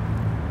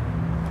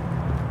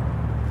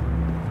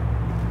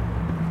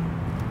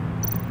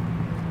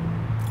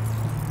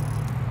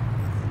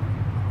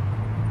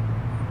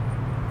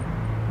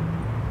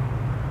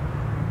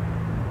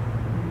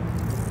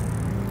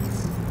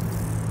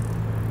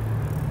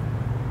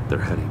 They're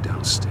heading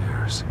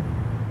downstairs.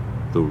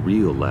 The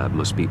real lab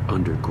must be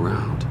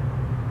underground.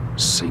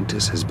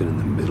 Sanctus has been in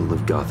the middle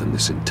of Gotham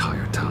this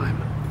entire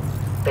time.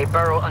 They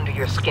burrow under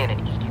your skin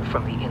and eat you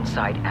from the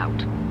inside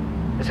out.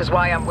 This is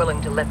why I'm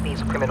willing to let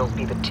these criminals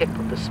be the tip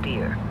of the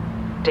spear.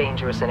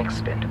 Dangerous and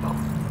expendable.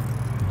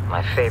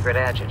 My favorite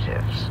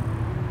adjectives.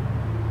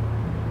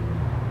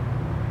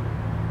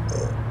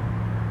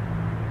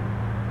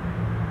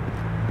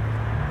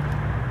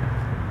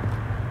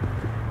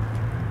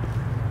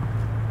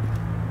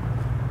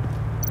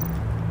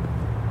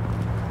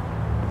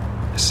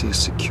 I see a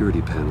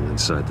security panel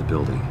inside the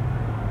building.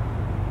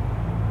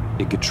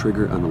 It could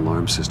trigger an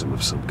alarm system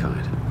of some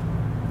kind.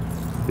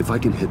 If I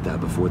can hit that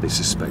before they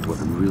suspect what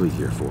I'm really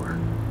here for.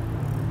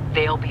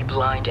 They'll be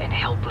blind and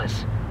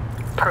helpless.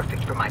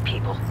 Perfect for my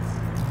people.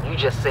 You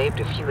just saved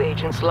a few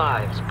agents'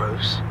 lives,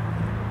 Bruce.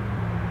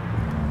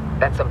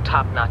 That's some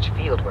top-notch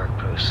field work,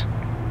 Bruce.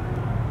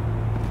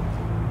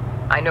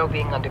 I know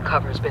being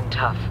undercover's been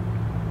tough,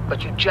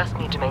 but you just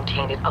need to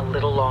maintain it a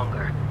little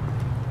longer.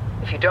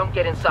 If you don't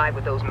get inside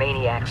with those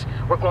maniacs,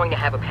 we're going to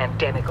have a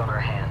pandemic on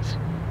our hands.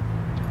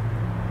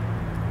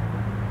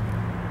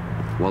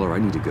 Waller, I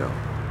need to go.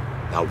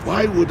 Now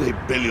why would a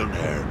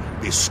billionaire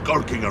be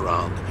skulking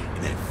around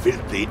in a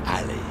filthy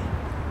alley?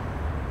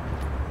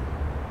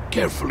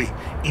 Carefully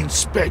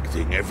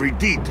inspecting every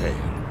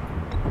detail.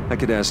 I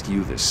could ask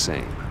you the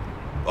same.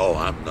 Oh,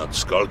 I'm not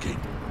skulking.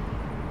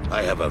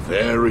 I have a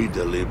very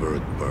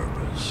deliberate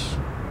purpose.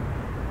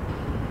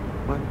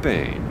 Why,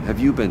 Bane, have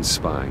you been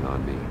spying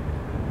on me?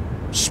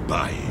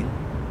 Spying?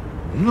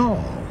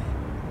 No.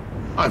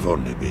 I've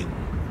only been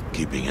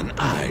keeping an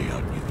eye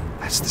on you.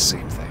 That's the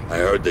same thing. I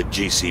heard the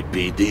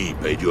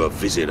GCPD paid you a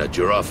visit at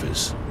your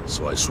office,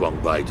 so I swung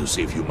by to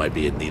see if you might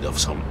be in need of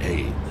some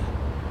aid.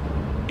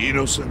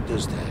 Innocent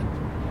as that.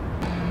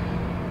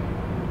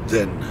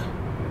 Then,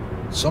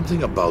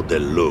 something about the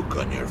look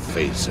on your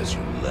face as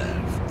you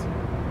left.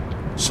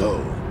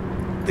 So,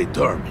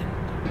 determined.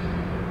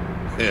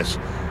 Yes,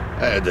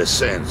 I had a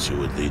sense you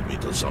would lead me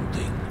to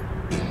something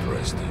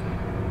interesting.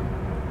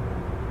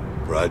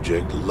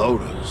 Project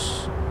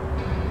Lotus.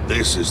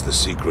 This is the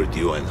secret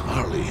you and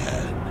Harley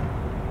had.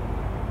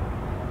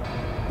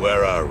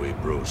 Where are we,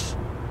 Bruce?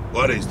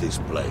 What is this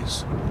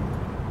place?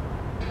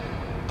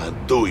 And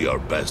do your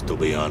best to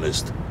be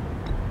honest.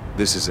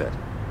 This is it.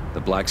 The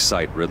black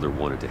site Riddler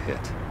wanted to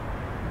hit.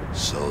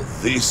 So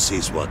this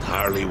is what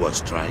Harley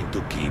was trying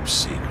to keep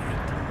secret.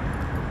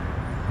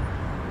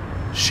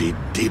 She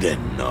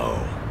didn't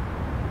know.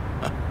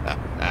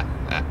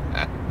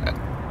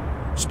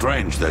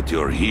 Strange that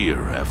you're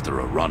here after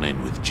a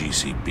run-in with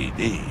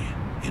GCPD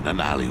in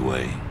an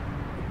alleyway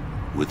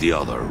with the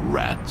other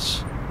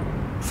rats.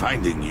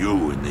 Finding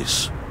you in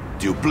this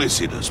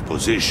duplicitous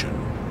position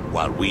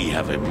while we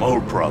have a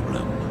mole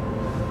problem.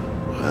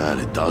 Well,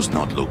 it does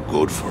not look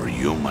good for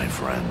you, my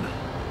friend.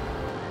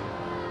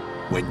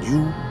 When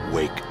you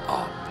wake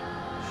up,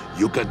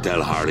 you can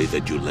tell Harley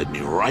that you led me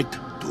right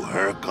to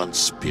her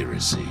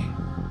conspiracy.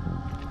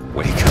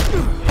 Wake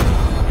up.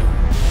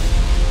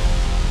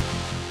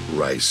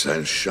 Rise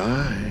and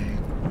shine.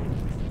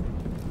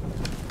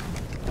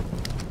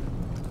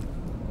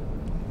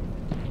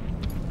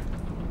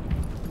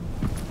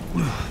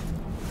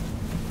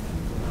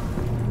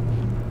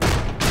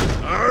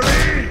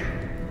 Harley!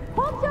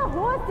 Hold your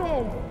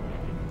horses!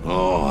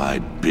 Oh, I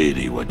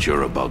pity what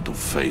you're about to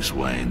face,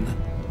 Wayne.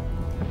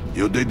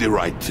 You did the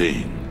right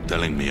thing,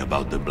 telling me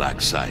about the black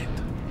site.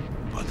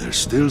 But there's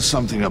still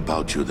something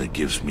about you that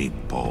gives me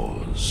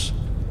pause.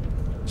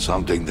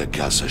 Something that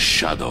casts a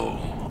shadow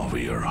over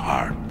your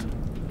heart.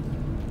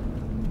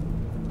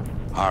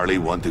 Harley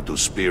wanted to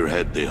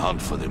spearhead the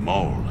hunt for the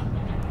mole.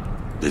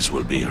 This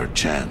will be her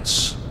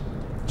chance.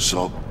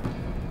 So,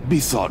 be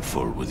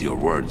thoughtful with your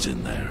words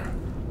in there.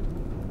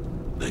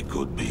 They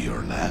could be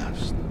your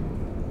last.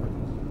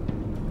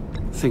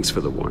 Thanks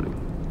for the warning.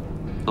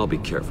 I'll be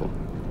careful.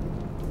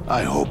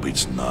 I hope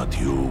it's not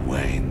you,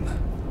 Wayne.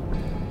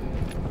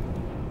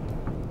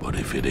 But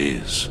if it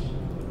is,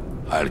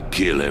 I'll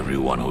kill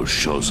everyone who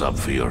shows up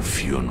for your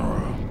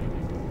funeral.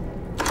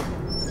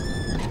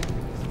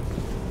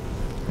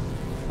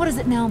 What is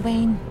it now,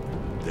 Bane?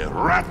 The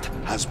rat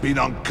has been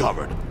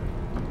uncovered.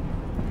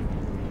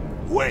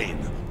 Wayne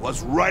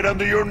was right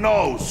under your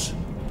nose.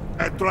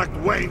 Attract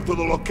Wayne to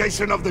the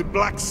location of the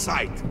black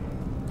site.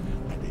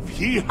 And if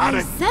he I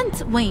hadn't...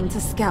 sent Wayne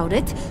to scout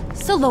it,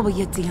 so lower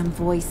your damn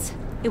voice.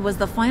 It was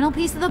the final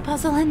piece of the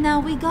puzzle and now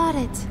we got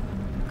it.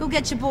 Go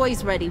get your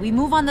boys ready. We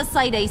move on the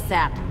site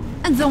ASAP.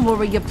 And don't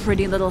worry your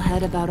pretty little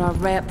head about our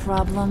rat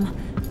problem.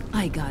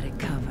 I got it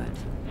covered.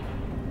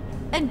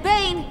 And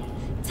Bane,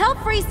 tell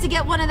Freeze to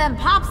get one of them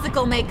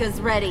popsicle makers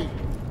ready.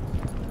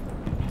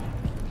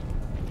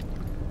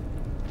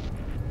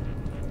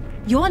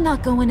 You're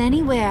not going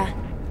anywhere.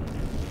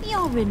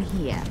 You're in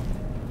here.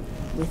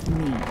 With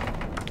me.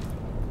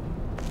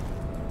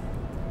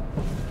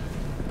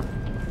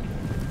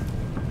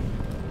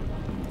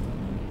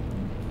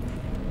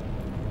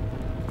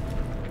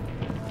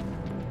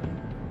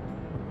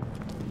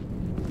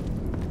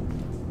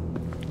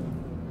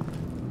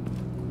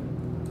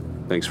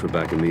 Thanks for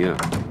backing me up.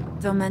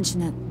 Don't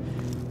mention it.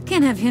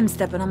 Can't have him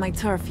stepping on my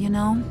turf, you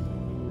know?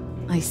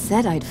 I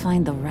said I'd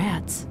find the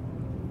rats.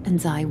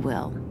 And I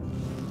will.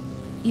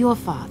 Your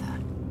father.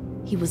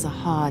 He was a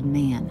hard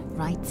man,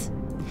 right?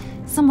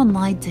 Someone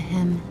lied to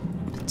him,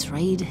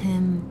 betrayed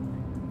him.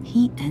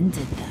 He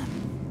ended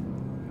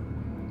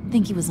them.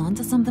 Think he was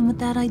onto something with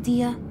that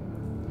idea?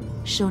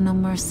 Show no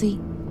mercy?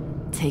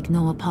 Take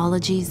no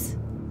apologies?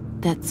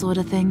 That sort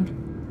of thing?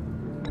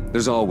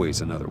 There's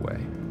always another way.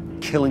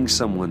 Killing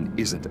someone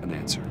isn't an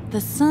answer.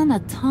 The son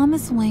of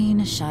Thomas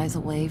Wayne shies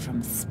away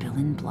from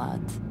spilling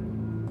blood.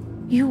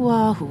 You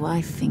are who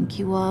I think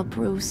you are,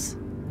 Bruce.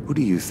 Who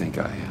do you think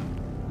I am?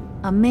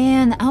 A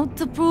man out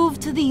to prove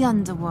to the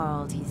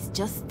underworld he's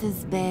just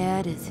as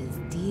bad as his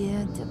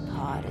dear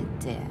departed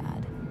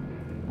dad.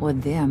 Or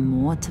there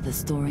more to the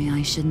story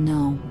I should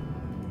know?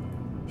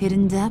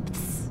 Hidden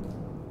depths?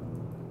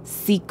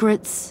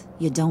 Secrets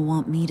you don't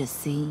want me to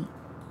see?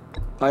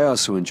 I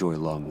also enjoy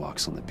long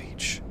walks on the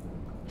beach.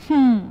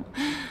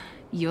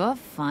 You're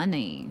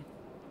funny.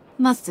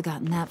 Must have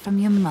gotten that from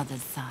your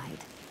mother's side.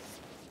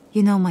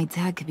 You know, my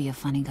dad could be a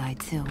funny guy,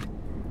 too.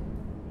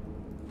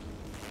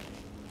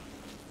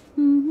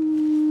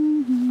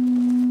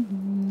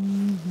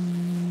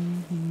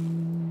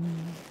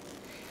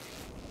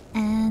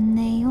 And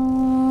they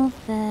all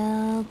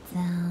fell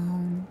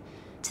down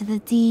to the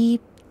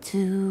deep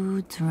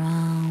to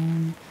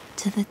drown,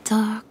 to the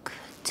dark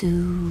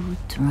to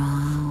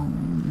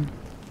drown.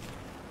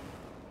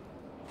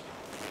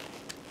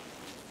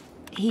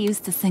 He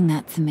used to sing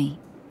that to me.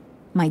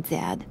 My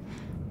dad.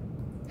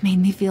 Made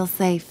me feel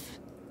safe.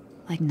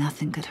 Like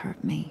nothing could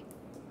hurt me.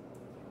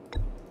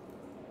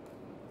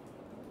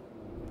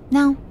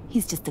 Now,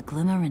 he's just a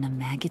glimmer in a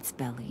maggot's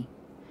belly.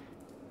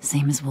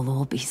 Same as we'll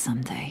all be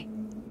someday.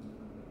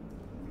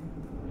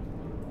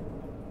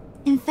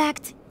 In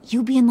fact,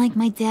 you being like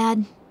my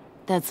dad,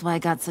 that's why I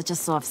got such a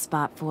soft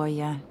spot for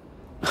you.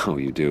 Oh,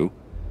 you do?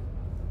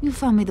 You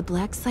found me the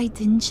black site,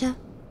 didn't you?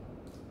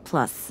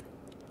 Plus,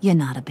 you're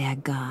not a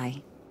bad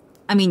guy.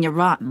 I mean, you're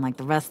rotten like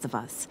the rest of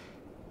us.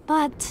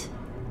 But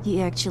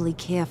you actually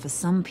care for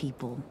some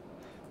people.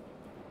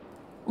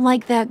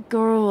 Like that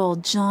girl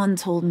John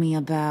told me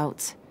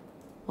about.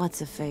 What's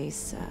her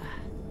face?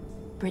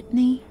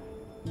 Brittany?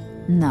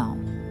 No.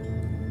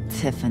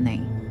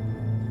 Tiffany.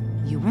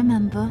 You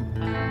remember?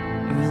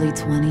 Early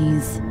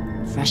 20s,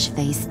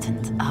 fresh-faced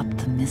and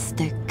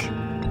optimistic.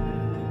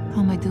 How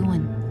am I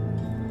doing?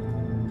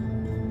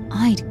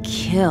 I'd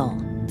kill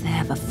to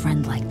have a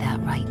friend like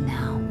that right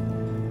now.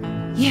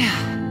 Yeah,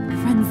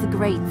 friends are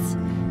great.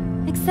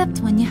 Except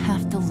when you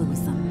have to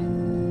lose them.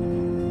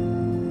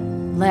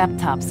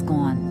 Laptop's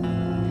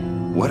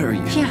gone. What are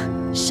you?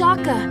 Yeah,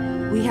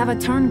 shocker. We have a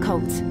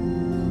turncoat.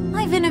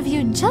 I've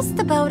interviewed just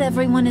about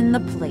everyone in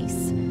the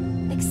place.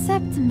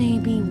 Except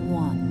maybe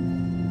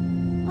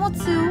one. Or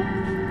two.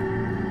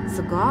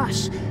 So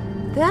gosh,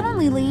 that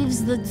only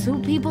leaves the two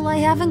people I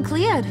haven't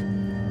cleared.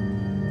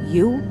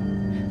 You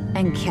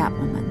and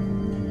Catwoman.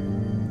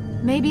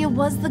 Maybe it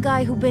was the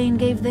guy who Bane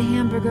gave the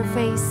hamburger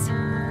face.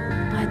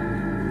 But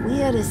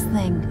weirdest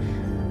thing,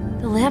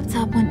 the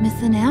laptop went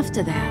missing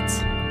after that.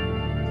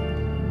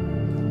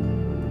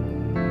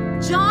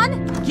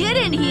 John, get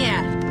in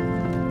here!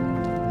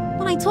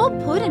 When I told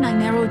Puddin' I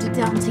narrowed it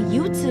down to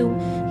you two,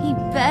 he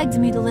begged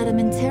me to let him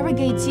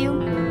interrogate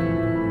you.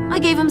 I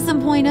gave him some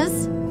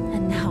pointers,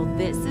 and now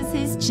this is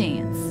his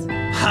chance.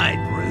 Hi,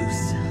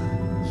 Bruce.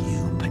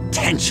 You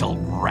potential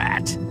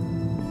rat.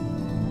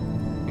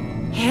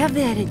 Have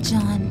at it,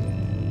 John.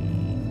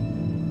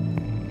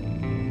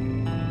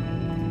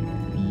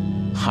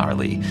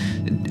 Harley,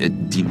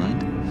 do you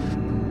mind?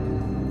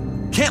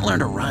 Can't learn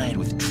to ride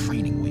with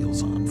training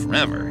wheels on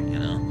forever, you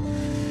know?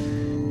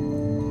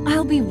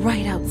 I'll be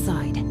right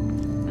outside.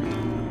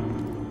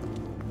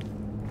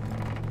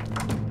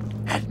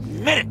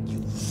 Admit it,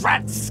 you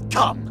rat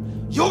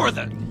scum! You're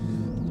the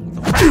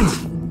rat!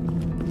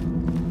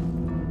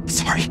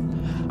 Sorry,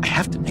 I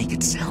have to make make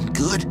it sound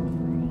good?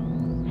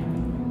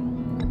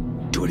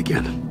 Do it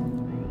again.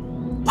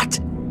 What?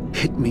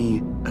 Hit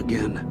me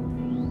again.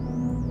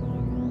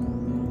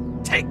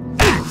 Take.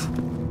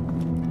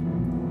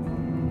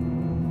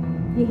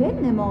 You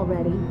hitting him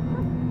already?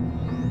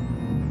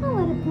 I'll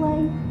let it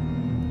play.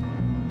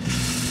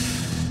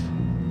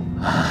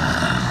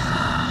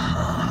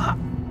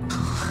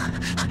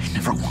 I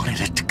never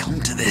wanted it to come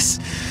to this.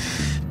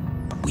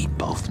 But we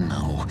both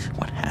know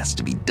what has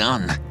to be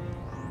done.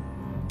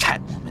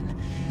 Catwoman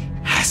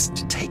has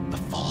to take the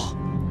fall.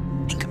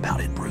 Think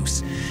about it,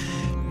 Bruce.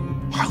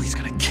 Harley's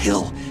gonna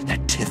kill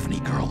that Tiffany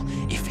girl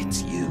if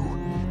it's you.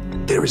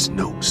 There is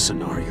no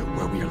scenario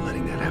where we are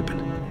letting that happen.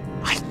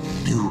 I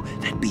knew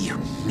that'd be your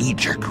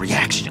knee-jerk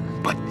reaction,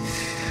 but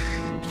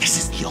this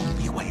is the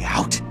only way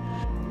out.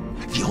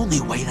 The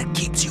only way that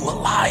keeps you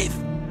alive.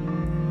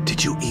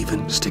 Did you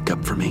even stick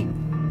up for me?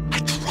 I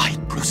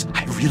tried, Bruce.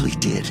 I really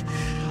did.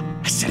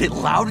 I said it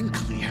loud and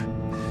clear.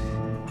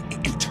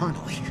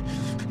 Internally.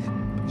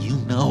 You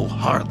know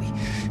Harley.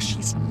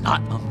 She's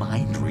not a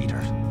mind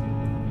reader.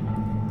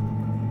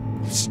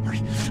 I'm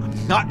sorry.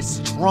 I'm not as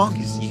strong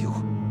as you.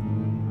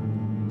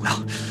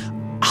 Well,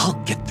 I'll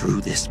get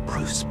through this,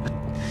 Bruce, but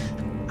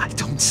I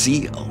don't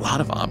see a lot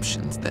of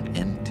options that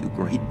end too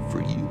great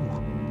for you.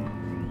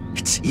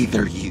 It's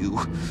either you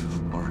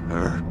or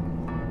her.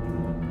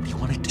 What do you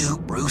want to do,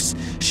 Bruce?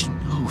 She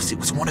knows it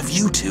was one of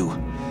you two.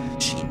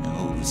 She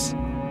knows.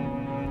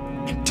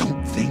 And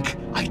don't think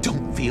I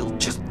don't feel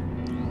just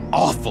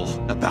awful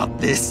about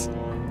this.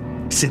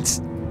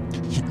 Since,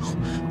 you know,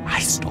 I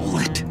stole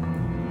it.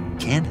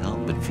 Can't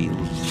help but feel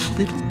a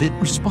little bit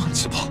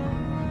responsible.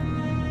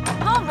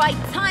 All right,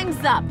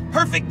 time's up.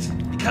 Perfect,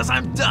 because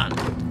I'm done.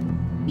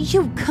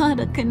 You got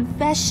a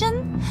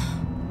confession?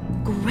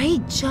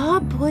 Great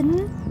job,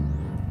 Puddin'.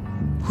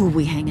 Who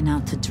we hanging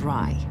out to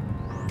dry?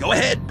 Go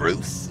ahead,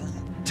 Bruce.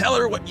 Tell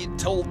her what you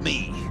told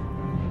me.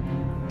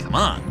 Come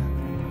on.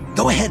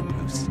 Go ahead,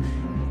 Bruce.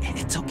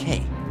 It's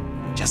okay.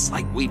 Just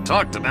like we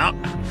talked about.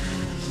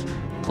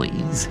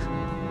 Please.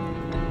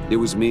 It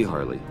was me,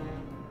 Harley.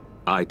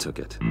 I took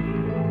it.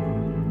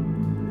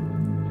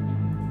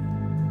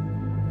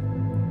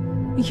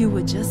 You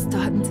were just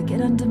starting to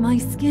get under my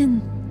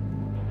skin.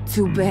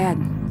 Too bad.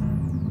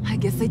 I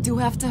guess I do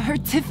have to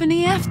hurt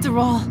Tiffany after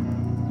all.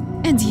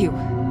 And you,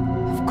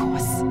 of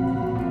course.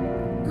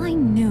 I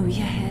knew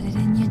you had it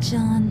in you,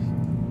 John.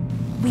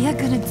 We are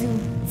gonna do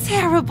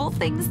terrible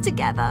things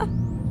together.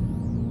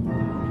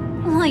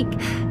 Like,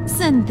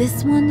 send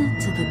this one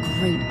to the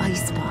great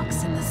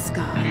icebox in the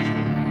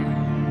sky.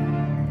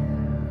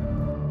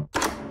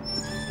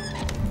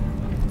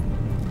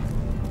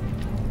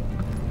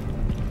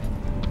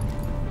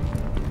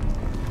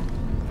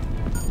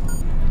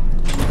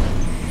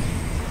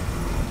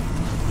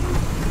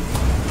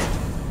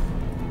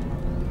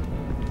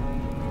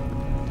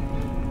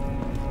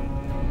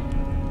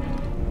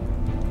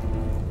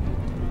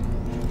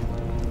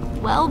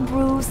 Well,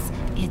 Bruce,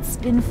 it's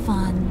been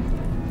fun.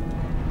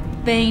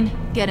 Bane,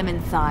 get him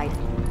inside.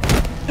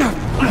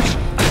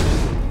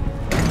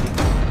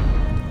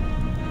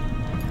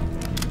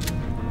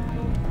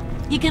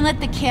 You can let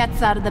the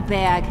cats out of the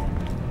bag.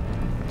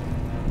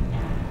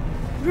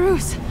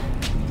 Bruce!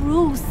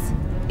 Bruce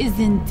is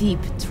in deep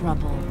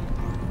trouble.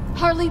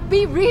 Harley,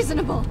 be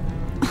reasonable!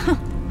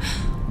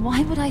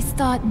 Why would I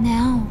start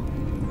now?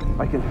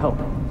 I can help.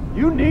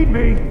 You need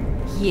me!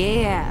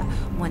 Yeah,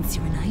 once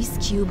you're an ice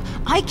cube,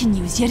 I can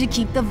use you to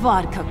keep the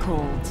vodka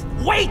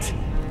cold. Wait!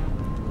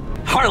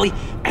 Harley,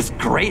 as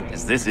great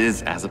as this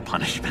is as a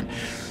punishment,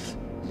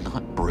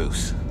 not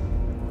Bruce.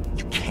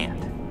 You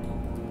can't.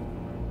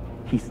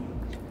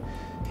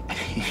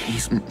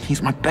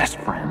 He's my best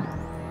friend.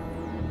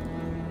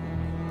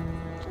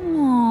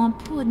 Aw,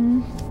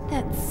 Puddin',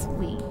 that's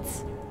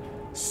sweet.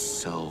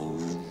 So,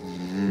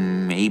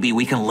 maybe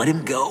we can let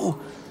him go?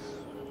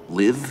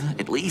 Live,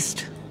 at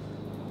least?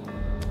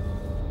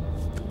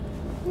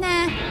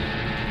 Nah.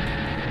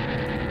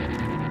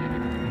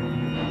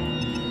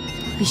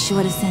 Be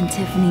sure to send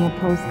Tiffany a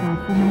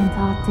postcard from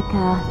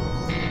Antarctica.